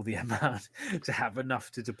double the amount to have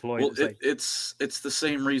enough to deploy. Well, It's it's the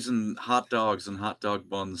same reason hot dogs and hot dog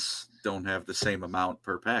buns don't have the same amount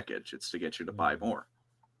per package. It's to get you to buy more.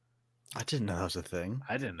 I didn't know that was a thing.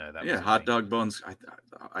 I didn't know that. Yeah, was a hot thing. dog buns.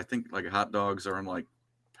 I think like hot dogs are in like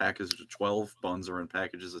packages of 12. Buns are in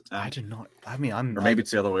packages of 10. I did not. I mean, or maybe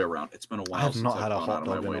it's the other way around. It's been a while have since not I've had a gone hot out of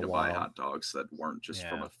my dog in way a to buy while. hot dogs that weren't just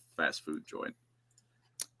from Yeah. a fast food joint.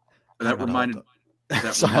 I That haven't had a hot reminded. dog.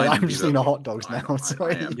 That Sorry, reminded I'm me just that- eating a hot dogs I now. know, I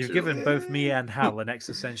Sorry. am You've too. given both me and Hal an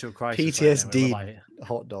existential crisis. right now, PTSD. where we're like,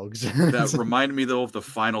 Hot dogs. That reminded me though of the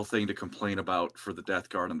final thing to complain about for the Death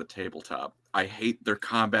Guard on the tabletop. I hate their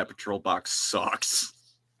combat patrol box sucks.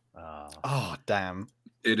 Oh damn.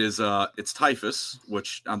 It is it's Typhus,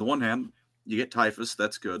 which on the one hand, you get Typhus,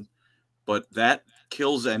 that's good. But that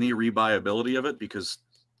kills any rebuyability of it because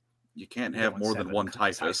you can't you have don't more want than 7 one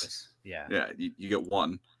Typhus. Yeah. Yeah, you get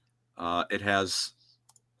one. It has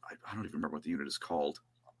I don't even remember what the unit is called.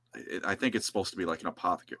 I think it's supposed to be like an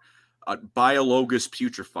apothecary. Biologus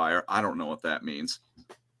Putrefier. I don't know what that means.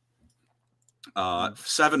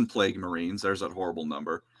 7 Plague Marines. There's that horrible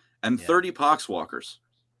number. And 30 Poxwalkers.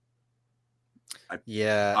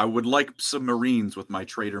 I would like some Marines with my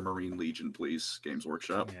Traitor Marine Legion, please, Games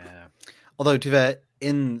Workshop. Yeah. Although to be fair,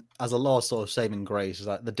 as a last sort of saving grace is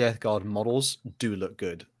that the Death Guard models do look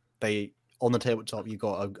good. They on the tabletop you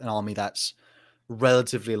got an army that's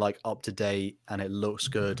relatively like up to date and it looks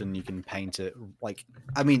good and you can paint it like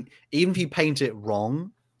I mean even if you paint it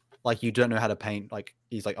wrong, like you don't know how to paint, like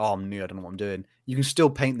he's like, oh I'm new, I don't know what I'm doing, you can still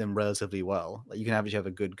paint them relatively well. Like you can actually have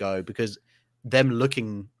a good go because them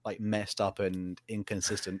looking like messed up and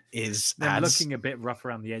inconsistent is them looking a bit rough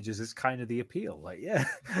around the edges is kind of the appeal. Like, yeah,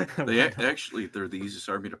 Actually, they're the easiest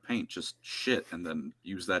army to paint. Just shit, and then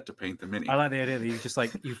use that to paint the mini. I like the idea that you just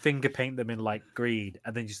like you finger paint them in like greed,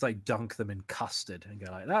 and then just like dunk them in custard and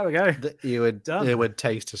go like, there we go. It would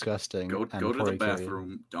taste disgusting. Go to the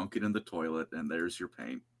bathroom, dunk it in the toilet, and there's your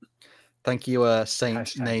paint. Thank you,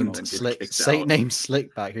 Saint named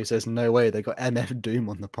Slickback, who says no way they got MF Doom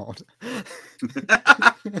on the pod.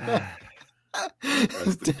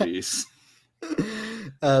 Rest in peace.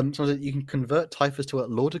 So you can convert Typhus to a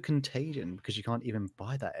Lord of Contagion because you can't even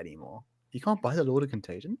buy that anymore. You can't buy the Lord of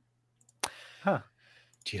Contagion. Huh?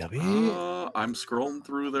 GW. I'm scrolling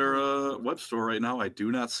through their web store right now. I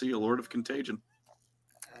do not see a Lord of Contagion.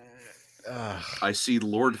 I see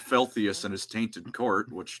Lord Felthius and his tainted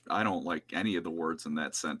court, which I don't like any of the words in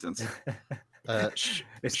that sentence.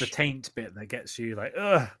 It's the taint bit that gets you like,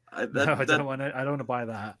 ugh. I don't want to buy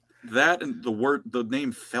that. That and the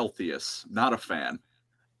name Felthius, not a fan.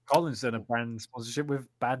 Colin's done a brand sponsorship with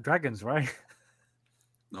Bad Dragons, right?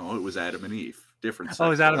 No, it was Adam and Eve. Different. Oh, it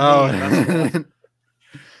was Adam and Eve.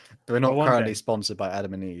 We're not currently sponsored by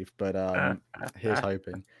Adam and Eve, but here's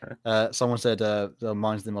hoping. Someone said that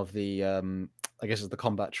reminds them of the, I guess it's the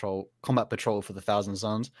combat patrol for the Thousand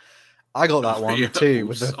Suns. I got that one too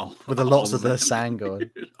with the lots of the Sangor.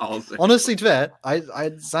 Honestly, to be fair,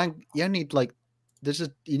 you need like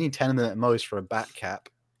you need 10 of them at most for a bat cap,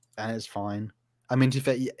 and it's fine. I mean, to be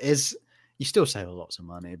fair, you still save lots of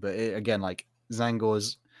money, but again, like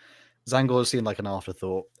Zangor's seemed like an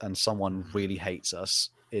afterthought, and someone really hates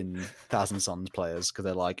us in Thousand Suns players because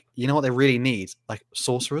they're like, you know what they really need? Like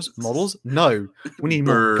sorcerers, models? No, we need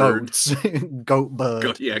more goats. Goat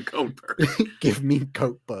bird. Goat bird. Give me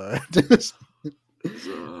goat bird.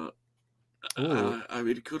 I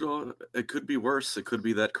mean, it could be worse. It could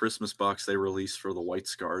be that Christmas box they released for the White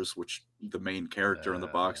Scars, which the main character in the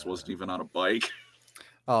box wasn't even on a bike.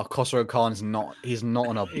 Oh, Khosrow Khan's not. He's not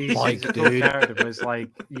on a bike, dude. Character was like,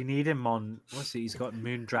 you need him on. What's he? He's got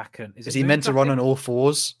Moondraken. Is he meant to run on all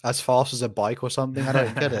fours as fast as a bike or something? I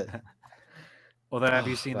don't get it. Although, have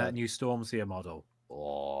you seen that new Stormseer model?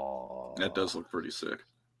 Oh, that does look pretty sick.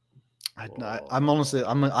 I'm honestly,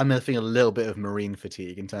 I'm feeling a little bit of marine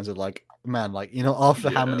fatigue in terms of like, man, like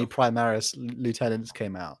after how many Primaris lieutenants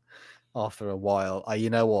came out, after a while,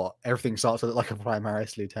 you know what? Everything starts to look like a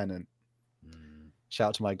Primaris lieutenant. Shout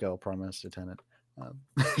out to my girl, Primaris Lieutenant. No,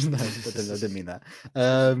 I didn't mean that.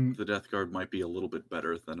 The Death Guard might be a little bit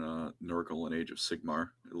better than Nurgle and Age of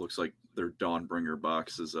Sigmar. It looks like their Dawnbringer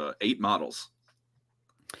box is 8 models.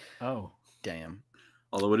 Oh, damn.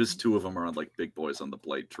 Although it is 2 of them are on like big boys on the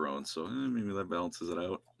Blade Throne, so maybe that balances it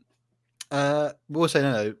out. We'll say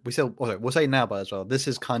no. We'll say now, but as well. This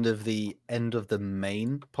is kind of the end of the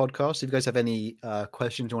main podcast. If you guys have any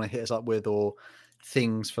questions you want to hit us up with or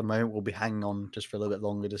things for the moment, we'll be hanging on just for a little bit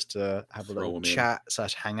longer just to have a little chat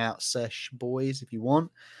 / hangout sesh, boys, if you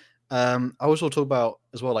want. I also talk about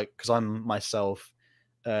as well, like, because I'm myself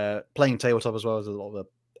playing tabletop as well as a lot of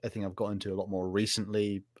I think I've got into a lot more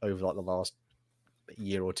recently over like the last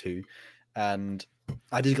year or two, and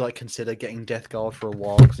I did like consider getting Death Guard for a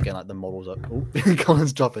while because again, like the models are. Oh,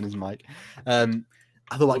 Colin's dropping his mic. I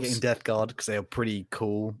thought about getting Death Guard because they are pretty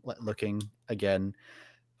cool, like looking again,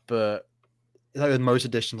 but like with most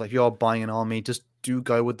editions, like if you are buying an army, just do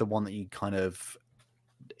go with the one that you kind of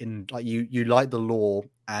you like the lore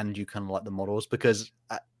and you kind of like the models, because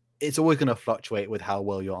it's always going to fluctuate with how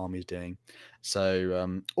well your army is doing.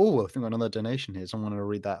 So, I think another donation here. Someone want to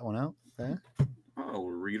read that one out there? Oh,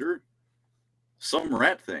 reader, some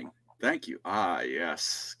rat thing. Thank you. Ah,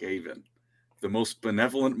 yes, Skaven, the most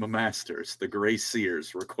benevolent masters, the Grey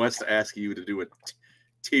Seers, request to ask you to do a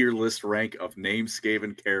tier list rank of named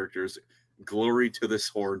Skaven characters. Glory to this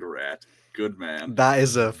horned rat. Good man. That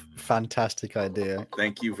is a fantastic idea.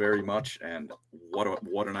 Thank you very much. And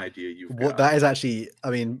what an idea you've got. That is actually, I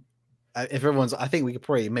mean, if everyone's, I think we could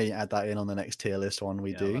probably maybe add that in on the next tier list one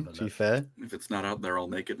we do, to be fair. If it's not out there, I'll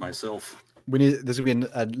make it myself. There's going to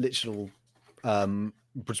be a literal,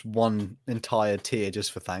 just one entire tier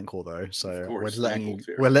just for Thankful though. So we're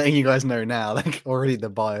letting you guys know now, like already the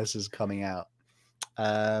bias is coming out.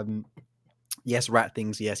 Yes, rat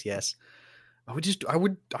things. Yes. I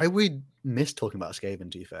would miss talking about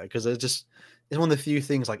Skaven, to be fair, because it's one of the few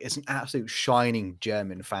things, like, it's an absolute shining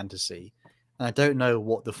gem in fantasy, and I don't know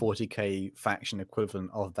what the 40k faction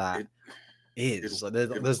equivalent of that is. Like,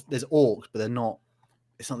 there's orcs, but they're not.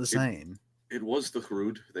 It's not the same. It was the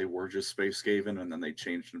Hrud. They were just Space Skaven, and then they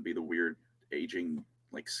changed to be the weird aging,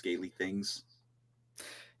 like, scaly things.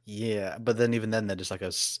 Yeah, but then even then they're just like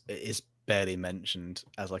barely mentioned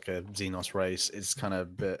as like a Xenos race. It's kind of a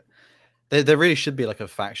bit. There really should be like a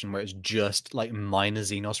faction where it's just like minor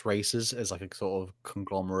Xenos races as like a sort of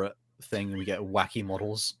conglomerate thing, and we get wacky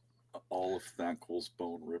models. All of Thanquil's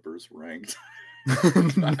Bone Rippers ranked.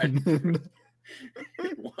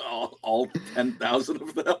 all 10,000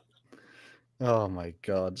 of them. Oh my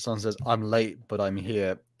god. Someone says, I'm late, but I'm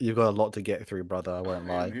here. You've got a lot to get through, brother. I won't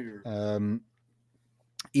lie.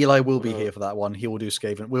 Eli will be here for that one. He will do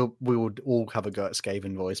Skaven. We will all have a go at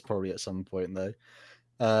Skaven voice probably at some point though.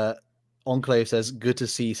 Enclave says, good to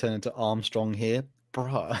see Senator Armstrong here.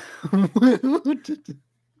 Bruh.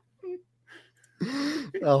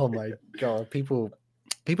 Oh my god. People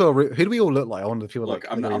are who do we all look like? I wonder if people look.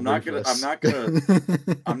 Like, I'm not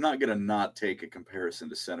gonna not take a comparison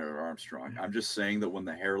to Senator Armstrong. I'm just saying that when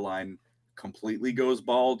the hairline completely goes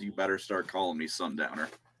bald, you better start calling me Sundowner.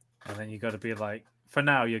 And then you got to be like, for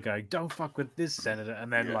now you're going, don't fuck with this senator,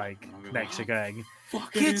 and then next you're going,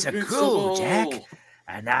 kids are cool, Jack,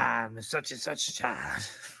 and I'm such and such a child.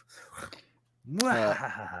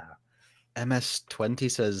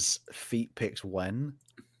 MS20 says feet pics when.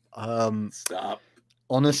 Stop.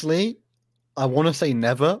 Honestly, I want to say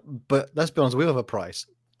never, but let's be honest, we have a price.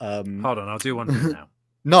 Hold on, I'll do one thing now.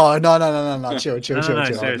 No. Chill.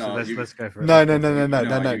 Seriously, No, let's go for it. No. You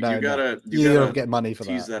gotta get money for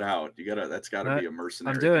tease that out. That's gotta be a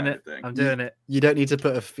mercenary. I'm doing it. Thing. I'm doing it. You don't need to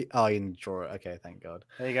put a. Oh, you can draw it. Okay, thank God.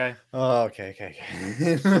 There you go. Oh, okay.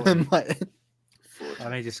 I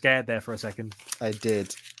made you scared there for a second. I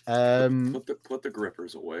did. Put the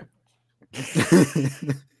grippers away.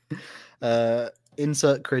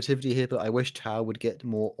 Insert creativity here, but I wish Tau would get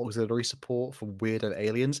more auxiliary support for weirdo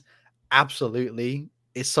aliens. Absolutely,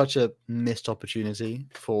 it's such a missed opportunity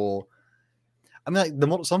for. I mean,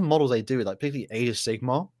 like some models they do, like particularly Age of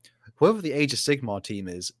Sigmar. Whoever the Age of Sigmar team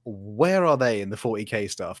is, where are they in the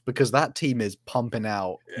 40k stuff? Because that team is pumping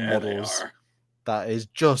out models. That is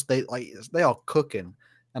just they are cooking,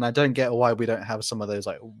 and I don't get why we don't have some of those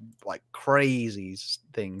like crazy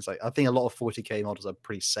things. Like I think a lot of 40k models are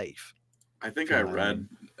pretty safe. I think I read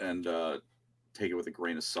and take it with a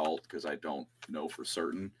grain of salt because I don't know for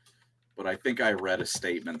certain, but I think I read a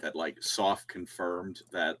statement that like soft confirmed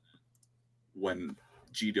that when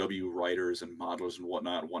GW writers and modelers and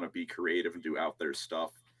whatnot want to be creative and do out their stuff,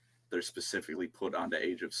 they're specifically put onto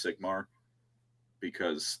Age of Sigmar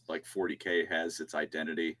because like 40k has its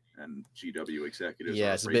identity and GW executives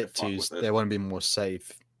it's a bit too. They want to be more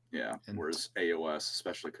safe. Yeah, whereas AOS,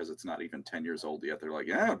 especially because it's not even 10 years old yet, they're like,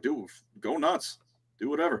 yeah, go nuts, do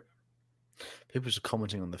whatever. People just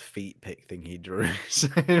commenting on the feet pic thing he drew. So,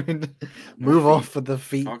 I mean, move off for the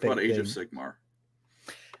feet. Talk about Age of Sigmar.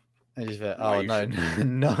 I just went, oh no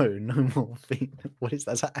more feet. What is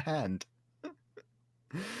that? Is that a hand?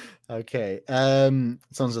 Okay. Someone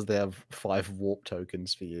says they have 5 warp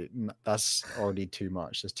tokens for you. That's already too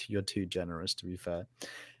much. You're too generous, to be fair.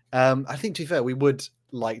 I think, to be fair, we would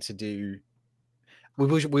like to do. We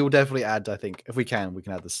will definitely add. I think if we can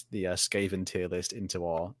add the Skaven tier list into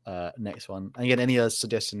our next one. And again, any other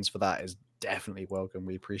suggestions for that is definitely welcome.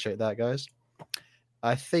 We appreciate that, guys.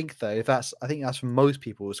 I think though, I think that's for most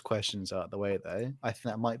people's questions out of the way though. I think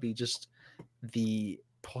that might be just the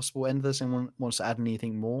possible end of this. Anyone wants to add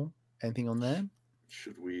anything on there?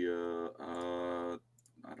 Should we? I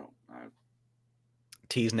don't.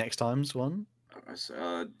 Tease next time's one.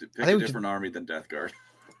 Pick a different army than Death Guard.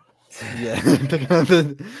 Yeah,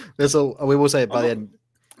 there's we will say by the end.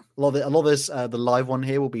 A lot of this, the live one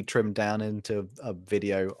here will be trimmed down into a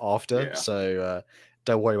video after. Yeah. So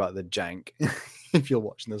don't worry about the jank. If you're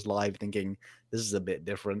watching this live, thinking this is a bit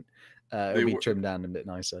different, it'll be trimmed down a bit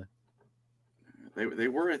nicer. They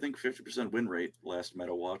were, I think, 50% win rate last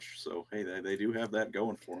Meta Watch. So hey, they do have that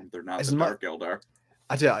going for them. They're not the Dark Eldar.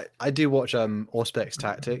 I do watch Auspex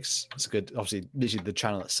Tactics. It's good. Obviously, literally the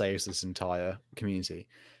channel that saves this entire community.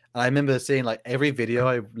 And I remember seeing like every video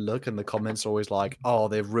I look and the comments are always like, "Oh,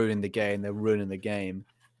 they're ruining the game. They're ruining the game."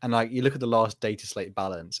 And like you look at the last data slate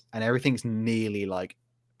balance, and everything's nearly like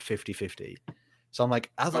 50-50. So I'm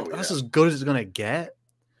like, that's as good as it's gonna get.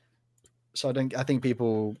 So I think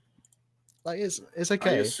people like it's okay.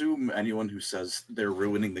 I assume anyone who says they're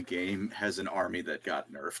ruining the game has an army that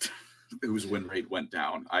got nerfed. Whose win rate went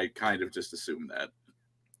down. I kind of just assume that.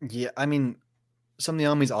 Yeah, I mean, some of the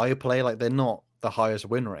armies I play, like they're not the highest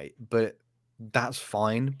win rate, but that's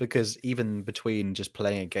fine because even between just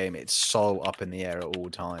playing a game, it's so up in the air at all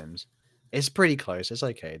times. It's pretty close. It's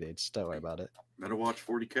okay, dudes. Don't worry about it. Metawatch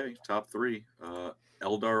 40k, top 3.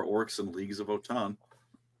 Eldar, Orcs, and Leagues of Otan.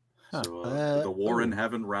 So Uh, the War in oh.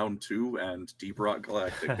 Heaven Round 2 and Deep Rock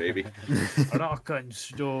Galactic, baby. Rock and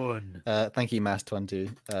stone. Thank you,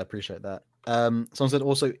 Mass20. Appreciate that. Someone said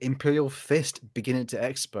also Imperial Fist beginning to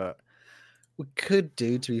expert. We could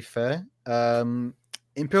do, to be fair.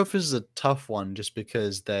 Imperial Fist is a tough one just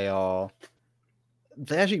because they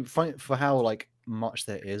actually find for how like much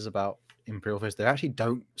there is about Imperial Fist, they actually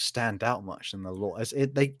don't stand out much in the lore.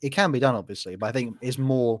 It can be done obviously, but I think it's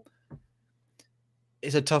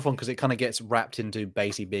a tough one because it kind of gets wrapped into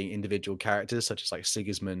basically being individual characters such as like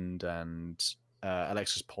Sigismund and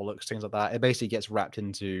Alexis Pollux, things like that. It basically gets wrapped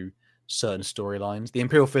into certain storylines. The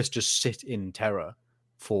Imperial Fist just sit in terror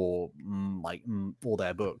for all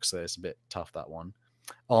their books, so it's a bit tough, that one.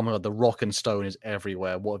 Oh my god, the Rock and Stone is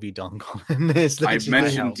everywhere. What have you done, Colin? I literally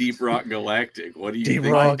mentioned helped. Deep Rock Galactic. What do you Deep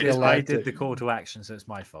think? Rock I Galactic. did the call to action, so it's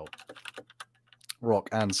my fault. Rock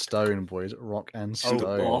and Stone, boys. Rock and Oh, Stone.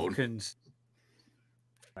 bone. Rock and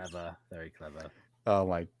clever, very clever. Oh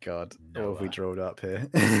my god. What have we Noah. drilled up here?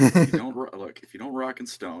 If you don't rock and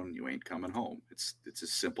stone, you ain't coming home. It's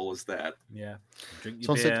as simple as that. Yeah, drink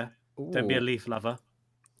your Someone beer. said, Don't be a ooh. leaf lover.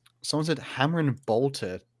 Someone said Hammer and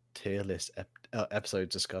Bolter tier list episode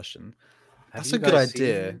discussion. Have That's you a good guys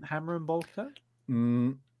idea. seen Hammer and Bolter?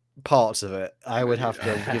 Parts of it. I would have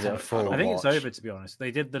to give it a I full I think it's watch. over, to be honest.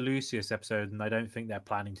 They did the Lucius episode, and I don't think they're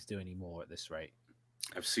planning to do any more at this rate.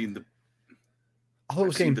 I've seen the. I thought it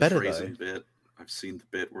was I've seen getting the better though. phrasing bit. I've seen the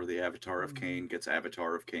bit where the Avatar of Cain gets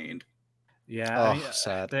Avatar of Cain. Yeah, Oh, I mean,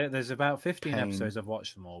 sad. there's about 15 Pain. episodes. I've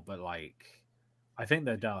watched them all, but like, I think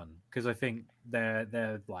they're done because I think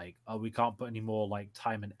they're like, oh, we can't put any more like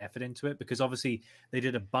time and effort into it because obviously they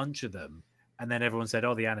did a bunch of them, and then everyone said,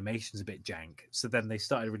 oh, the animation's a bit jank. So then they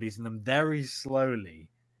started releasing them very slowly,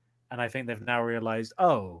 and I think they've now realized,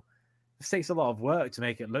 oh, this takes a lot of work to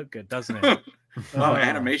make it look good, doesn't it? Oh,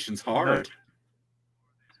 animation's hard.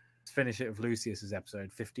 Let's finish it with Lucius's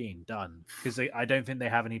episode 15 done because I don't think they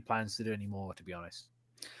have any plans to do any more, to be honest.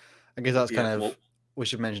 I guess that's Yeah, kind of well- we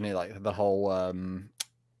should mention it, like the whole Warhammer.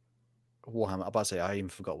 I'm about to say I even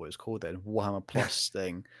forgot what it's called then. Warhammer Plus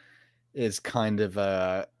thing is kind of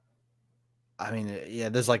I mean, yeah,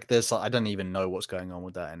 there's like I don't even know what's going on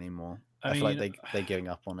with that anymore. I feel like they're giving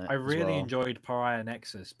up on it. I as really well. enjoyed Pariah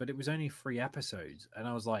Nexus, but it was only 3 episodes, and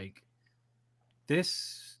I was like,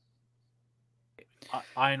 this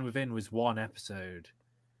Iron Within was 1 episode.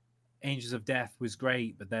 Angels of Death was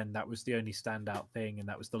great, but then that was the only standout thing, and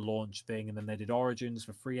that was the launch thing, and then they did Origins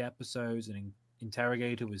for 3 episodes, and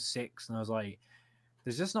Interrogator was 6, and I was like,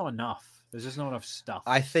 there's just not enough. There's just not enough stuff.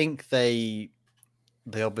 I think they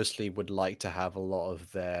obviously would like to have a lot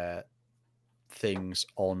of their things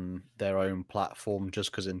on their own platform, just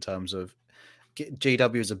because in terms of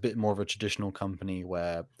GW is a bit more of a traditional company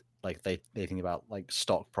where like they think about like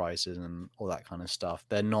stock prices and all that kind of stuff.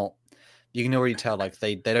 They're not. You can already tell like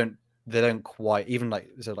they don't quite, even like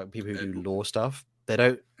so like people who do lore stuff, they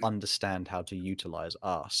don't understand how to utilize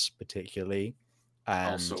us particularly.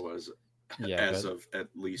 And Also, yeah, as of at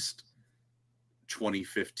least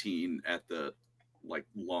 2015, at the like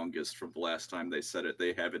longest from the last time they said it,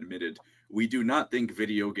 they have admitted we do not think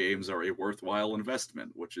video games are a worthwhile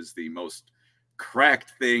investment, which is the most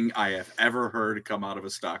cracked thing I have ever heard come out of a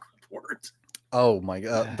stock report. oh my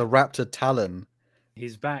god, the Raptor Talon.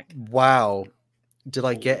 He's back. Wow. Did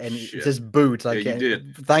I get Holy any? shit. It says boo. Did I Yeah, get you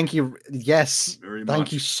any- Thank you. Yes. Very Thank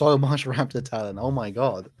much. you so much, Raptor Talon. Oh my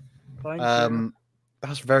god. Thank you.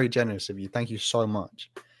 That's very generous of you. Thank you so much.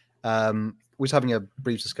 We're just having a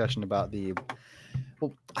brief discussion about the.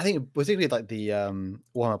 Well, I think particularly like the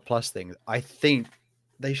Warhammer Plus thing. I think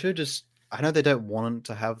they should just. I know they don't want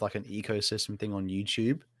to have like an ecosystem thing on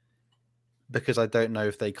YouTube because I don't know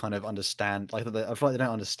if they kind of understand. Like I feel like they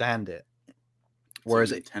don't understand it.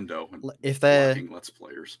 Whereas It's like Nintendo and if they're blocking Let's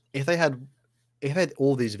Players. if they had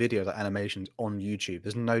all these videos like animations on YouTube,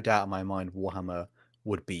 there's no doubt in my mind Warhammer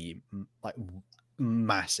would be like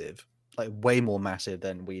massive, like way more massive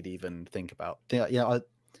than we'd even think about.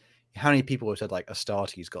 How many people have said like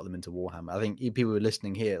Astartes got them into Warhammer? I think people who are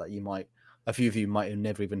listening here, like a few of you might have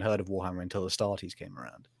never even heard of Warhammer until Astartes came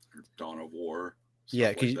around. Dawn of War. Yeah,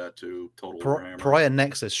 Stuff 'cause like that too. Total Warhammer. Pariah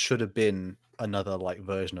Nexus should have been another like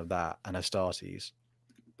version of that, and Astartes.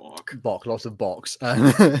 Bok. Lots of box.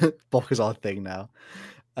 Bok is our thing now.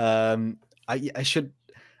 I should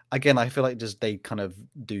again. I feel like just they kind of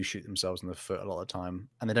do shoot themselves in the foot a lot of the time,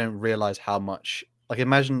 and they don't realize how much. Like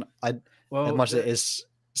imagine as much as it is.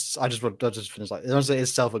 I just finish like as much as it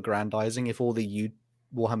is self-aggrandizing. If all the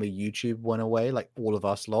Warhammer YouTube went away, like all of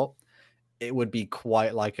us lot, it would be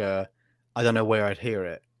quite like a. I don't know where I'd hear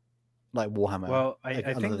it, like Warhammer. Well, like,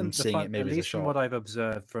 I other think than seeing it at maybe as a least from shot. what I've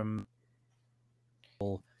observed from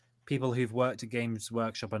people who've worked at Games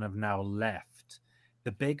Workshop and have now left,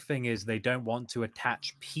 the big thing is they don't want to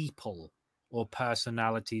attach people or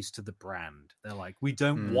personalities to the brand. They're like, we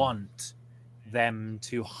don't want them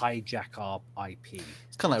to hijack our IP.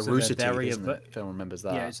 It's kind of like So Rooster they're Teeth, very isn't it? If anyone remembers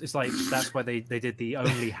that. Yeah, it's like that's why they did the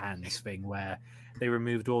Only Hands thing, where they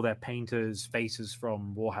removed all their painters' faces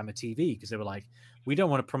from Warhammer TV because they were like, we don't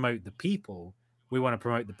want to promote the people, we want to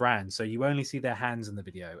promote the brand. So you only see their hands in the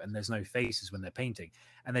video, and there's no faces when they're painting.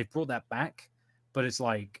 And they've brought that back, but it's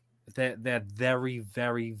like they're very,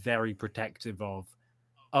 very, very protective of.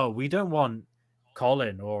 Oh, we don't want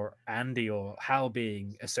Colin or Andy or Hal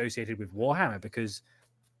being associated with Warhammer because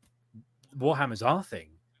Warhammer's our thing.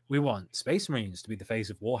 We want Space Marines to be the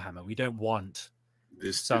face of Warhammer. We don't want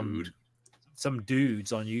some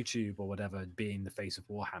dudes on YouTube or whatever being the face of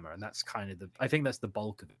Warhammer. And that's kind of I think that's the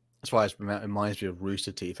bulk of it. That's why it reminds me of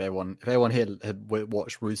Rooster Teeth. If everyone here had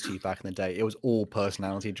watched Rooster Teeth back in the day, it was all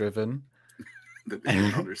personality driven. That they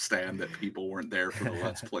didn't understand that people weren't there for the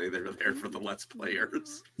Let's Play; they were there for the Let's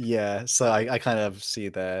Players. Yeah, so I kind of see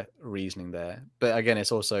their reasoning there, but again,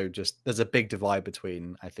 it's also just there's a big divide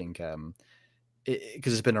between I think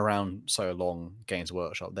because it's been around so long. Games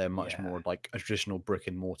Workshop, they're much more like a traditional brick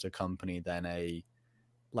and mortar company than a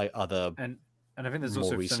like other. And I think there's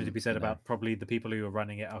also something to be said about probably the people who are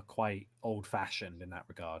running it are quite old fashioned in that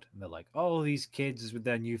regard, and they're like, oh, these kids with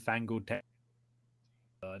their newfangled tech,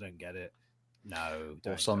 I don't get it. No.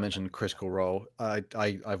 Or someone mentioned Critical Role.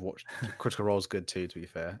 I've watched Critical Role's good too, to be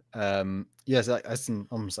fair. Yes,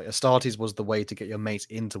 almost like Astartes was the way to get your mates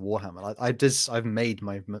into Warhammer. I've made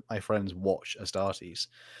my friends watch Astartes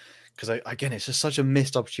because again, it's just such a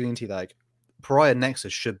missed opportunity. Like Pariah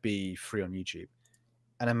Nexus should be free on YouTube,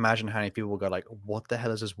 and imagine how many people will go like, "What the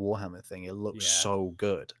hell is this Warhammer thing? It looks so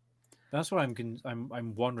good." That's what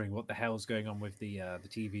I'm wondering what the hell's going on with the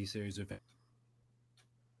TV series of it.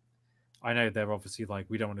 I know they're obviously like,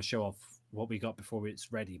 we don't want to show off what we got before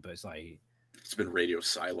it's ready, but it's like it's been radio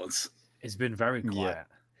silence. It's been very quiet. Yeah.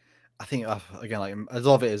 I think again, like a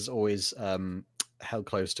lot of it is always held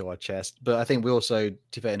close to our chest, but I think we also, to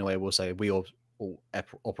be fair, in a way, we'll say we all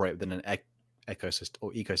operate within an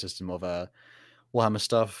ecosystem of Warhammer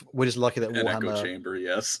stuff. We're just lucky that An Warhammer echo chamber,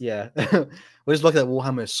 yes, yeah, we're just lucky that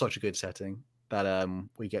Warhammer is such a good setting that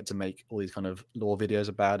we get to make all these kind of lore videos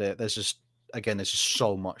about it. There's just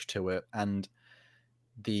so much to it, and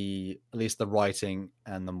at least the writing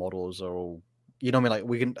and the models are all, you know what I mean? Like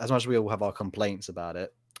we can, as much as we all have our complaints about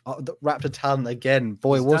it. The Raptor talent again,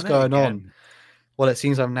 boy, what's going on? Well, it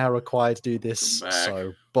seems I'm now required to do this.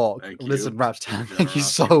 So, Bok, listen, Raptor talent, thank you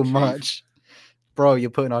so much, bro. You're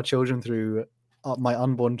putting our children through, my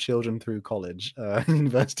unborn children through college,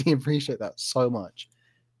 university. Appreciate that so much.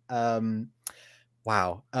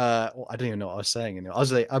 Wow. Well, I don't even know what I was saying. I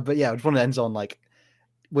was like, but yeah, I just want to end on like,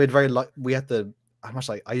 we had the, how much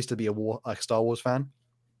like, I used to be a Star Wars fan,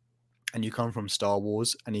 and you come from Star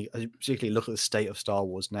Wars, and you particularly look at the state of Star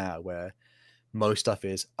Wars now, where most stuff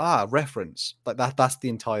is reference. Like that's the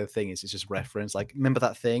entire thing. It's just reference. Like, remember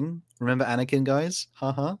that thing? Remember Anakin, guys?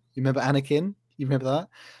 You remember Anakin? You remember that?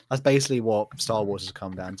 That's basically what Star Wars has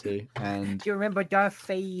come down to. And do you remember Darth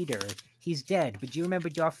Vader? He's dead, but do you remember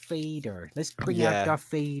Darth Vader? Let's bring out Darth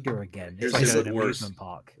Vader again. It's like an amusement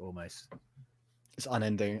park almost. It's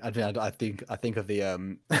unending. I think of the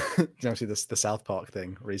you know, see the South Park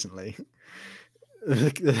thing recently.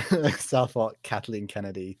 The South Park Kathleen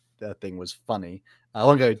Kennedy thing was funny. I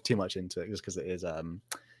won't go too much into it just because it is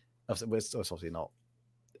it's obviously not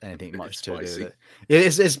anything much to do with it.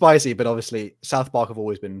 It's spicy, but obviously South Park have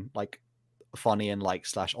always been like funny and like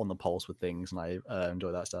 / on the pulse with things, and I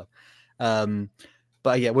enjoy that stuff.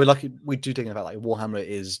 But yeah, we're lucky. We do think about like Warhammer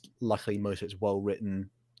is luckily most of it's well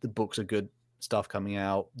written. The books are good stuff coming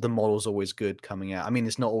out. The model's always good coming out. I mean,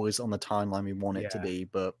 it's not always on the timeline we want it to be,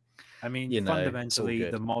 but I mean,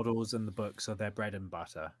 fundamentally, the models and the books are their bread and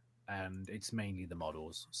butter, and it's mainly the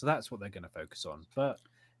models. So that's what they're going to focus on. But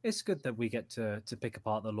it's good that we get to pick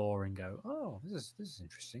apart the lore and go, oh, this is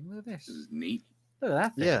interesting. Look at this. This is neat. Look at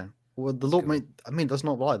that thing. Yeah. Well, the lore, I mean, that's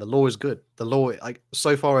not lie. The lore is good. The lore, like,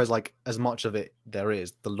 so far as like as much of it there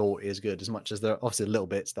is, the lore is good. As much as there are obviously little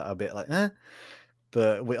bits that are a bit like,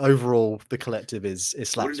 but overall, the collective is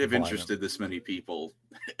slaps. Wouldn't have interested this many people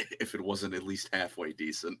if it wasn't at least halfway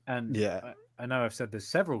decent. And yeah, I know I've said this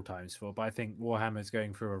several times before, but I think Warhammer is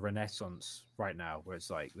going through a renaissance right now, where it's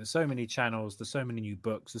like there's so many channels, there's so many new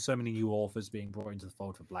books, there's so many new authors being brought into the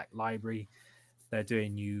fold for Black Library. They're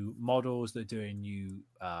doing new models, they're doing new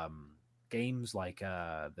games like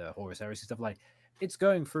the Horus Heresy stuff. Like, it's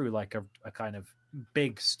going through like a kind of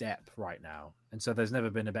big step right now, and so there's never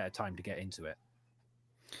been a better time to get into it.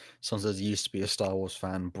 Someone says used to be a Star Wars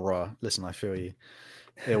fan, bruh. Listen, I feel you.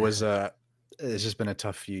 It was it's just been a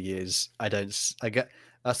tough few years. I get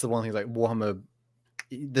that's the one thing, like Warhammer.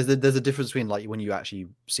 There's a difference between like when you actually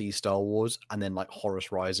see Star Wars and then like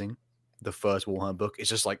Horus Rising, the first Warhammer book. It's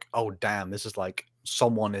just like, oh damn, this is like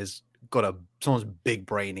someone's big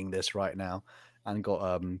braining this right now, and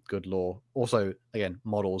got good lore. Also, again,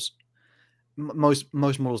 models. Most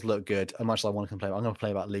models look good. As much as I want to complain, I'm going to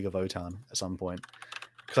play about League of Votann at some point,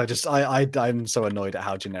 because I'm so annoyed at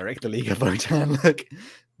how generic the League of Votann look.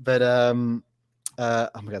 But oh my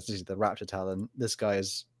god, this is the Raptor Talon. This guy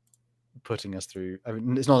is putting us through. I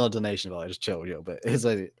mean, it's not a donation, but I just chilled a little bit. It's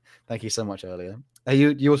thank you so much earlier.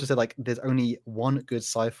 You also said like there's only one good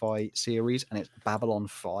sci-fi series, and it's Babylon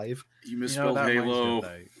 5. You misspelled Halo.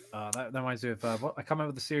 That reminds me of what I can't remember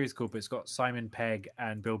what the series called, but it's got Simon Pegg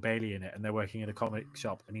and Bill Bailey in it, and they're working in a comic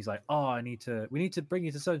shop. And he's like, "Oh, we need to bring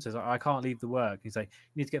you to so and so." I can't leave the work. He's like,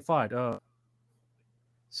 "You need to get fired." Oh,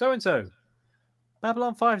 so and so.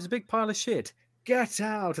 Babylon 5 is a big pile of shit. Get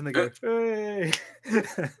out! And they go, hey! And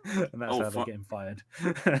that's how they're getting fired.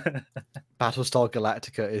 Battlestar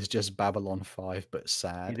Galactica is just Babylon 5, but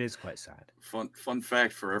sad. It is quite sad. Fun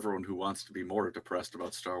fact for everyone who wants to be more depressed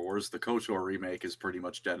about Star Wars: the KOTOR remake is pretty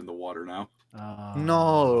much dead in the water now.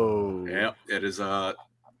 No. Yeah, it is. Giant.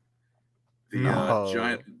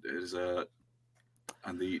 It is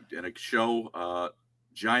in a show.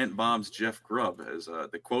 Giant Bomb's Jeff Grubb as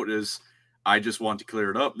the quote is, "I just want to clear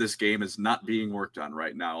it up. This game is not being worked on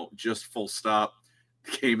right now. Just full stop.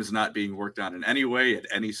 The game is not being worked on in any way at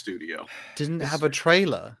any studio." Didn't have a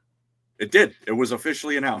trailer. It did. It was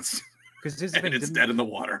officially announced. Because it's dead in the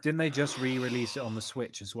water. Didn't they just re-release it on the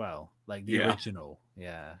Switch as well? Like the original?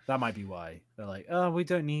 Yeah, that might be why. They're like, oh, we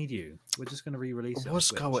don't need you. We're just going to re-release it.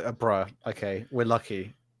 What's going on? Bruh. Okay, we're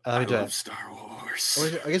lucky. I love Star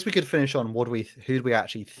Wars. I guess we could finish on who do we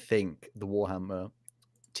actually think the Warhammer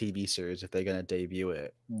TV series, if they're going to debut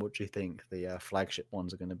it, what do you think the flagship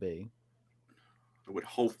ones are going to be? I would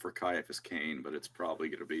hope for Caiaphas Cain, but it's probably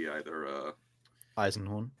going to be either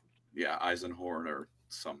Eisenhorn. Yeah, Eisenhorn or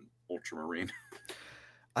some Ultramarine.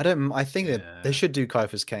 I think that they should do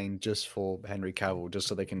Caiaphas Cain just for Henry Cavill, just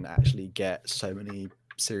so they can actually get so many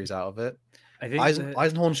series out of it. I think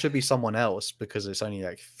Eisenhorn should be someone else because it's only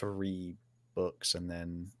like 3 books, and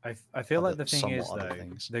then I feel like the thing is though,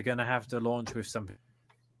 they're going to have to launch with something,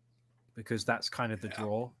 because that's kind of the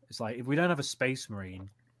draw. It's like if we don't have a Space Marine,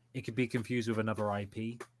 it could be confused with another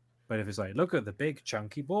IP. But if it's like, look at the big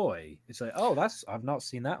chunky boy, it's like, oh, I've not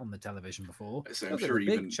seen that on the television before. So I'm sure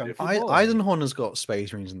even Eisenhorn has got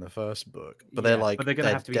Space Marines in the first book, but they're going to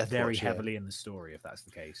have to be very heavily in the story if that's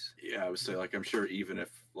the case. Yeah, I would say like I'm sure even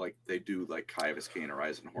if like they do like Caiaphas Cain or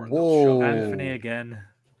Eisenhorn. Whoa, Anthony again.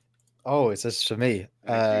 Oh, it's just for me.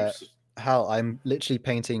 Hal, I'm literally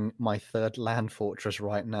painting my 3rd land fortress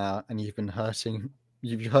right now, and you've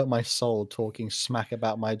hurt my soul talking smack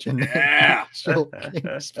about my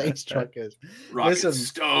space truckers. Listen,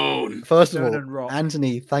 stone. First of all,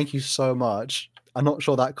 Anthony, thank you so much. I'm not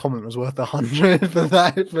sure that comment was worth 100 for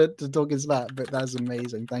talking smack, but that's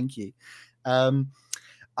amazing. Thank you. I'm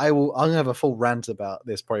gonna have a full rant about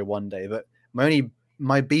this probably one day, but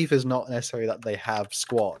my beef is not necessarily that they have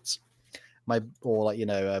squads.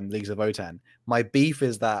 Leagues of Votann. My beef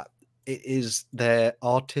is that it is their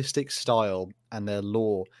artistic style and their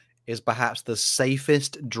lore is perhaps the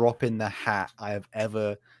safest drop in the hat I have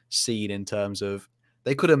ever seen in terms of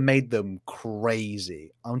they could have made them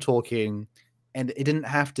crazy. I'm talking, and it didn't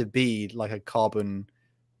have to be like a carbon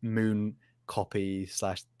moon copy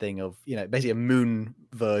 / thing of, basically a moon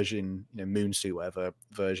version, moon suit, whatever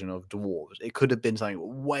version of dwarves. It could have been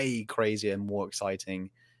something way crazier and more exciting.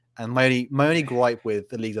 And my only gripe with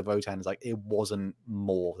the League of Votann is like it wasn't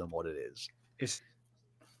more than what it is.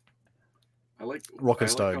 I like Rock and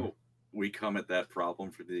Stone. Like how we come at that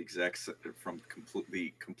problem from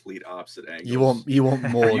the complete opposite angle. You want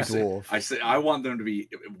more dwarf. I want them to be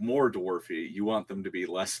more dwarfy. You want them to be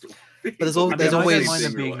less dwarfy. But there's always I don't mind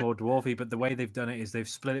them being more dwarfy, but the way they've done it is they've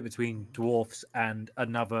split it between dwarfs and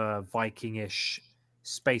another Viking-ish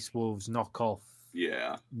Space Wolves knockoff.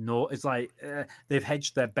 Yeah. No, it's like they've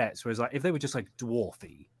hedged their bets. Whereas, like, if they were just like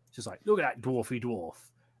dwarfy, just like look at that dwarfy dwarf,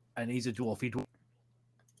 and he's a dwarfy dwarf,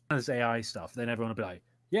 as AI stuff, then everyone would be like,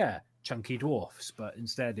 yeah, chunky dwarfs. But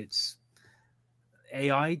instead, it's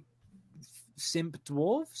AI simp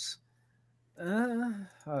dwarfs. I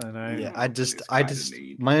don't know. Yeah, I just,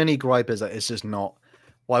 my only gripe is that it's just not.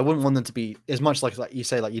 Well, I wouldn't want them to be as much like you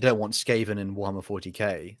say, like you don't want Skaven in Warhammer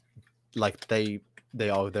 40k, like they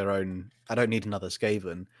are their own. I don't need another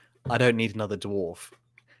Skaven. I don't need another dwarf.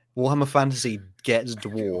 Warhammer Fantasy gets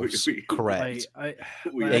dwarves correct. I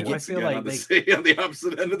once feel again like on the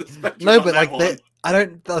opposite end of the spectrum. No, on but that like one. I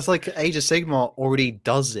don't. That's like Age of Sigmar already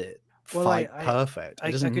does it. Well, Perfect. It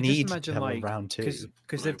I doesn't could need just imagine to have like a round two.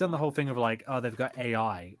 because they've done the whole thing of like, oh, they've got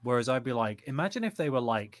AI. Whereas I'd be like, imagine if they were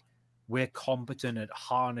like, we're competent at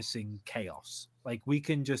harnessing chaos. Like we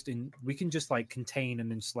can just like contain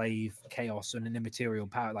and enslave chaos and an immaterial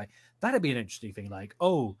power. Like that'd be an interesting thing. Like,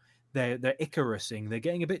 oh, they're Icarusing. They're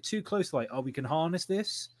getting a bit too close. Like, oh, we can harness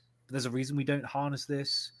this. But there's a reason we don't harness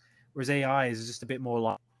this. Whereas AI is just a bit more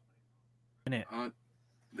like in it.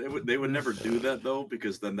 They would never do that though,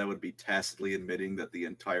 because then that would be tacitly admitting that the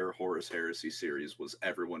entire Horus Heresy series was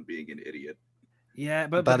everyone being an idiot. Yeah,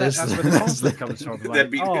 but That that's is- where the that's conflict the- comes from. That'd Like,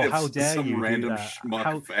 be oh, if how dare some you do random that? schmuck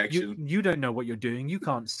How faction. you don't know what you're doing. You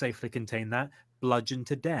can't safely contain that. Bludgeon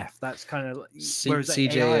to death. That's kind of whereas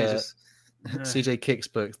CJ AI is just, CJ Kicks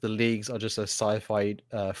books. The leagues are just a sci-fi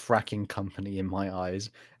fracking company in my eyes.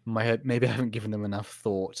 In my head, maybe I haven't given them enough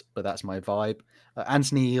thought, but that's my vibe.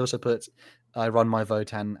 Anthony, he also puts, "I run my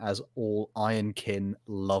Votan as all Ironkin.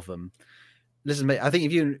 Love them." Listen, mate. I think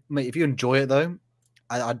if you enjoy it though,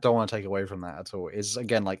 I don't want to take away from that at all. Is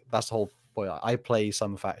again like that's the whole point. I play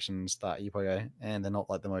some factions that you probably go, and they're not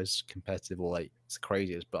like the most competitive or like it's the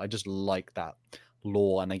craziest, but I just like that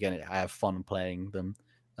lore, and again, I have fun playing them.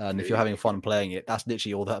 And if you're having fun playing it, that's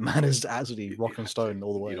literally all that matters. Absolutely rock and stone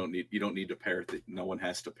all the way. You don't need to parrot the, no one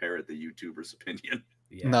has to parrot the YouTuber's opinion.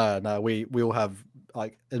 yeah. No, we all have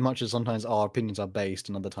like as much as sometimes our opinions are based,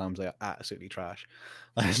 and other times they are absolutely trash.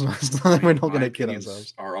 We're not My going to kill opinions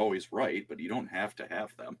ourselves. are always right, but you don't have to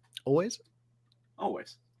have them. Always.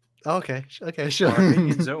 Always. Okay, sure. Our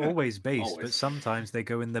opinions are always based, but Always. sometimes they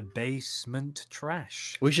go in the basement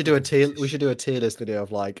trash. We should do a tier list video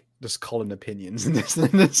of like just Colin opinions in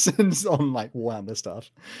this on like Warhammer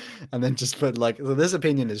stuff, and then just put like, so this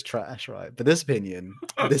opinion is trash, right? But this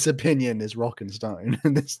opinion is rock and stone.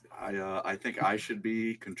 This I think I should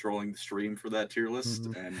be controlling the stream for that tier list,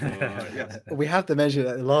 and yes. we have to measure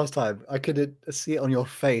that. Last time I could see it on your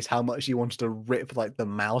face how much you wanted to rip like the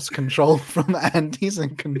mouse control from Andy's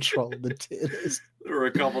and control the tier list. There were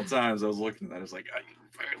a couple times I was looking at that. I was like,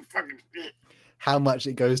 fucking. How much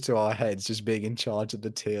it goes to our heads just being in charge of the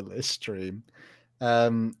tier list stream.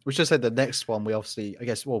 We should say the next one we obviously, I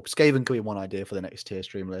guess, well, Skaven could be one idea for the next tier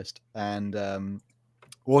stream list, and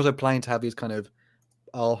we're also planning to have these kind of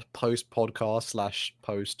our post podcast /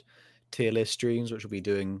 post tier list streams, which we'll be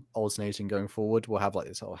doing alternating going forward. We'll have like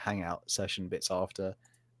this sort of hangout session bits after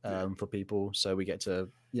for people, so we get to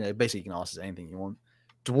basically you can ask us anything you want.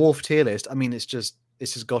 Dwarf tier list. I mean, it's just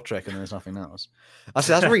Gotrek and there's nothing else. I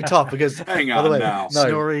say that's really tough because Hang by the on way, now. no,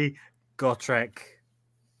 Snorri, Gotrek,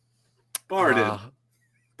 Barden.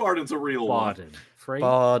 Barden's a real one. Barden. Free.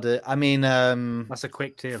 Bard. I mean, That's a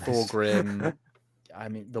quick tier list. Thorgrim. I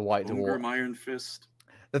mean, the White Ulgrim, Dwarf. Iron Fist.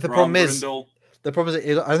 The problem is, Grombrindle. I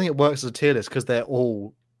don't think it works as a tier list because they're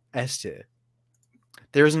all S tier.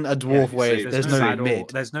 There isn't a dwarf you where say there's there's no bad mid.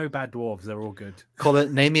 There's no bad dwarves. They're all good.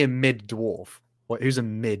 Colin, name me a mid dwarf. Who's a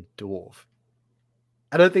mid dwarf?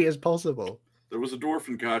 I don't think it's possible. There was a dwarf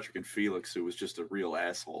in Gotrek and Felix who was just a real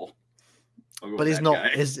asshole. I'll go But with he's that not. guy.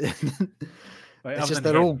 Wait, It's other just than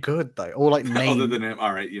they're him. all good though. All like Other main. than him,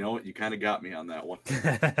 all right. You know what? You kind of got me on that one.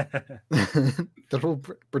 They're all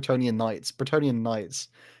Bretonian knights. Bretonian knights.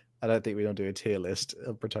 I don't think we don't do a tier list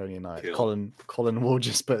of Bretonian knights. Kill. Colin will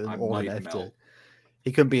just put I them all in might F tier. melt.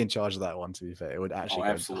 He couldn't be in charge of that one. To be fair, it would actually Oh, go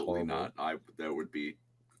absolutely horrible. not. I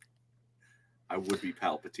would be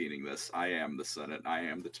palpitating this. I am the Senate. I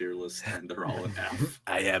am the tier list, and they're all in F.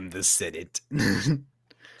 I am the Senate.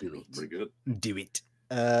 Do Pretty good. Do it.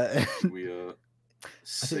 We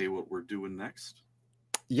say what we're doing next.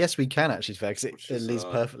 Yes, we can actually, because Which it is, leads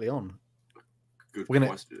perfectly on. Good We're gonna-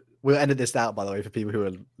 question. We'll edit this out, by the way, for people who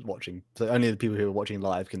are watching. So only the people who are watching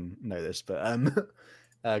live can know this. But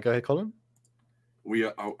go ahead, Colin. We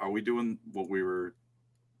are we doing what we were?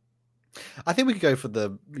 I think we could go for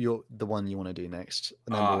the one you want to do next,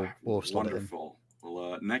 and then we'll slot it in. Wonderful.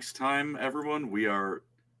 Well, next time, everyone, we are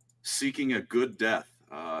seeking a good death.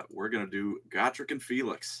 We're gonna do Gotrek and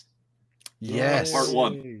Felix. Yes, Part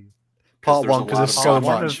one. Part there's one a because lot there's of so Part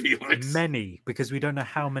one much. of Felix. Many, because we don't know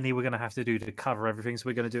how many we're going to have to do to cover everything. So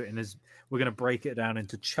we're going to do it we're going to break it down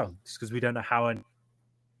into chunks because we don't know how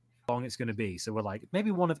long it's going to be. So we're like,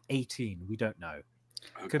 maybe one of 18. We don't know.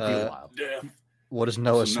 Could be a while. Death. What does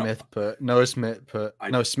Noah So no- Smith put? Noah Smith put.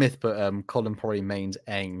 I- Noah Smith put. Colin probably mains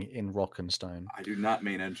Eng in Rock and Stone. I do not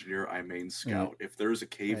main engineer. I main scout. If there's a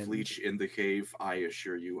cave And- leech in the cave, I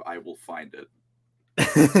assure you, I will find it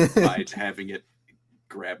by having it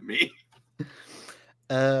grab me.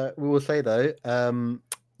 We will say though,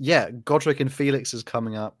 yeah, Godric and Felix is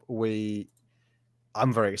coming up.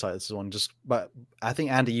 I'm very excited this one. But I think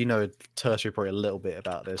Andy, you know tertiary probably a little bit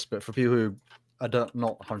about this, but for people who are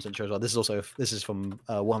not 100% sure, this is from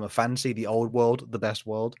Warhammer Fantasy, the old world, the best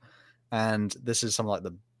world, and this is some like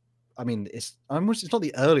it's not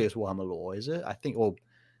the earliest Warhammer lore, is it? I think, well,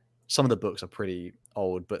 some of the books are pretty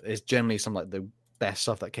old, but it's generally some like the best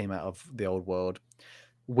stuff that came out of the old world.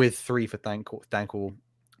 With 3 for Thankful,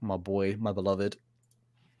 my boy, my beloved.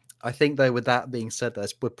 I think though, with that being said,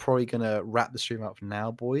 we're probably gonna wrap the stream up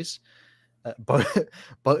now, boys.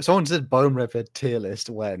 But someone said Bone Ripper tier list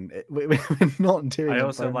we're not doing. I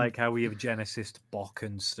also like how we have Genesis Bok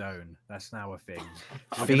and Stone. That's now a thing.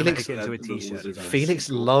 We're Felix gonna make it into a t-shirt. Felix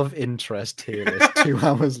love interest tier list 2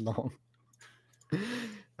 hours long.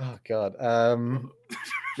 Oh god.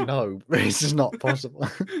 No, this is not possible.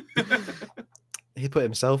 He put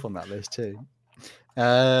himself on that list too.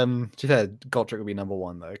 To be fair, Godric would be number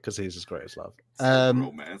 1 though, because he's his greatest love.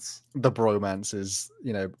 Romance. The bromance is,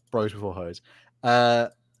 bros before hoes.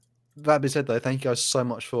 That being said though, thank you guys so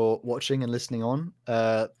much for watching and listening on.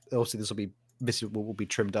 Also, this will be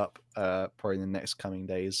trimmed up probably in the next coming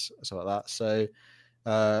days, something like that. So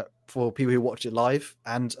for people who watch it live,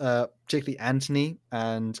 and particularly Anthony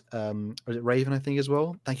and was it Raven, I think, as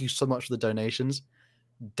well. Thank you so much for the donations.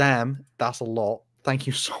 Damn, that's a lot. Thank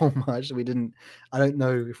you so much. I don't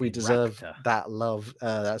know if we deserve that love.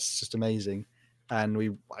 That's just amazing, and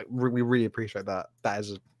we really appreciate that. That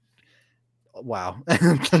is wow.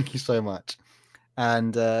 Thank you so much.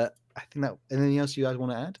 And I think that anything else you guys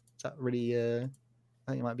want to add? Is that really? I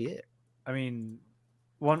think it might be it. I mean,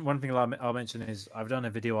 one thing I'll mention is I've done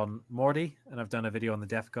a video on Morty and I've done a video on the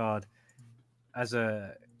Death Guard as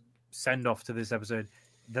a send off to this episode.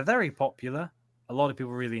 They're very popular. A lot of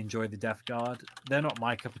people really enjoy the Death Guard. They're not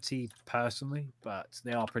my cup of tea personally, but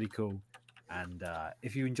they are pretty cool. And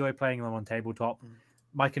if you enjoy playing them on tabletop,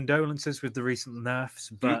 my condolences with the recent nerfs,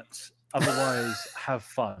 but otherwise have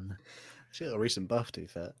fun. She got a recent buff, to be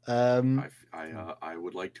fair. I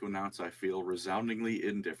would like to announce I feel resoundingly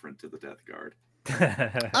indifferent to the Death Guard.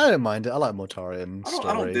 I don't mind it. I like Mortarion.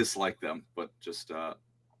 I don't dislike them, but just yeah.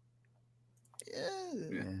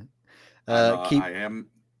 I am.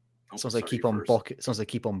 Sounds like keep on bocking. Sounds like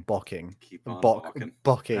keep on bocking. Keep on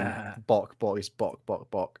bocking. Bock, boys,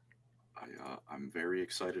 bock. I'm very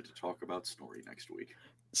excited to talk about Snorri next week.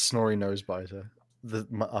 Snorri Nosebiter,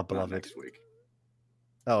 our beloved. Not next week.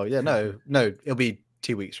 Oh yeah, no, it'll be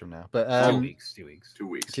 2 weeks from now. But 2 weeks. 2 weeks.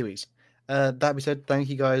 2 weeks. That being said, thank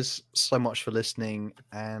you guys so much for listening,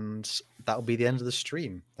 and that will be the end of the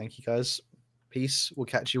stream. Thank you guys. Peace. We'll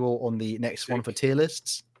catch you all on the next one for tier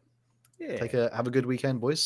lists. Yeah. Have a good weekend, boys.